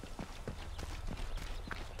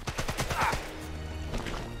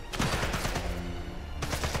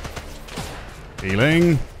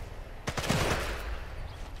 Healing.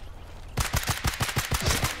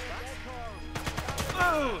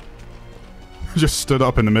 Just stood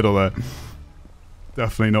up in the middle there.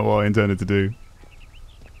 Definitely not what I intended to do.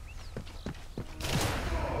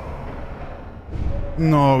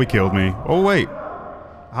 No, he killed me. Oh, wait.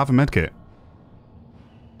 I have a medkit.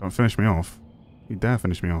 Don't finish me off. You dare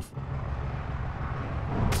finish me off.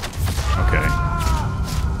 Okay.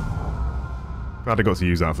 Glad I got to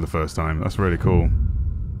use that for the first time. That's really cool.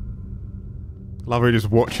 Love how he just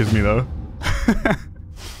watches me, though. It's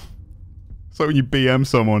like when you BM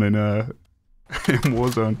someone in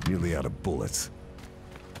Warzone. Nearly out of bullets.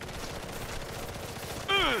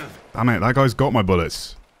 Damn it, that guy's got my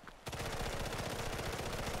bullets.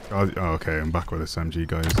 Oh, okay, I'm back with SMG,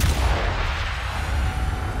 guys.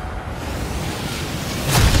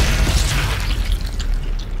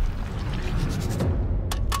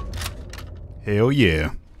 Hell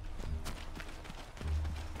yeah.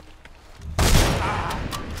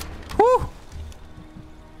 Woo!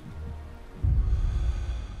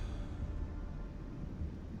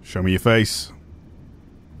 Show me your face.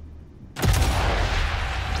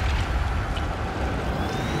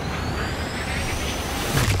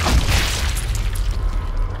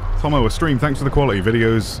 Tomo, a stream, thanks for the quality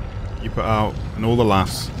videos you put out and all the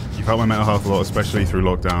laughs. You've helped my mental health a lot, especially through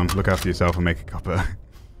lockdown. Look after yourself and make a cuppa.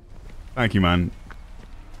 Thank you, man.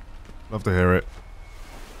 Love to hear it.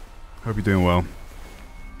 Hope you're doing well.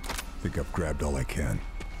 I think I've grabbed all I can.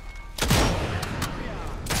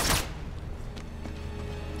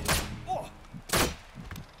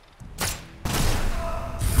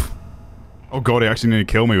 Oh god, he actually nearly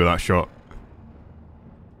killed me with that shot.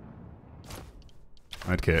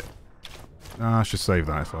 Medkit. Nah, I should save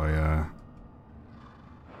that if I,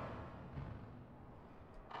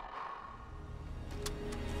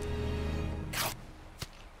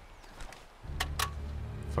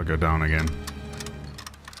 if I go down again.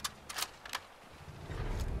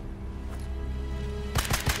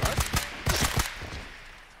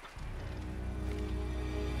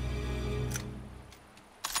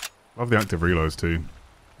 Love the active reloads too.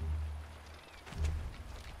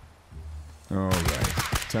 Alright,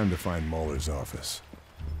 time to find Muller's office.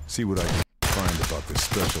 See what I can find about this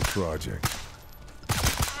special project.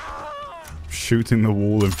 Shooting the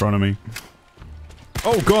wall in front of me.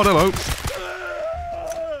 Oh god, hello!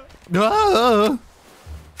 Ah!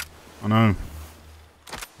 I know.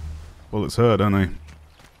 Bullets hurt, don't they?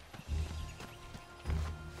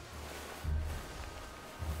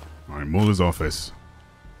 Alright, Muller's office.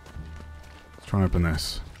 Let's try and open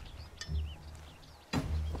this.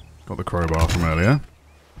 Got the crowbar from earlier.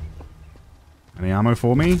 Any ammo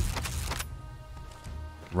for me?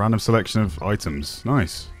 Random selection of items.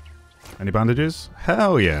 Nice. Any bandages?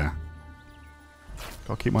 Hell yeah.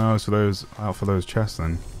 Gotta keep my eyes for those out for those chests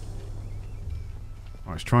then.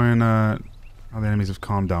 Alright, let's try and now the enemies have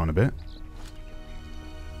calmed down a bit.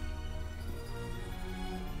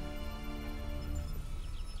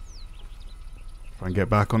 Try and get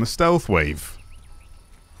back on the stealth wave.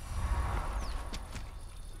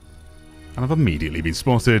 And I've immediately been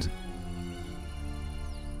spotted.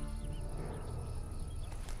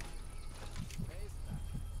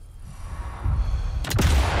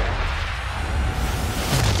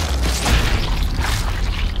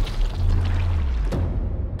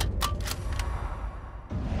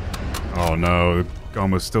 Oh no, the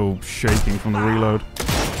gun was still shaking from the reload.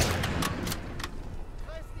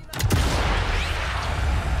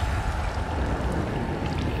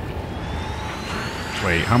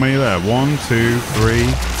 Wait, how many are there? 1, 2, 3,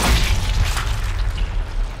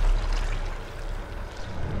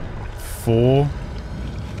 4.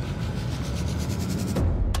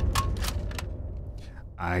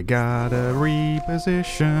 I gotta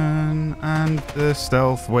reposition, and the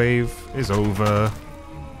stealth wave is over.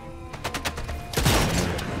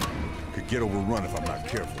 Could get overrun if I'm not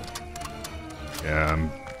careful. Yeah,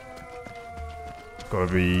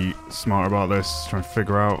 gotta be smart about this, trying to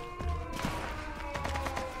figure out.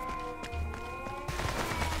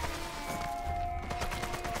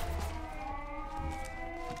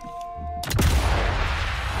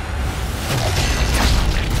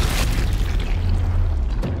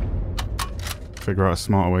 Figure out a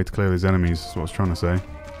smarter way to clear these enemies, is what I was trying to say.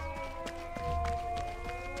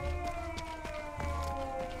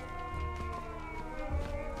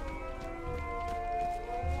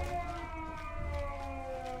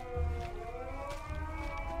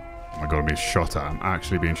 Oh my god, I'm being shot at. I'm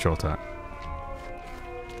actually being shot at.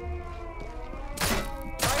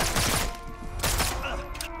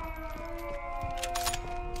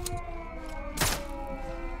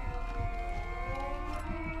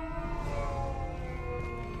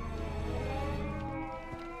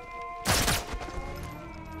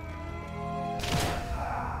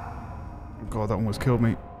 God, that almost killed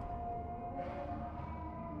me.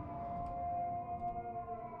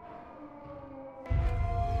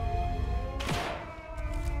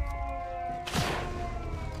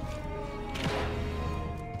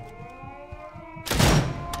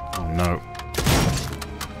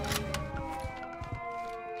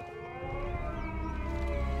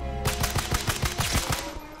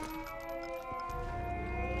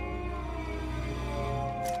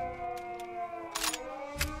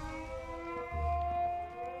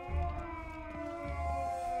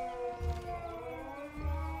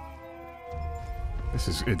 This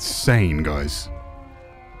is insane, guys.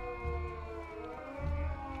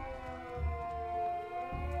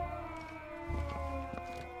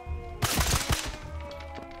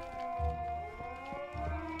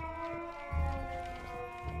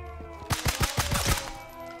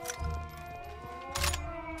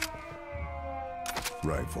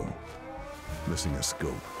 Rifle. Missing a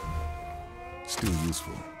scope. Still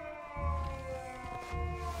useful.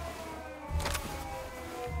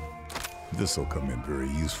 This'll come in very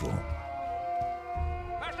useful.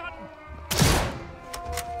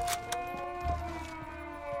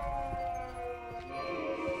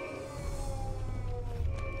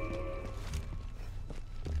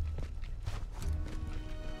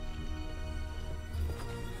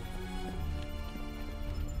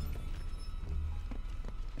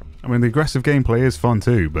 I mean, the aggressive gameplay is fun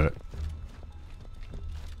too, but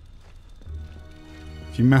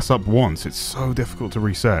if you mess up once, it's so difficult to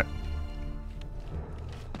reset.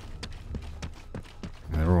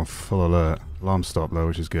 They're all full alert. Alarm stop though,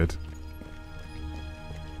 which is good.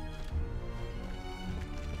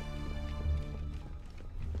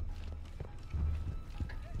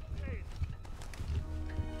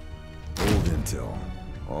 Old intel.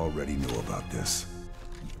 Already knew about this.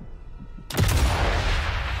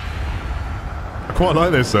 I quite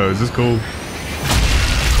like this though. It's just cool.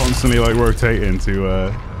 Constantly like rotating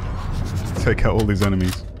to take out all these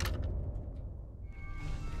enemies.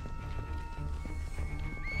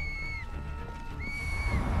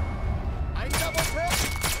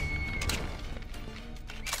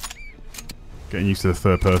 Getting used to the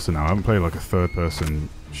third person now. I haven't played like a third person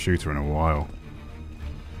shooter in a while.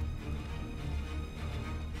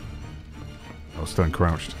 I was staying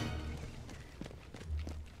crouched.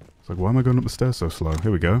 It's like, why am I going up the stairs so slow?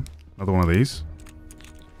 Here we go. Another one of these.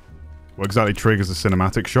 What exactly triggers the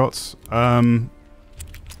cinematic shots?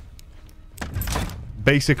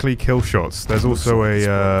 Basically kill shots. There's also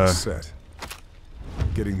a set.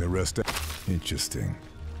 Getting the rest out. Interesting.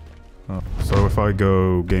 So if I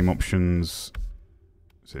go game options,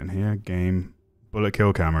 is it in here? Game bullet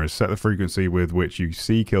kill cameras. Set the frequency with which you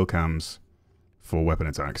see kill cams for weapon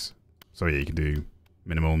attacks. So yeah, you can do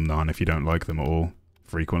minimal, none if you don't like them at all.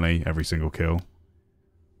 Frequently, every single kill.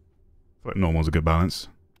 But normal's a good balance.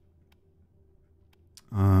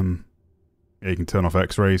 Yeah, you can turn off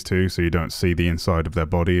X-rays too, so you don't see the inside of their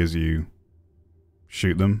body as you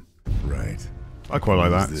shoot them. Right. I quite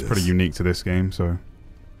like that. It's pretty unique to this game, so.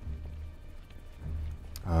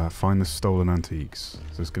 Find the stolen antiques.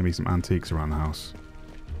 So there's going to be some antiques around the house.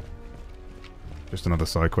 Just another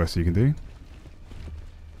side quest you can do.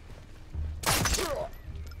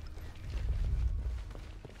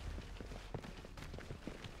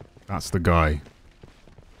 That's the guy.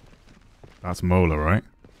 That's Mola, right?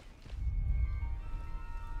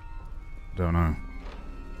 Don't know.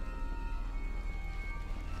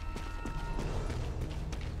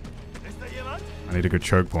 I need a good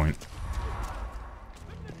choke point.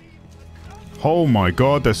 Oh my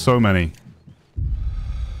god, there's so many.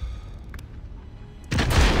 I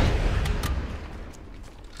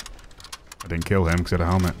didn't kill him because he had a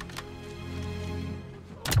helmet.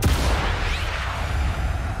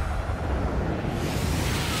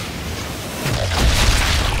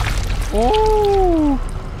 Oh!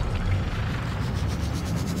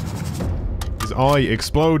 His eye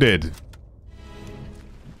exploded.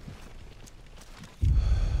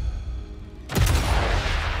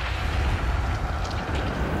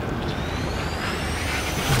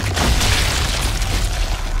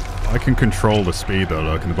 I can control the speed though,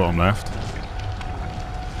 look in the bottom left.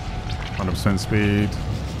 100% speed.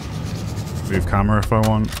 Move camera if I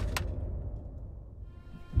want.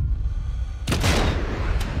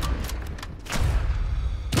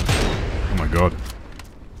 Oh my god.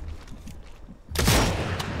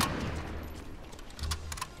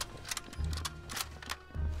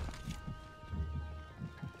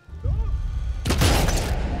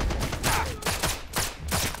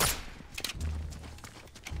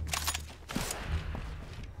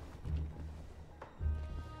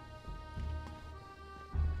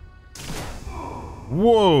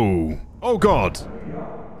 Whoa! Oh god!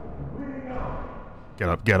 Get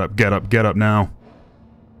up, get up, get up, get up now.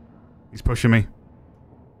 He's pushing me.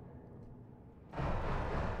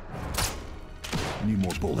 Need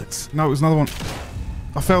more bullets. No, it was another one.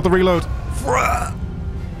 I failed the reload.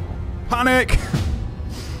 Panic!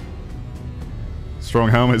 Strong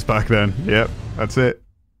helmets back then. Yep, that's it.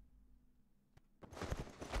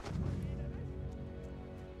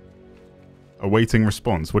 Awaiting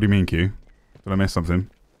response. What do you mean, Q? Did I miss something?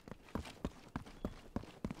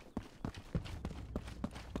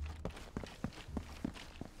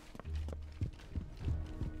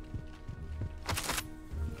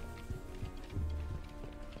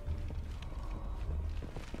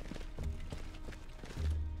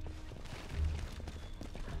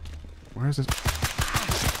 Where is this?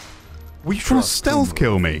 Were you trying to stealth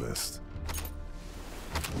kill me?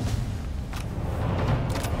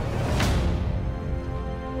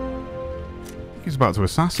 He's about to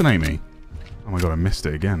assassinate me. Oh my god, I missed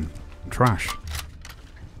it again. I'm trash.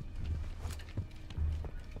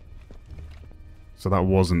 So that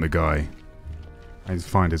wasn't the guy. I need to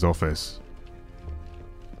find his office.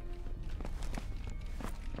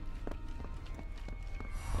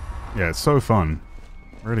 Yeah, it's so fun.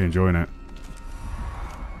 Really enjoying it.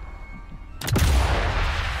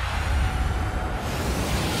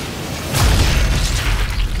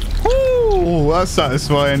 Ooh, that's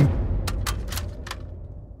satisfying.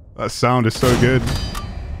 That sound is so good.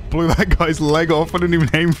 Blew that guy's leg off. I didn't even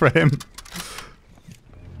aim for him.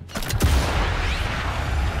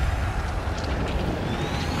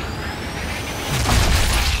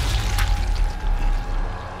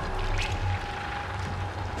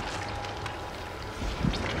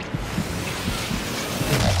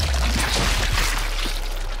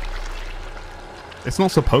 It's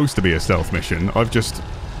not supposed to be a stealth mission. I've just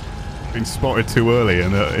been spotted too early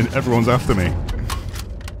and everyone's after me.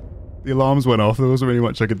 The alarms went off. There wasn't really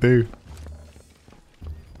much I could do.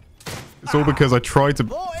 It's all because I tried to...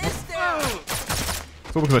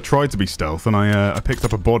 It's all because I tried to be stealth and I picked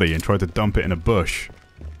up a body and tried to dump it in a bush.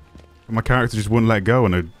 And my character just wouldn't let go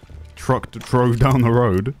and a truck drove down the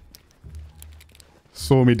road.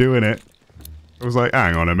 Saw me doing it. I was like,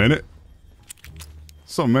 hang on a minute.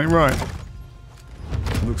 Something ain't right.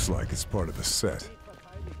 Looks like it's part of the set.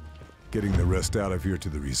 Getting the rest out of here to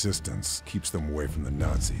the Resistance keeps them away from the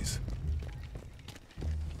Nazis.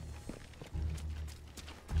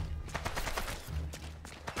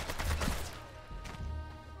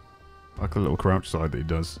 I like the little crouch side that he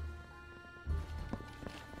does.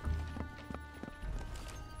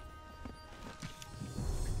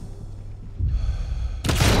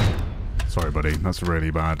 Sorry, buddy. That's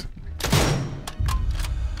really bad.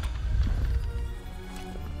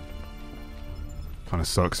 Kind of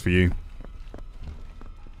sucks for you.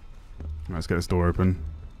 Let's get this door open.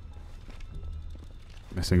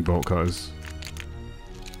 Missing bolt cutters.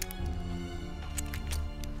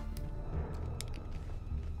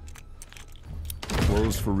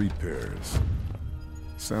 Closed for repairs.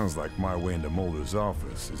 Sounds like my way into Mulder's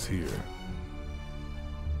office is here.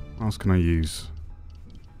 What else can I use?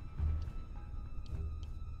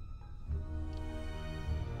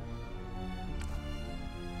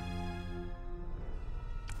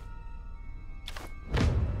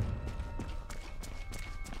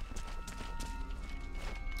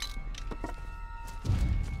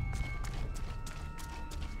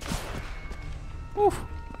 Oof.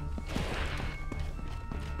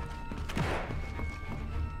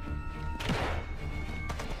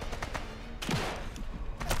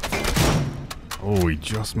 Oh, he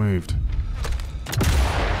just moved.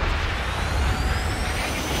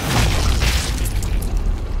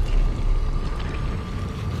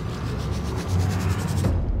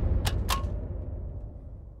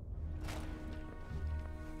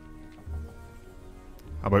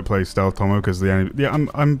 How about play stealth, Tomo? Because the enemy, yeah,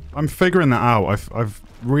 I'm figuring that out. I've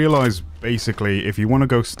realized basically if you want to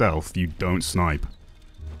go stealth, you don't snipe.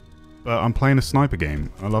 But I'm playing a sniper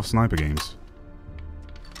game. I love sniper games.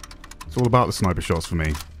 It's all about the sniper shots for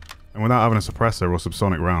me. And without having a suppressor or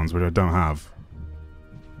subsonic rounds, which I don't have,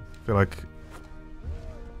 I feel like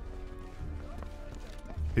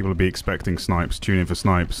people will be expecting snipes, tuning for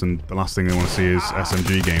snipes, and the last thing they want to see is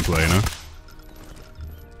SMG gameplay, you know?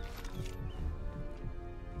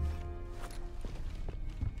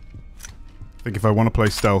 I think if I want to play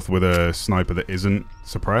stealth with a sniper that isn't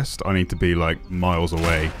suppressed, I need to be like miles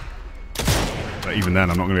away. But even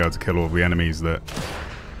then, I'm not going to be able to kill all of the enemies that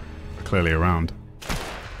are clearly around.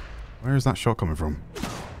 Where is that shot coming from?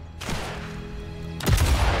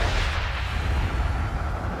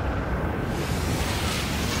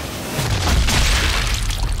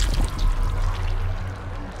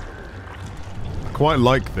 I quite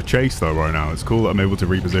like the chase though right now. It's cool that I'm able to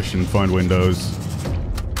reposition, find windows.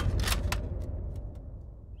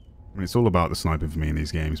 I mean, it's all about the sniping for me in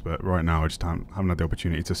these games, but right now I just haven't had the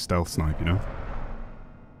opportunity to stealth snipe, you know?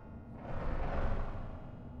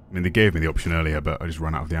 I mean, they gave me the option earlier, but I just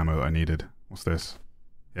ran out of the ammo that I needed. What's this?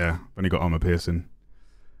 Yeah, I've only got armor piercing.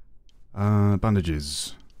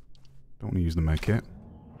 Bandages. Don't want to use the med kit.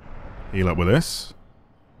 Heal up with this.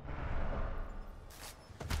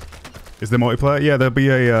 Is there multiplayer? Yeah, there'll be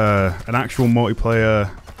a an actual multiplayer,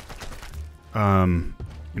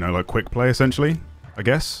 you know, like quick play essentially, I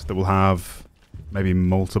guess, that will have maybe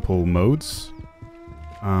multiple modes.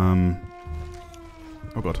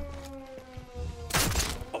 Oh god.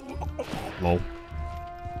 Lol.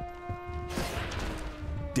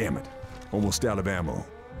 Damn it. Almost out of ammo.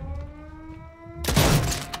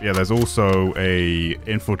 Yeah, there's also a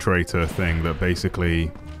infiltrator thing that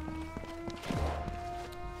basically...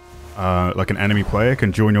 like an enemy player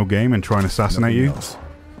can join your game and try and assassinate you.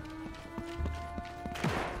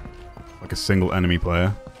 Like a single enemy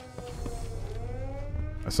player.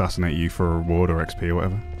 Assassinate you for a reward or XP or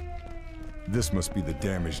whatever. This must be the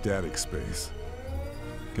damaged attic space.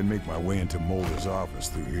 Can make my way into Mulder's office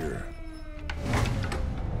through here.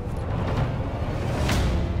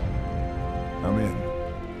 I'm in.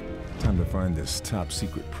 Time to find this top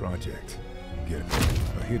secret project. Get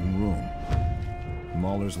a hidden room.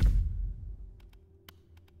 Mulder's...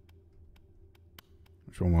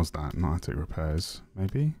 Which one was that? Not attic repairs,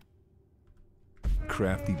 maybe?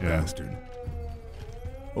 Crafty bastard.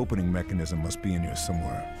 Opening mechanism must be in here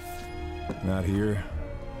somewhere. Not here.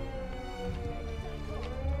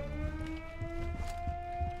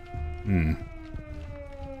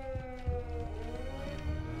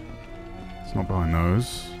 It's not behind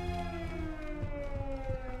those.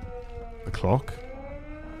 The clock.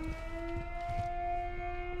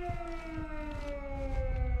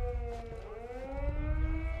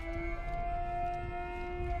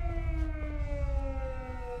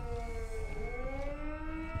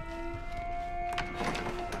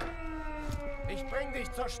 Ich bring dich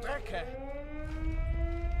zur Strecke.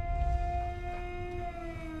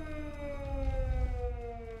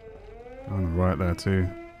 On the right there too.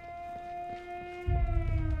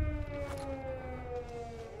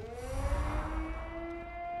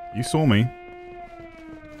 You saw me.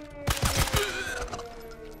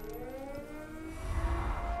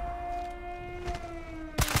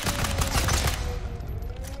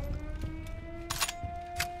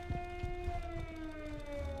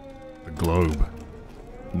 The globe.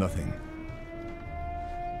 Nothing.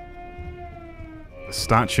 The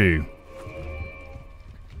statue.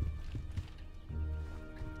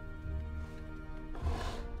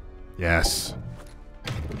 Yes.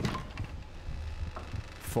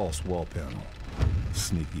 False wall panel.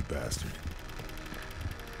 Sneaky bastard.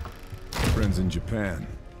 Friends in Japan.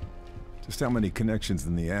 Just how many connections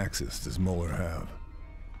in the Axis does Muller have?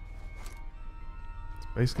 It's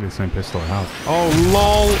basically the same pistol I have. Oh,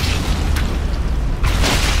 lol!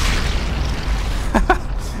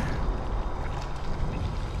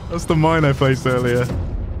 That's the mine I placed earlier.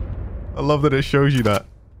 I love that it shows you that.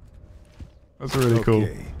 That's really cool.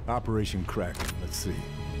 Operation Kraken. Let's see.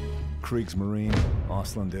 Kriegsmarine,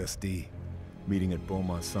 Ausland SD, meeting at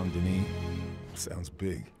Beaumont Saint-Denis. Sounds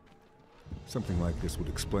big. Something like this would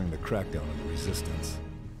explain the crackdown on the Resistance.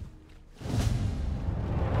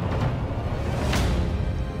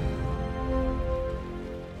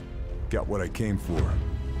 Got what I came for.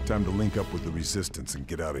 Time to link up with the Resistance and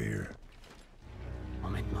get out of here.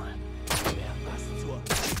 Moment mal. Wer passt zur...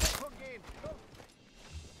 Komm, gehen! Komm!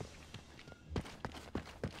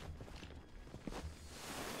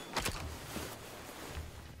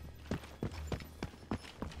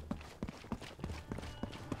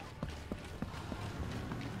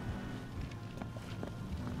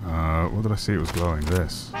 What did I see it was glowing?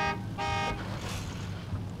 This.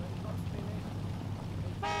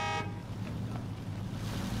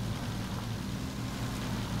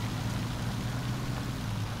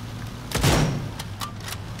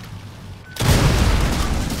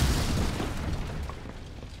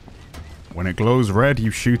 When it glows red,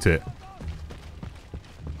 you shoot it.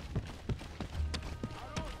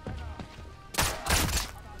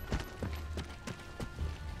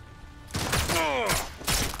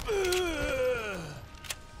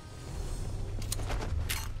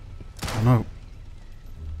 Oh no.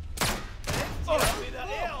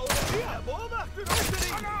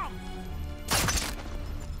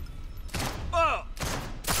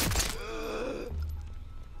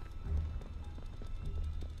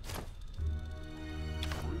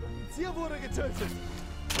 Zier wurde getötet.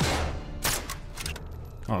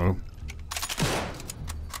 Uh-oh.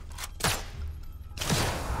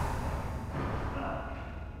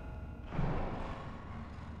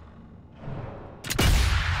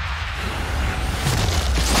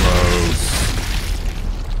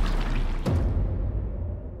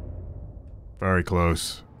 Very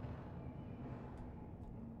close.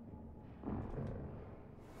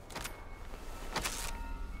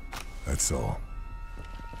 That's all.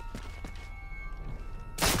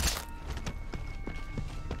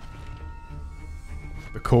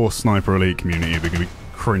 The core Sniper Elite community are going to be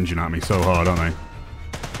cringing at me so hard, aren't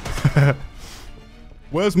they?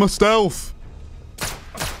 Where's my stealth?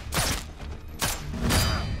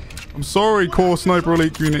 I'm sorry, core Sniper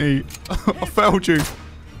Elite community. I failed you.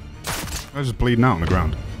 I'm just bleeding out on the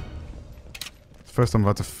ground. the first time I've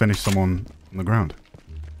had to finish someone on the ground.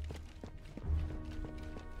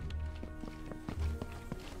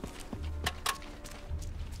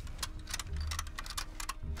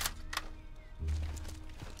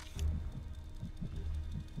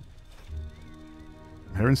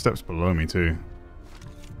 I'm hearing steps below me too.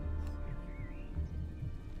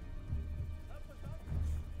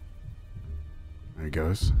 There he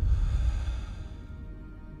goes.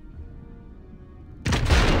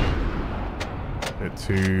 Hit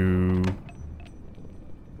two.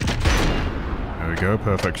 There we go,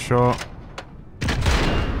 perfect shot.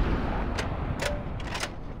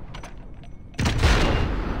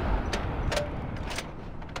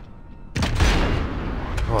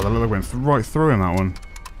 Oh, that look went right through him, that one.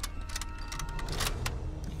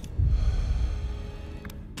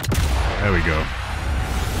 There we go.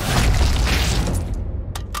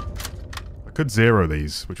 I could zero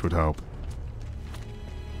these, which would help.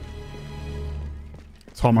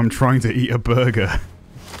 Tom, I'm trying to eat a burger.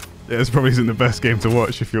 Yeah, this probably isn't the best game to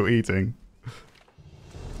watch if you're eating.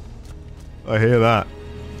 I hear that.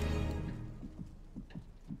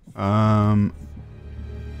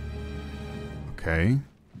 Okay.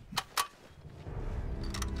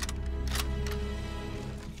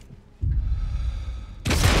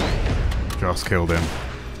 Just killed him.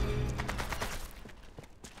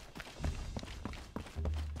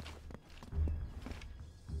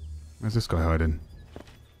 Where's this guy hiding?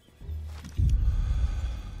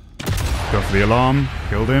 Go for the alarm.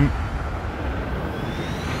 Killed him.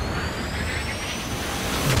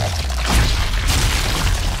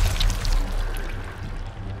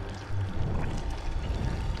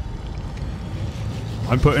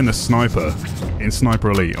 I'm putting the sniper in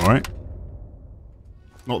Sniper Elite, alright?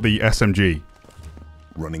 Not the SMG.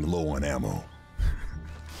 Running low on ammo.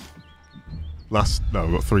 No,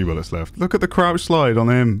 we've got 3 bullets left. Look at the crouch slide on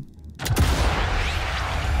him.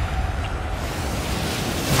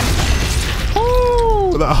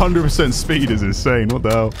 Oh, that 100% speed is insane. What the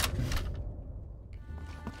hell?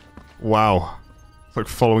 Wow. It's like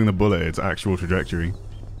following the bullet, its actual trajectory.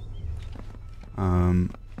 There's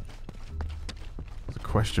a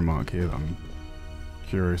question mark here that I'm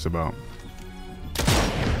curious about.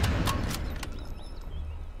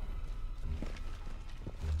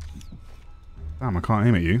 Damn, I can't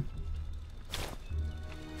aim at you.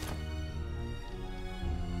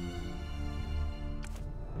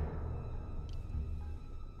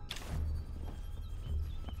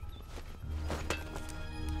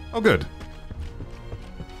 Oh, good.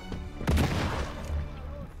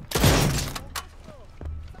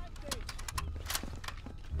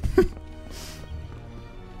 That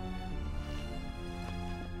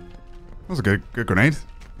was a good grenade.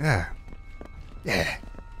 Yeah. Yeah.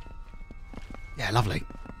 Yeah, lovely.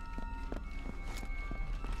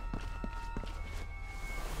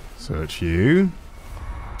 Search you.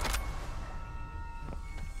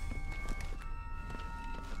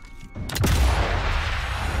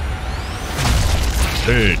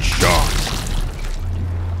 Headshot.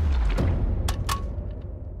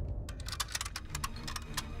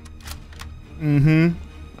 Mm-hmm.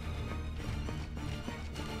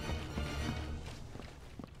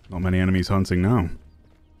 Not many enemies hunting now.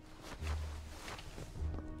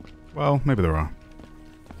 Well, maybe there are.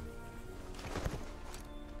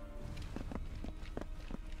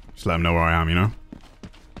 Just let them know where I am, you know?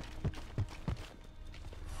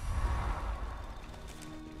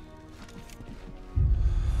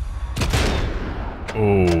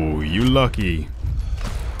 Oh, you lucky.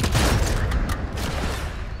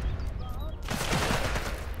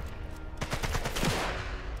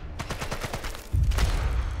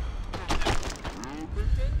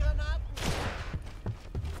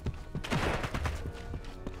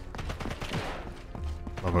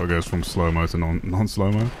 Love how it goes from slow-mo to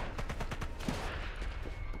non-slow-mo.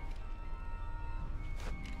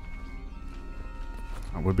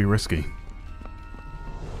 That would be risky.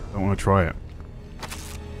 Don't want to try it.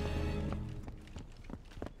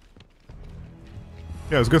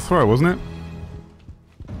 Yeah, it was a good throw, wasn't it?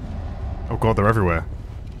 Oh god, they're everywhere.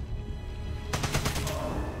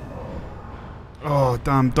 Oh,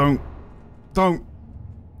 damn, don't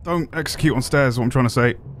execute on stairs, is what I'm trying to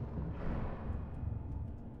say.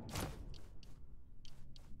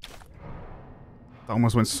 That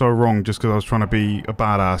almost went so wrong just because I was trying to be a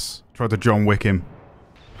badass. Tried to John Wick him.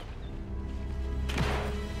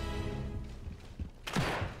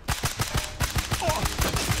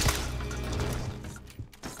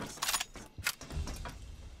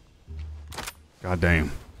 God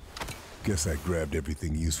damn. Guess I grabbed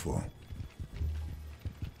everything useful.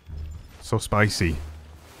 So spicy.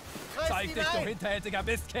 Zeig dich, du hinterhältiger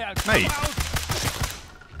Mistkerl! Mate.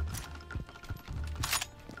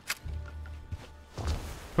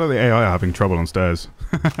 feel like the AI are having trouble on stairs.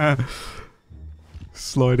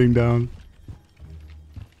 Sliding down.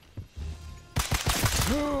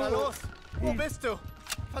 Na los! Wo bist du?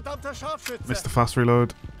 Verdammter Scharfschütze! Missed the fast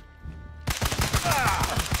reload.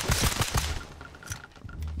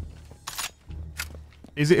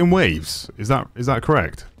 Is it in waves? Is that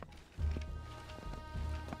correct?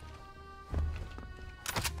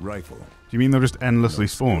 Rifle. Do you mean they'll just endlessly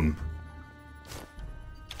spawn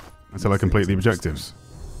until I complete the objectives?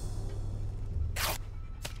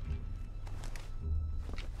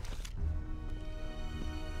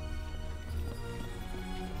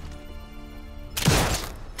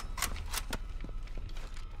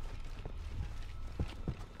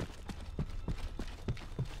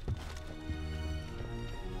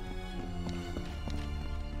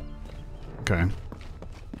 Okay.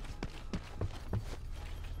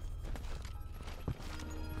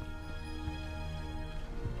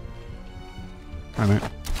 Hi, mate.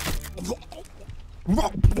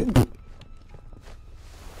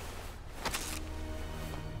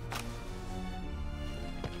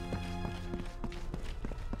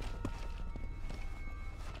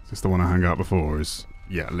 Is this the one I hung out before? Or is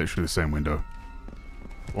yeah, literally the same window.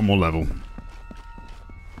 One more level.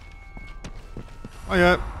 Oh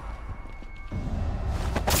yeah.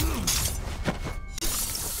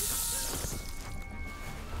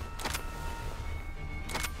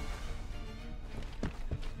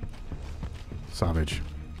 Savage.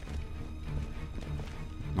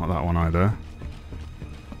 Not that one either.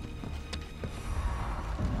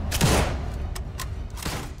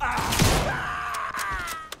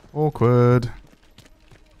 Awkward.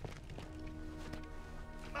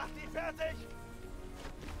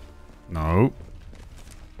 No.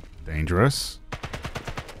 Dangerous.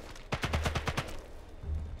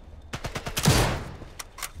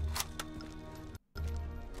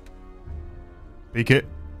 Peek it.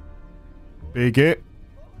 Big it.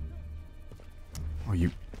 Oh,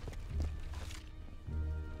 you.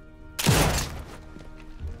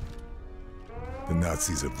 The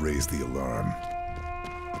Nazis have raised the alarm.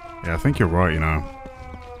 Yeah, I think you're right, you know.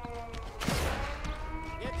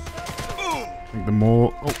 I think the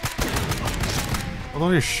more... Oh. Why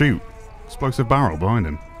don't I just shoot? Explosive barrel behind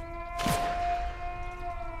him.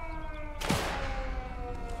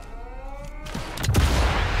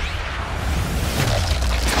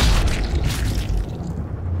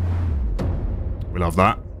 We love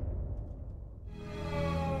that.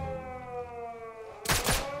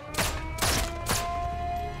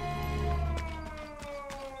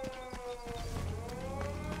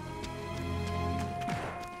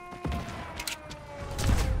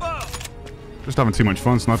 Just having too much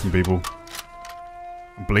fun sniping people.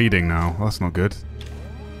 I'm bleeding now. That's not good. It's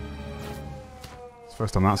the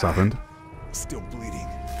first time that's happened. Still bleeding.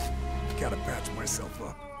 Gotta patch myself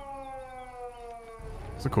up.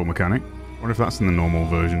 It's a cool mechanic. Wonder if that's in the normal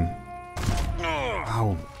version.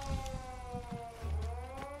 Ow.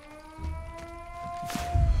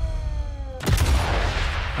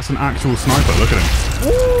 That's an actual sniper. Look at him.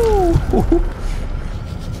 Woo!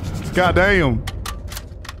 God damn.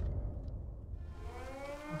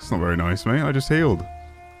 That's not very nice, mate. I just healed.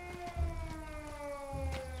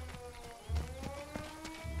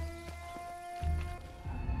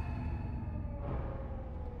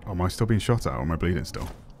 Oh, am I still being shot at or am I bleeding still?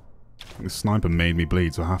 I think the sniper made me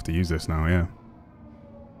bleed, so I have to use this now, yeah.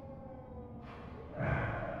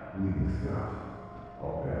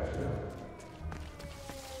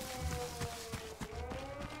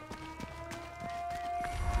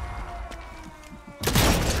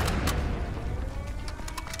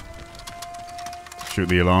 Shoot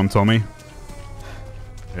the alarm, Tommy.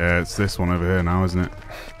 Yeah, it's this one over here now, isn't it?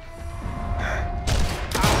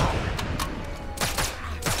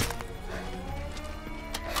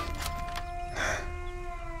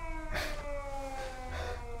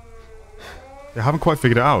 I haven't quite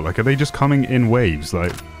figured it out. Like, are they just coming in waves,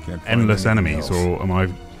 like endless enemies, or am I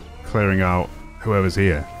clearing out whoever's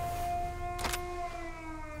here?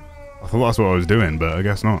 I thought that's what I was doing, but I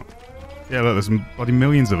guess not. Yeah, look, there's bloody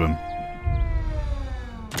millions of them.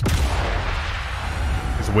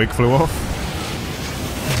 His wig flew off.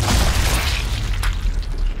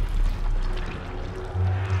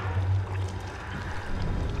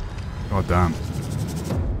 God damn.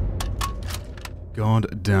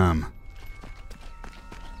 God damn.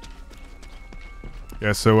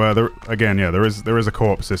 Yeah, so there is a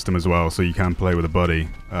co-op system as well, so you can play with a buddy.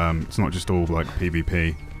 It's not just all like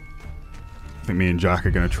PvP. I think me and Jack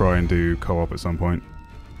are going to try and do co-op at some point.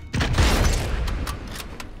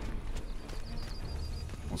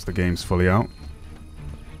 Once the game's fully out.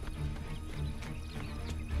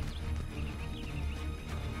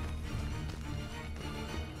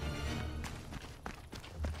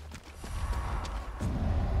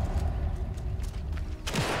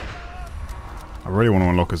 really want to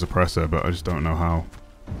unlock a suppressor, but I just don't know how.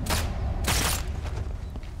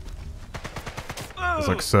 There's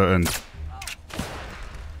like certain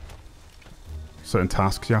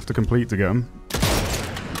tasks you have to complete to get them.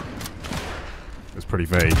 It's pretty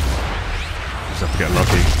vague. You just have to get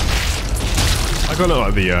lucky. I got a look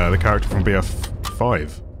like the character from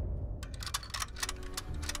BF5.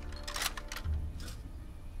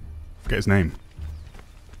 Forget his name.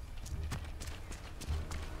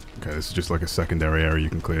 Okay, this is just like a secondary area you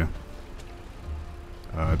can clear.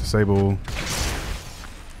 Disable.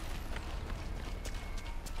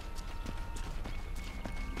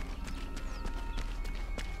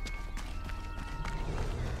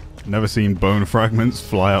 Never seen bone fragments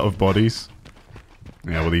fly out of bodies.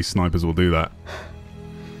 Yeah, well, these snipers will do that.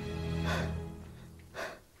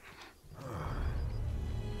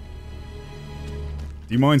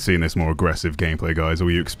 Do you mind seeing this more aggressive gameplay, guys, or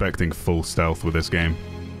were you expecting full stealth with this game?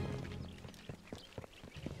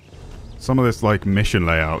 Some of this, like, mission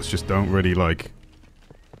layouts just don't really, like,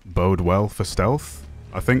 bode well for stealth.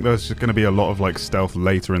 I think there's just going to be a lot of, like, stealth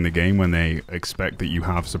later in the game when they expect that you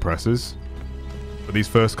have suppressors. But these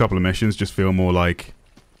first couple of missions just feel more like,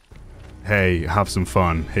 hey, have some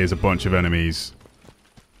fun, here's a bunch of enemies,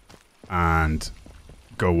 and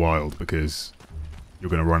go wild, because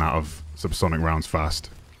you're going to run out of subsonic rounds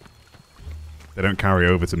fast. They don't carry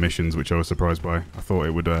over to missions, which I was surprised by. I thought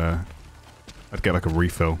it would, I'd get like a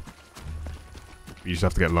refill. But you just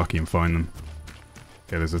have to get lucky and find them.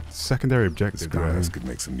 Okay, there's a secondary objective down here. This could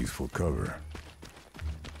make some useful cover.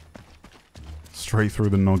 Straight through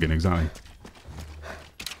the noggin, exactly.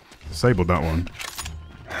 Disabled that one.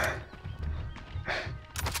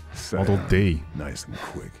 Model D. Nice and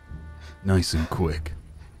quick. Nice and quick.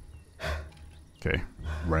 Okay,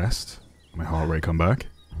 rest. My heart rate come back.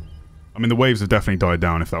 I mean, the waves have definitely died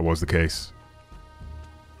down if that was the case.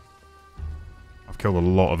 I've killed a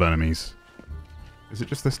lot of enemies. Is it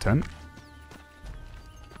just this tent?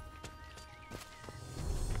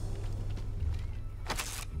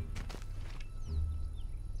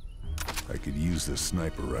 I could use this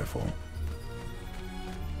sniper rifle.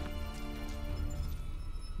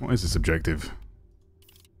 What is this objective?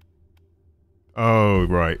 Oh,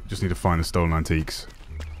 right. Just need to find the stolen antiques.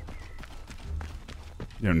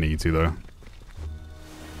 You don't need to, though.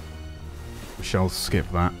 We shall skip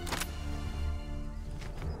that.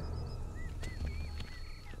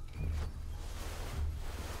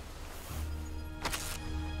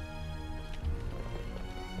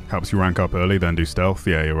 Helps you rank up early, then do stealth.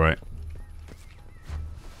 Yeah, you're right.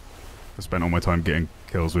 I spent all my time getting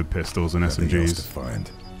kills with pistols and SMGs. To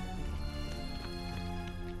find.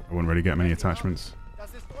 I wouldn't really get many attachments.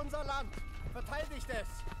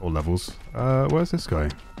 All levels. Where's this guy?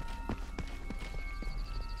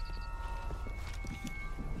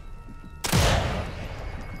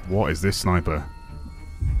 What is this sniper?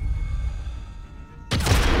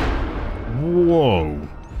 Whoa.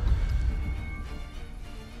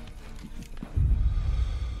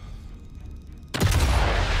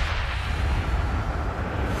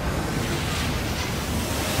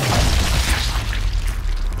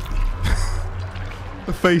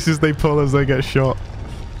 The faces they pull as they get shot.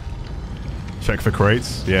 Check for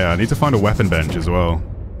crates. Yeah, I need to find a weapon bench as well.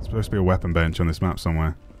 There's supposed to be a weapon bench on this map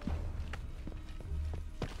somewhere.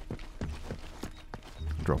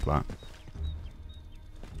 Drop that.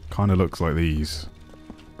 Kind of looks like these.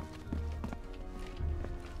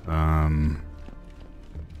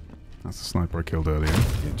 That's the sniper I killed earlier.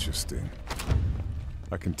 Interesting.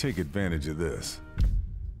 I can take advantage of this.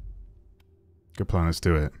 Good plan, let's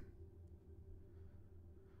do it.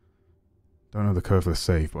 Don't know the code for the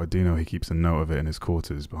safe, but I do know he keeps a note of it in his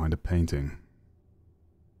quarters behind a painting.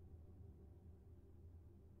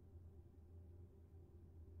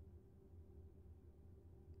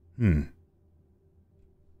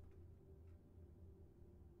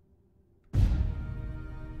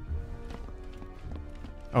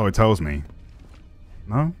 Oh, it tells me.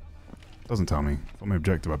 No? Doesn't tell me. Thought my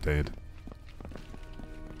objective updated.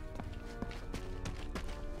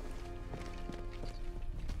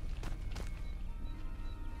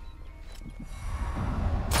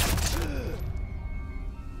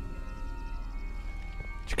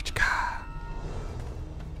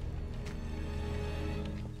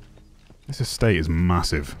 This estate is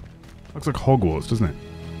massive. Looks like Hogwarts, doesn't it?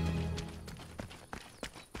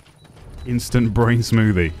 Instant brain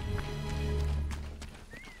smoothie.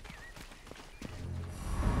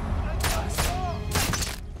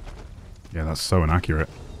 Yeah, that's so inaccurate.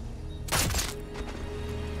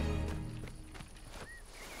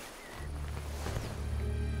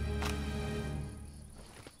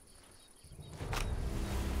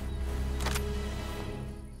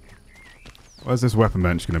 Where's this weapon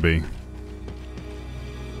bench going to be?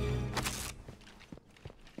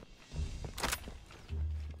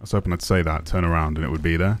 I was hoping I'd say that, turn around, and it would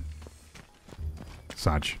be there.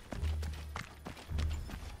 Sag.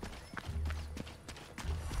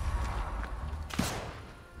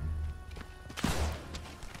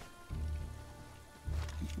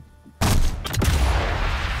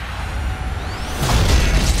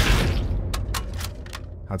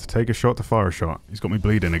 Had to take a shot to fire a shot. He's got me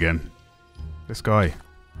bleeding again. This guy.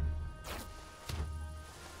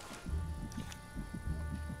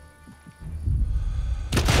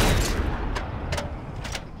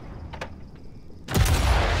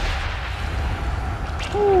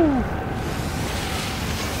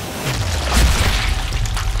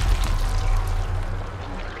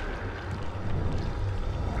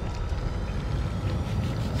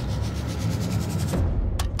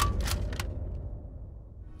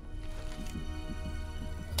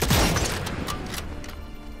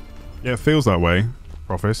 Yeah, it feels that way,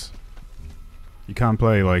 Profis. You can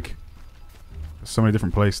play, like, there's so many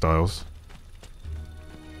different play styles.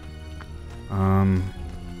 I'm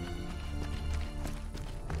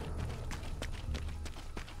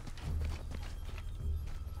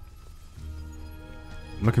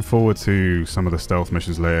looking forward to some of the stealth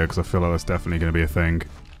missions later, because I feel like that's definitely going to be a thing.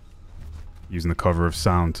 Using the cover of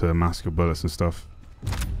sound to mask your bullets and stuff.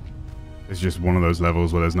 It's just one of those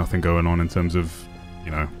levels where there's nothing going on in terms of, you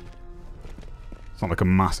know... It's not like a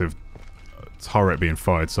massive turret being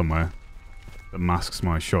fired somewhere that masks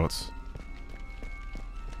my shots.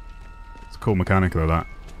 It's a cool mechanic though, that.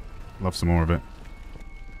 Love some more of it.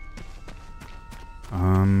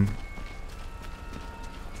 I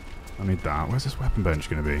need that. Where's this weapon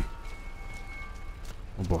bench going to be?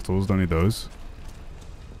 More bottles, don't need those.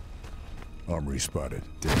 Armory spotted.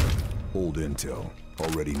 Old intel.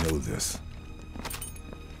 Already know this.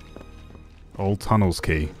 Old tunnels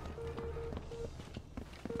key.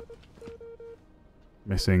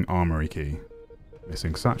 Missing armory key.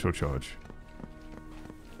 Missing satchel charge.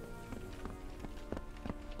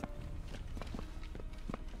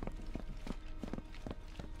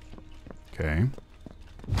 Okay.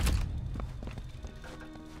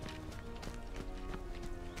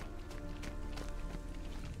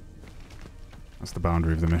 That's the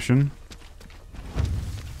boundary of the mission.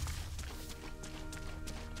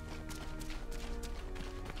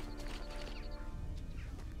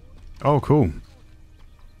 Oh, cool.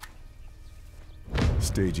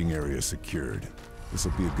 Staging area secured. This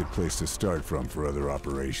will be a good place to start from for other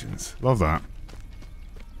operations. Love that.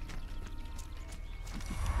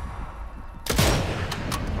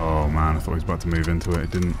 Oh man, I thought he was about to move into it.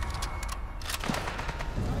 It didn't.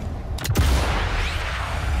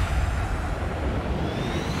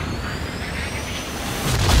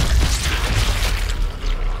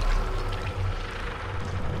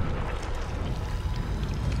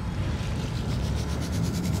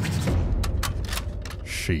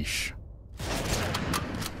 Sheesh.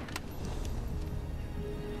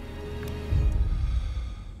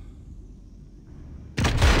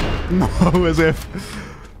 No, as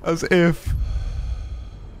if.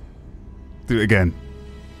 Do it again.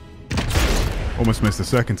 Almost missed the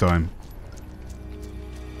second time.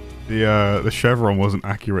 The chevron wasn't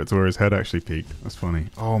accurate to where his head actually peaked. That's funny.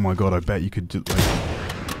 Oh my god, I bet you could just like...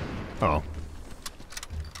 Oh.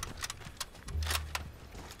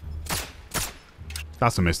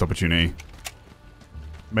 That's a missed opportunity.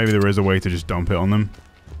 Maybe there is a way to just dump it on them.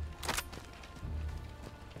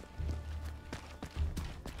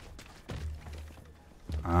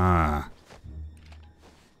 Ah.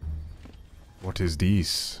 What is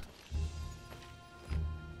this?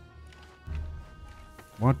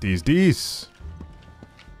 What is this?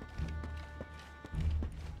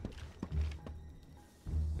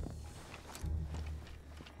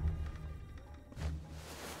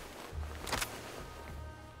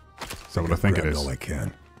 Is that what I think it is? All I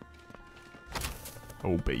can.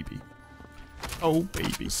 Oh baby. Oh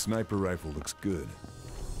baby. The sniper rifle looks good.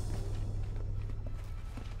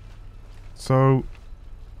 So, I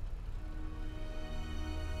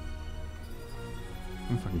don't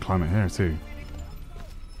know if I can climb it here too.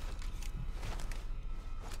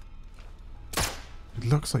 It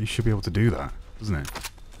looks like you should be able to do that, doesn't it?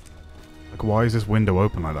 Like, why is this window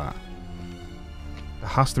open like that? There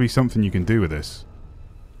has to be something you can do with this.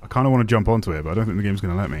 I kind of want to jump onto it, but I don't think the game's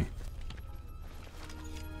going to let me.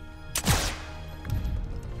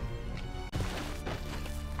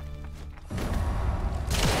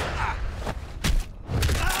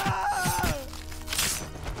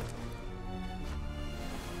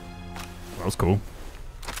 That was cool.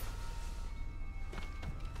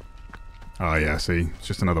 Oh yeah, see, it's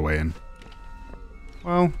just another way in.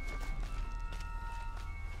 Well...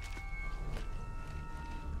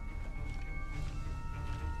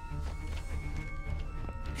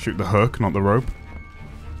 Shoot the hook, not the rope.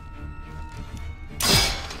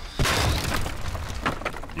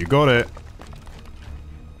 You got it.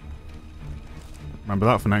 Remember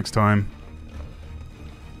that for next time.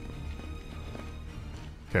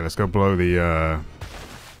 Okay, let's go blow the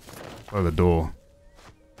door.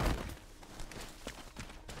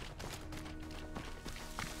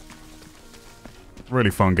 Really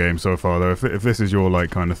fun game so far, though. If this is your,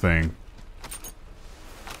 like, kind of thing.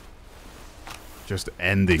 Just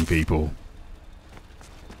ending people.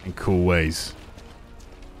 In cool ways.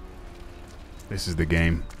 This is the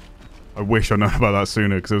game. I wish I'd known about that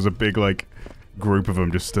sooner, because there was a big, like, group of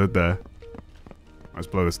them just stood there. Let's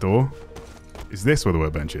blow this door. Is this where the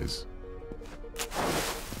workbench is?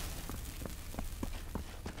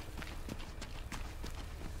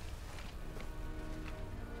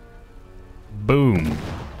 Boom.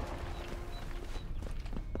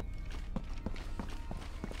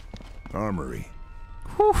 Armory.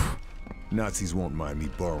 Whew. Nazis won't mind me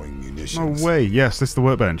borrowing munitions. No way. Yes, this is the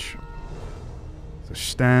workbench. So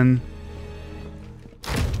Sten.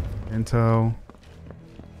 Intel.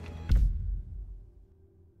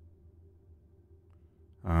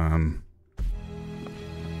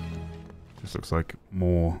 This looks like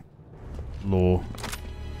more lore.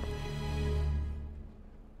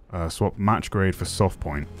 Swap match grade for soft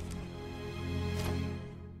point.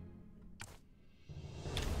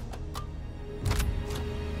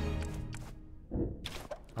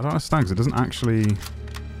 I don't understand because it doesn't actually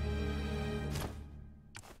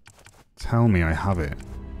tell me I have it.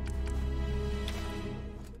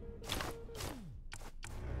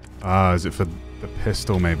 Ah, is it for the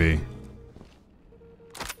pistol maybe?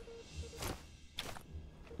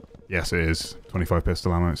 Yes, it is. 25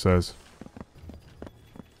 pistol ammo, it says.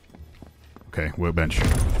 Okay, workbench.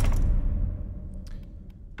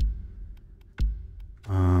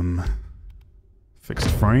 Fixed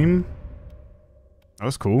frame? Oh,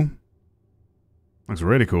 that's cool. Looks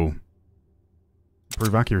really cool.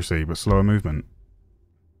 Improve accuracy, but slower movement.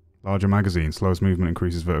 Larger magazine. Slowest movement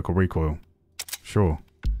increases vertical recoil. Sure.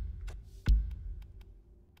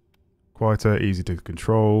 Quieter, easy to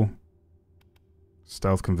control.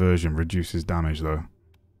 Stealth conversion reduces damage, though.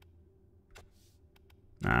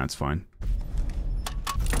 Nah, it's fine.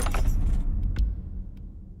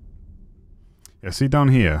 Yeah, see down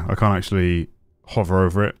here, I can't actually hover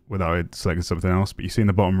over it without it selecting something else, but you see in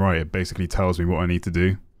the bottom right, it basically tells me what I need to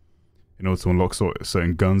do in order to unlock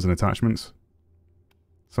certain guns and attachments.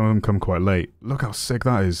 Some of them come quite late. Look how sick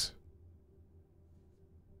that is.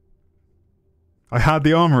 I had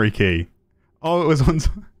the armory key. Oh, it was on...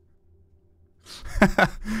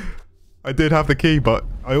 I did have the key, but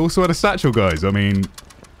I also had a satchel, guys. I mean...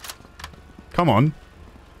 Come on.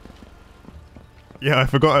 Yeah, I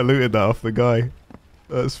forgot I looted that off the guy.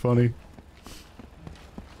 That's funny.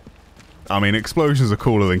 I mean, explosions are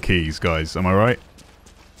cooler than keys, guys. Am I right?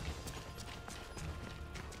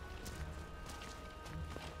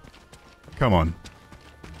 Come on.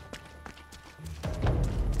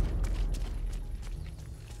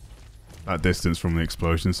 That distance from the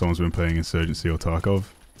explosion, someone's been playing Insurgency or Tarkov.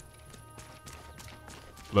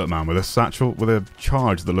 Look, man, with a satchel, with a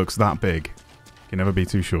charge that looks that big, you can never be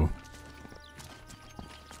too sure.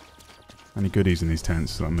 Any goodies in these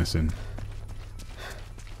tents that I'm missing?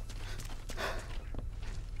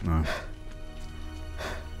 No.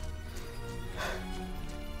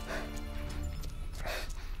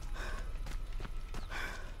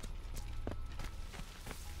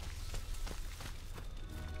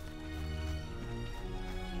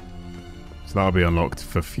 So that'll be unlocked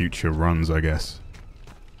for future runs, I guess.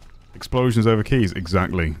 Explosions over keys,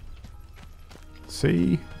 exactly.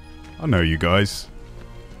 See? I know you guys.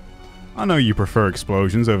 I know you prefer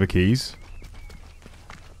explosions over keys.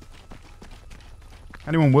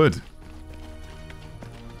 Anyone would.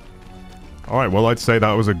 Alright, well, I'd say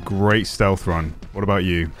that was a great stealth run. What about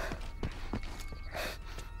you?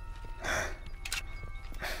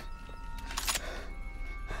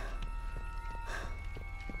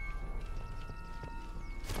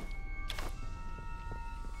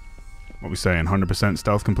 What we saying? 100%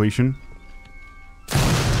 stealth completion?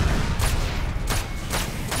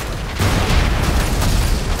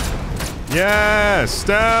 Yeah,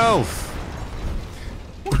 stealth!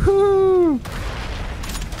 Woohoo!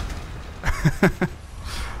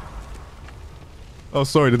 Oh,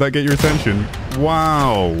 sorry, did that get your attention?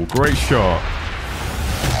 Wow, great shot.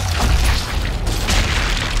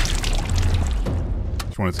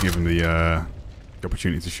 Just wanted to give him the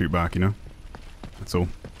opportunity to shoot back, you know? That's all.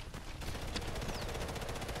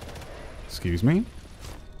 Excuse me.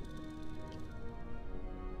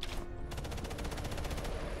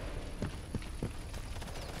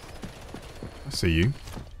 I see you.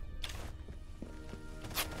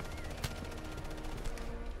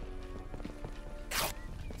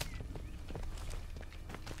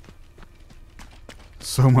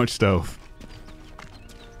 So much stealth.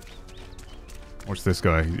 Watch this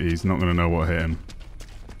guy. He's not going to know what hit him.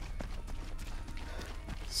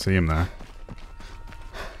 See him there.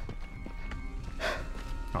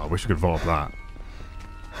 Oh, I wish I could vault up that.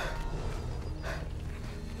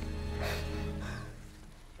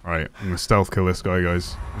 Alright, I'm going to stealth kill this guy,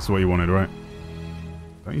 guys. This is what you wanted, right?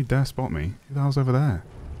 Don't you dare spot me. Who the hell's over there?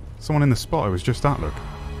 Someone in the spot I was just at, look.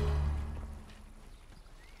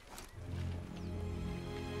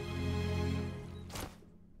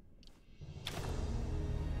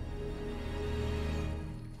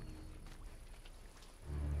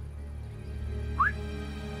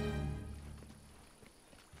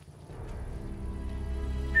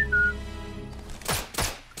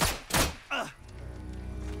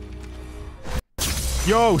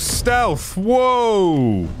 Yo, stealth!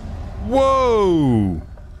 Whoa! Whoa!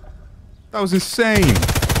 That was insane!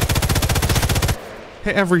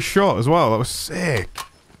 Hit every shot as well, that was sick!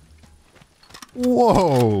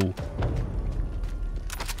 Whoa!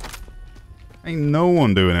 Ain't no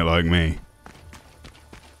one doing it like me.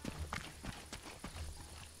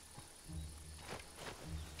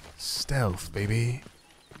 Stealth, baby.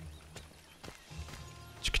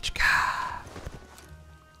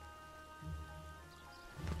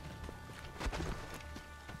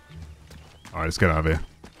 Alright, let's get out of here.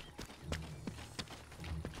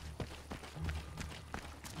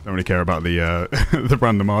 Don't really care about the the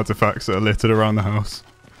random artifacts that are littered around the house.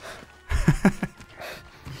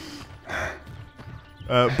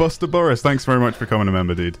 Buster Boris, thanks very much for coming a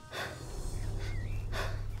member, dude.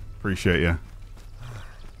 Appreciate you.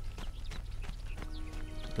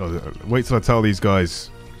 God, wait till I tell these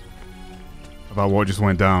guys about what just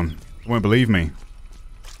went down. They won't believe me.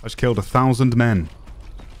 I just killed 1,000 men.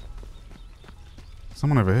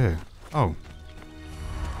 Someone over here. Oh.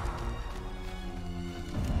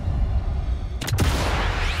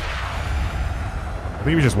 I think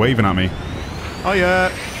he was just waving at me. Oh yeah.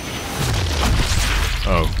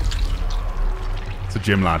 Oh. It's a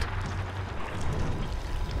gym lad.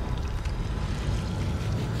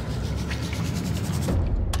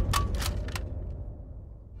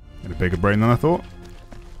 Got a bigger brain than I thought.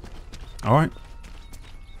 Alright.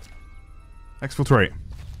 Exfiltrate.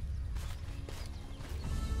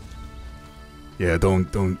 Yeah,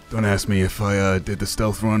 don't ask me if I did the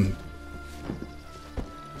stealth run.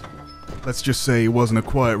 Let's just say it wasn't a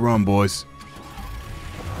quiet run, boys.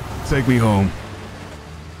 Take me home.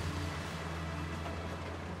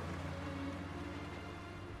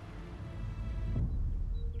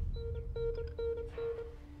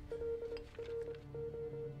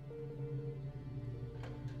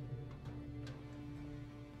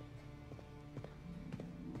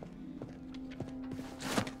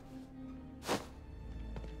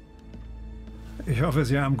 Ich hoffe,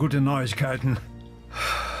 Sie haben gute Neuigkeiten.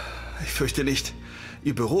 Ich fürchte nicht.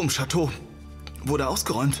 Ihr Büro im Chateau wurde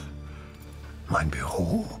ausgeräumt. Mein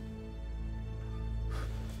Büro?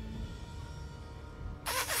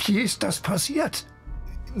 Wie ist das passiert?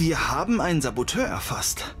 Wir haben einen Saboteur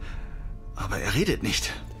erfasst. Aber er redet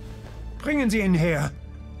nicht. Bringen Sie ihn her.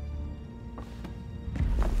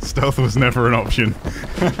 Stealth was never an option.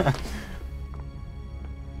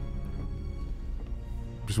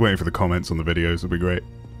 Just waiting for the comments on the videos, it'll be great.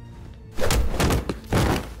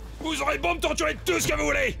 Vous aurez beau me torturer tout ce que vous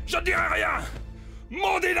voulez, je ne dirai rien.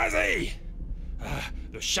 Mandez nazi.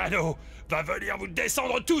 Le Shadow va venir vous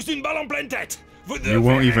descendre tous d'une balle en pleine tête. Vous You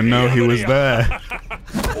won't even know he was there.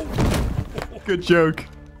 Good joke.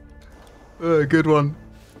 Good one.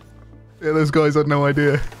 Yeah, those guys had no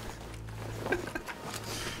idea.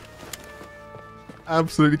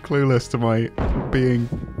 Absolutely clueless to my being.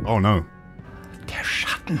 Oh no. Der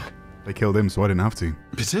Schatten. They killed him, so I didn't have to.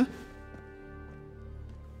 Bitte?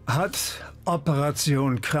 Hat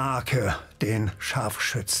Operation Kraken den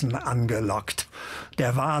Scharfschützen angelockt.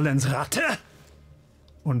 Der Valens Ratte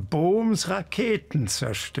und Bohms Raketen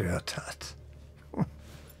zerstört hat.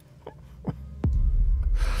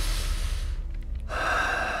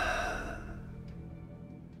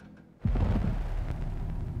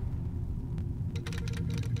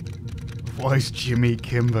 Why is Jimmy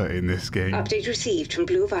Kimber in this game? Update received from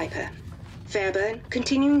Blue Viper. Fairburne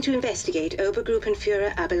continuing to investigate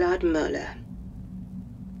Obergruppenführer Abelard Möller.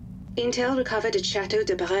 Intel recovered at Chateau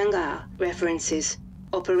de Berengar. References: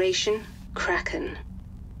 Operation Kraken.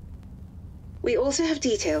 We also have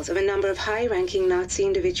details of a number of high-ranking Nazi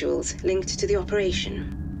individuals linked to the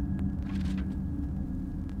operation.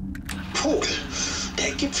 Vogel,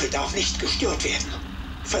 der Gipfel darf nicht gestört werden.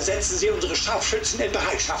 Versetzen Sie unsere Scharfschützen in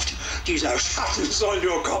Bereitschaft. Dieser Schatten soll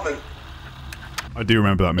nur kommen. I do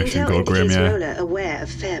remember that mission, Intel Grim, indicates yeah. Mola aware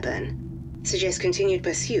of Fairburne. Suggests continued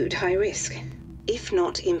pursuit, high risk, if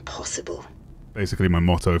not impossible. Basically my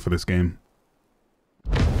motto for this game.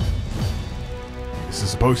 This is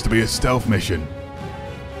supposed to be a stealth mission.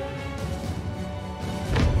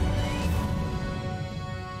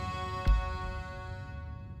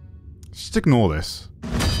 Just ignore this.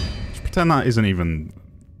 Just pretend that isn't even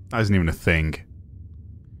a thing.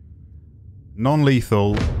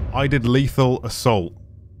 Non-lethal. I did lethal assault.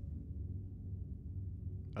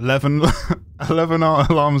 11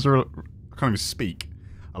 alarms are... I can't even speak.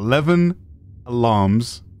 11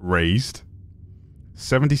 alarms raised.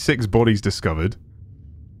 76 bodies discovered.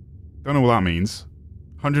 Don't know what that means.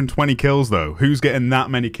 120 kills though. Who's getting that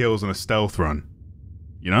many kills on a stealth run?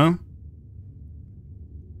 You know?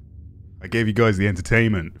 I gave you guys the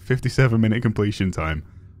entertainment. 57-minute completion time.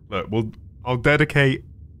 Look, I'll dedicate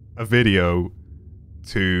a video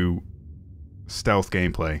to stealth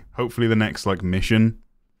gameplay. Hopefully the next like mission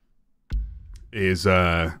is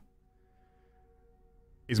more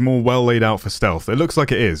well laid out for stealth. It looks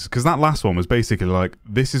like it is, because that last one was basically like,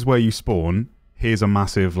 this is where you spawn. Here's a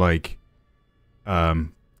massive like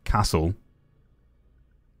castle.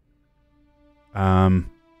 And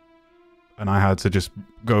I had to just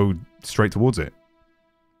go straight towards it.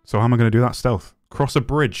 So how am I going to do that stealth? Cross a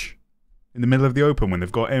bridge in the middle of the open when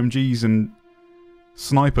they've got MGs and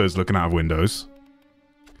snipers looking out of windows.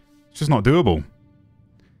 It's just not doable.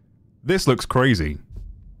 This looks crazy.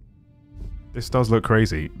 This does look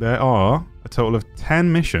crazy. There are a total of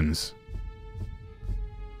 10 missions.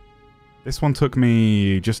 This one took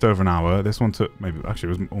me just over an hour. This one took maybe...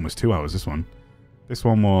 Actually, it was almost 2 hours, this one. This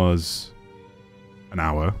one was an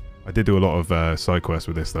hour. I did do a lot of side quests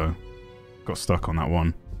with this, though. Got stuck on that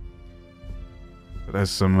one. But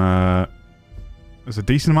there's some... there's a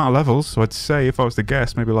decent amount of levels, so I'd say, if I was to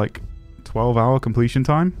guess, maybe like 12-hour completion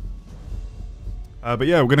time. But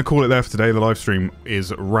yeah, we're going to call it there for today. The live stream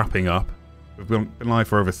is wrapping up. We've been live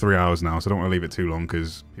for over 3 hours now, so I don't want to leave it too long,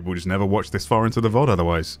 because people just never watch this far into the VOD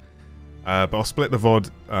otherwise. But I'll split the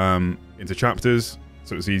VOD into chapters,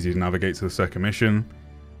 so it's easy to navigate to the second mission.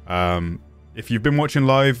 If you've been watching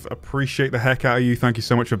live, appreciate the heck out of you. Thank you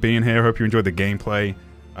so much for being here. Hope you enjoyed the gameplay,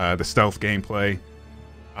 the stealth gameplay.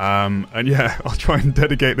 And yeah, I'll try and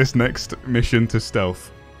dedicate this next mission to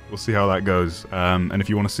stealth. We'll see how that goes. And if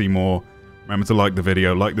you want to see more, remember to like the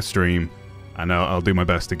video, like the stream, and I'll do my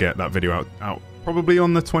best to get that video out probably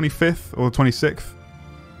on the 25th or the 26th.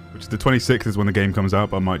 Which the 26th is when the game comes out,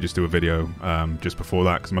 but I might just do a video just before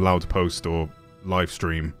that, because I'm allowed to post or live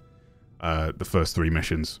stream the first 3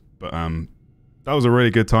 missions. But that was a really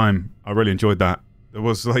good time. I really enjoyed that. There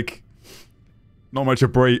was like not much of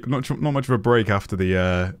a break after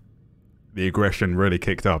the aggression really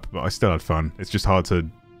kicked up, but I still had fun. It's just hard to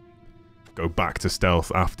go back to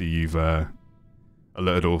stealth after you've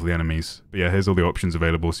alerted all of the enemies. But yeah, here's all the options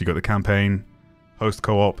available. So you got the campaign, host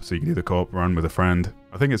co-op, so you can do the co-op run with a friend.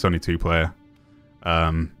 I think it's only 2-player.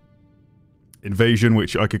 Invasion,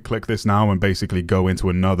 which I could click this now and basically go into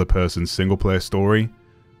another person's single-player story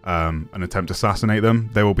and attempt to assassinate them.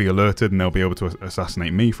 They will be alerted and they'll be able to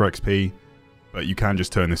assassinate me for XP, but you can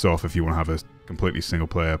just turn this off if you want to have a completely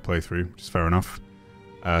single-player playthrough, which is fair enough.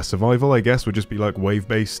 Survival, I guess, would just be like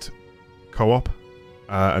wave-based co-op,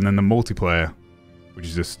 and then the multiplayer, which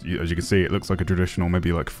is just, as you can see, it looks like a traditional,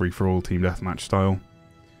 maybe like free-for-all team deathmatch style.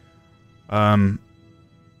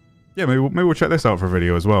 Yeah, maybe we'll check this out for a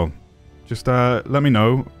video as well. Just let me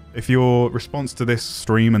know if your response to this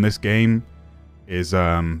stream and this game is,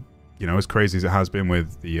 you know, as crazy as it has been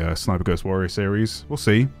with the Sniper Ghost Warrior series. We'll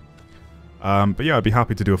see. But yeah, I'd be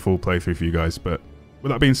happy to do a full playthrough for you guys. But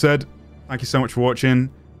with that being said, thank you so much for watching.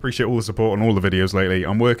 Appreciate all the support on all the videos lately.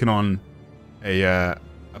 I'm working on a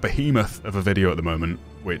behemoth of a video at the moment,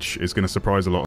 which is going to surprise a lot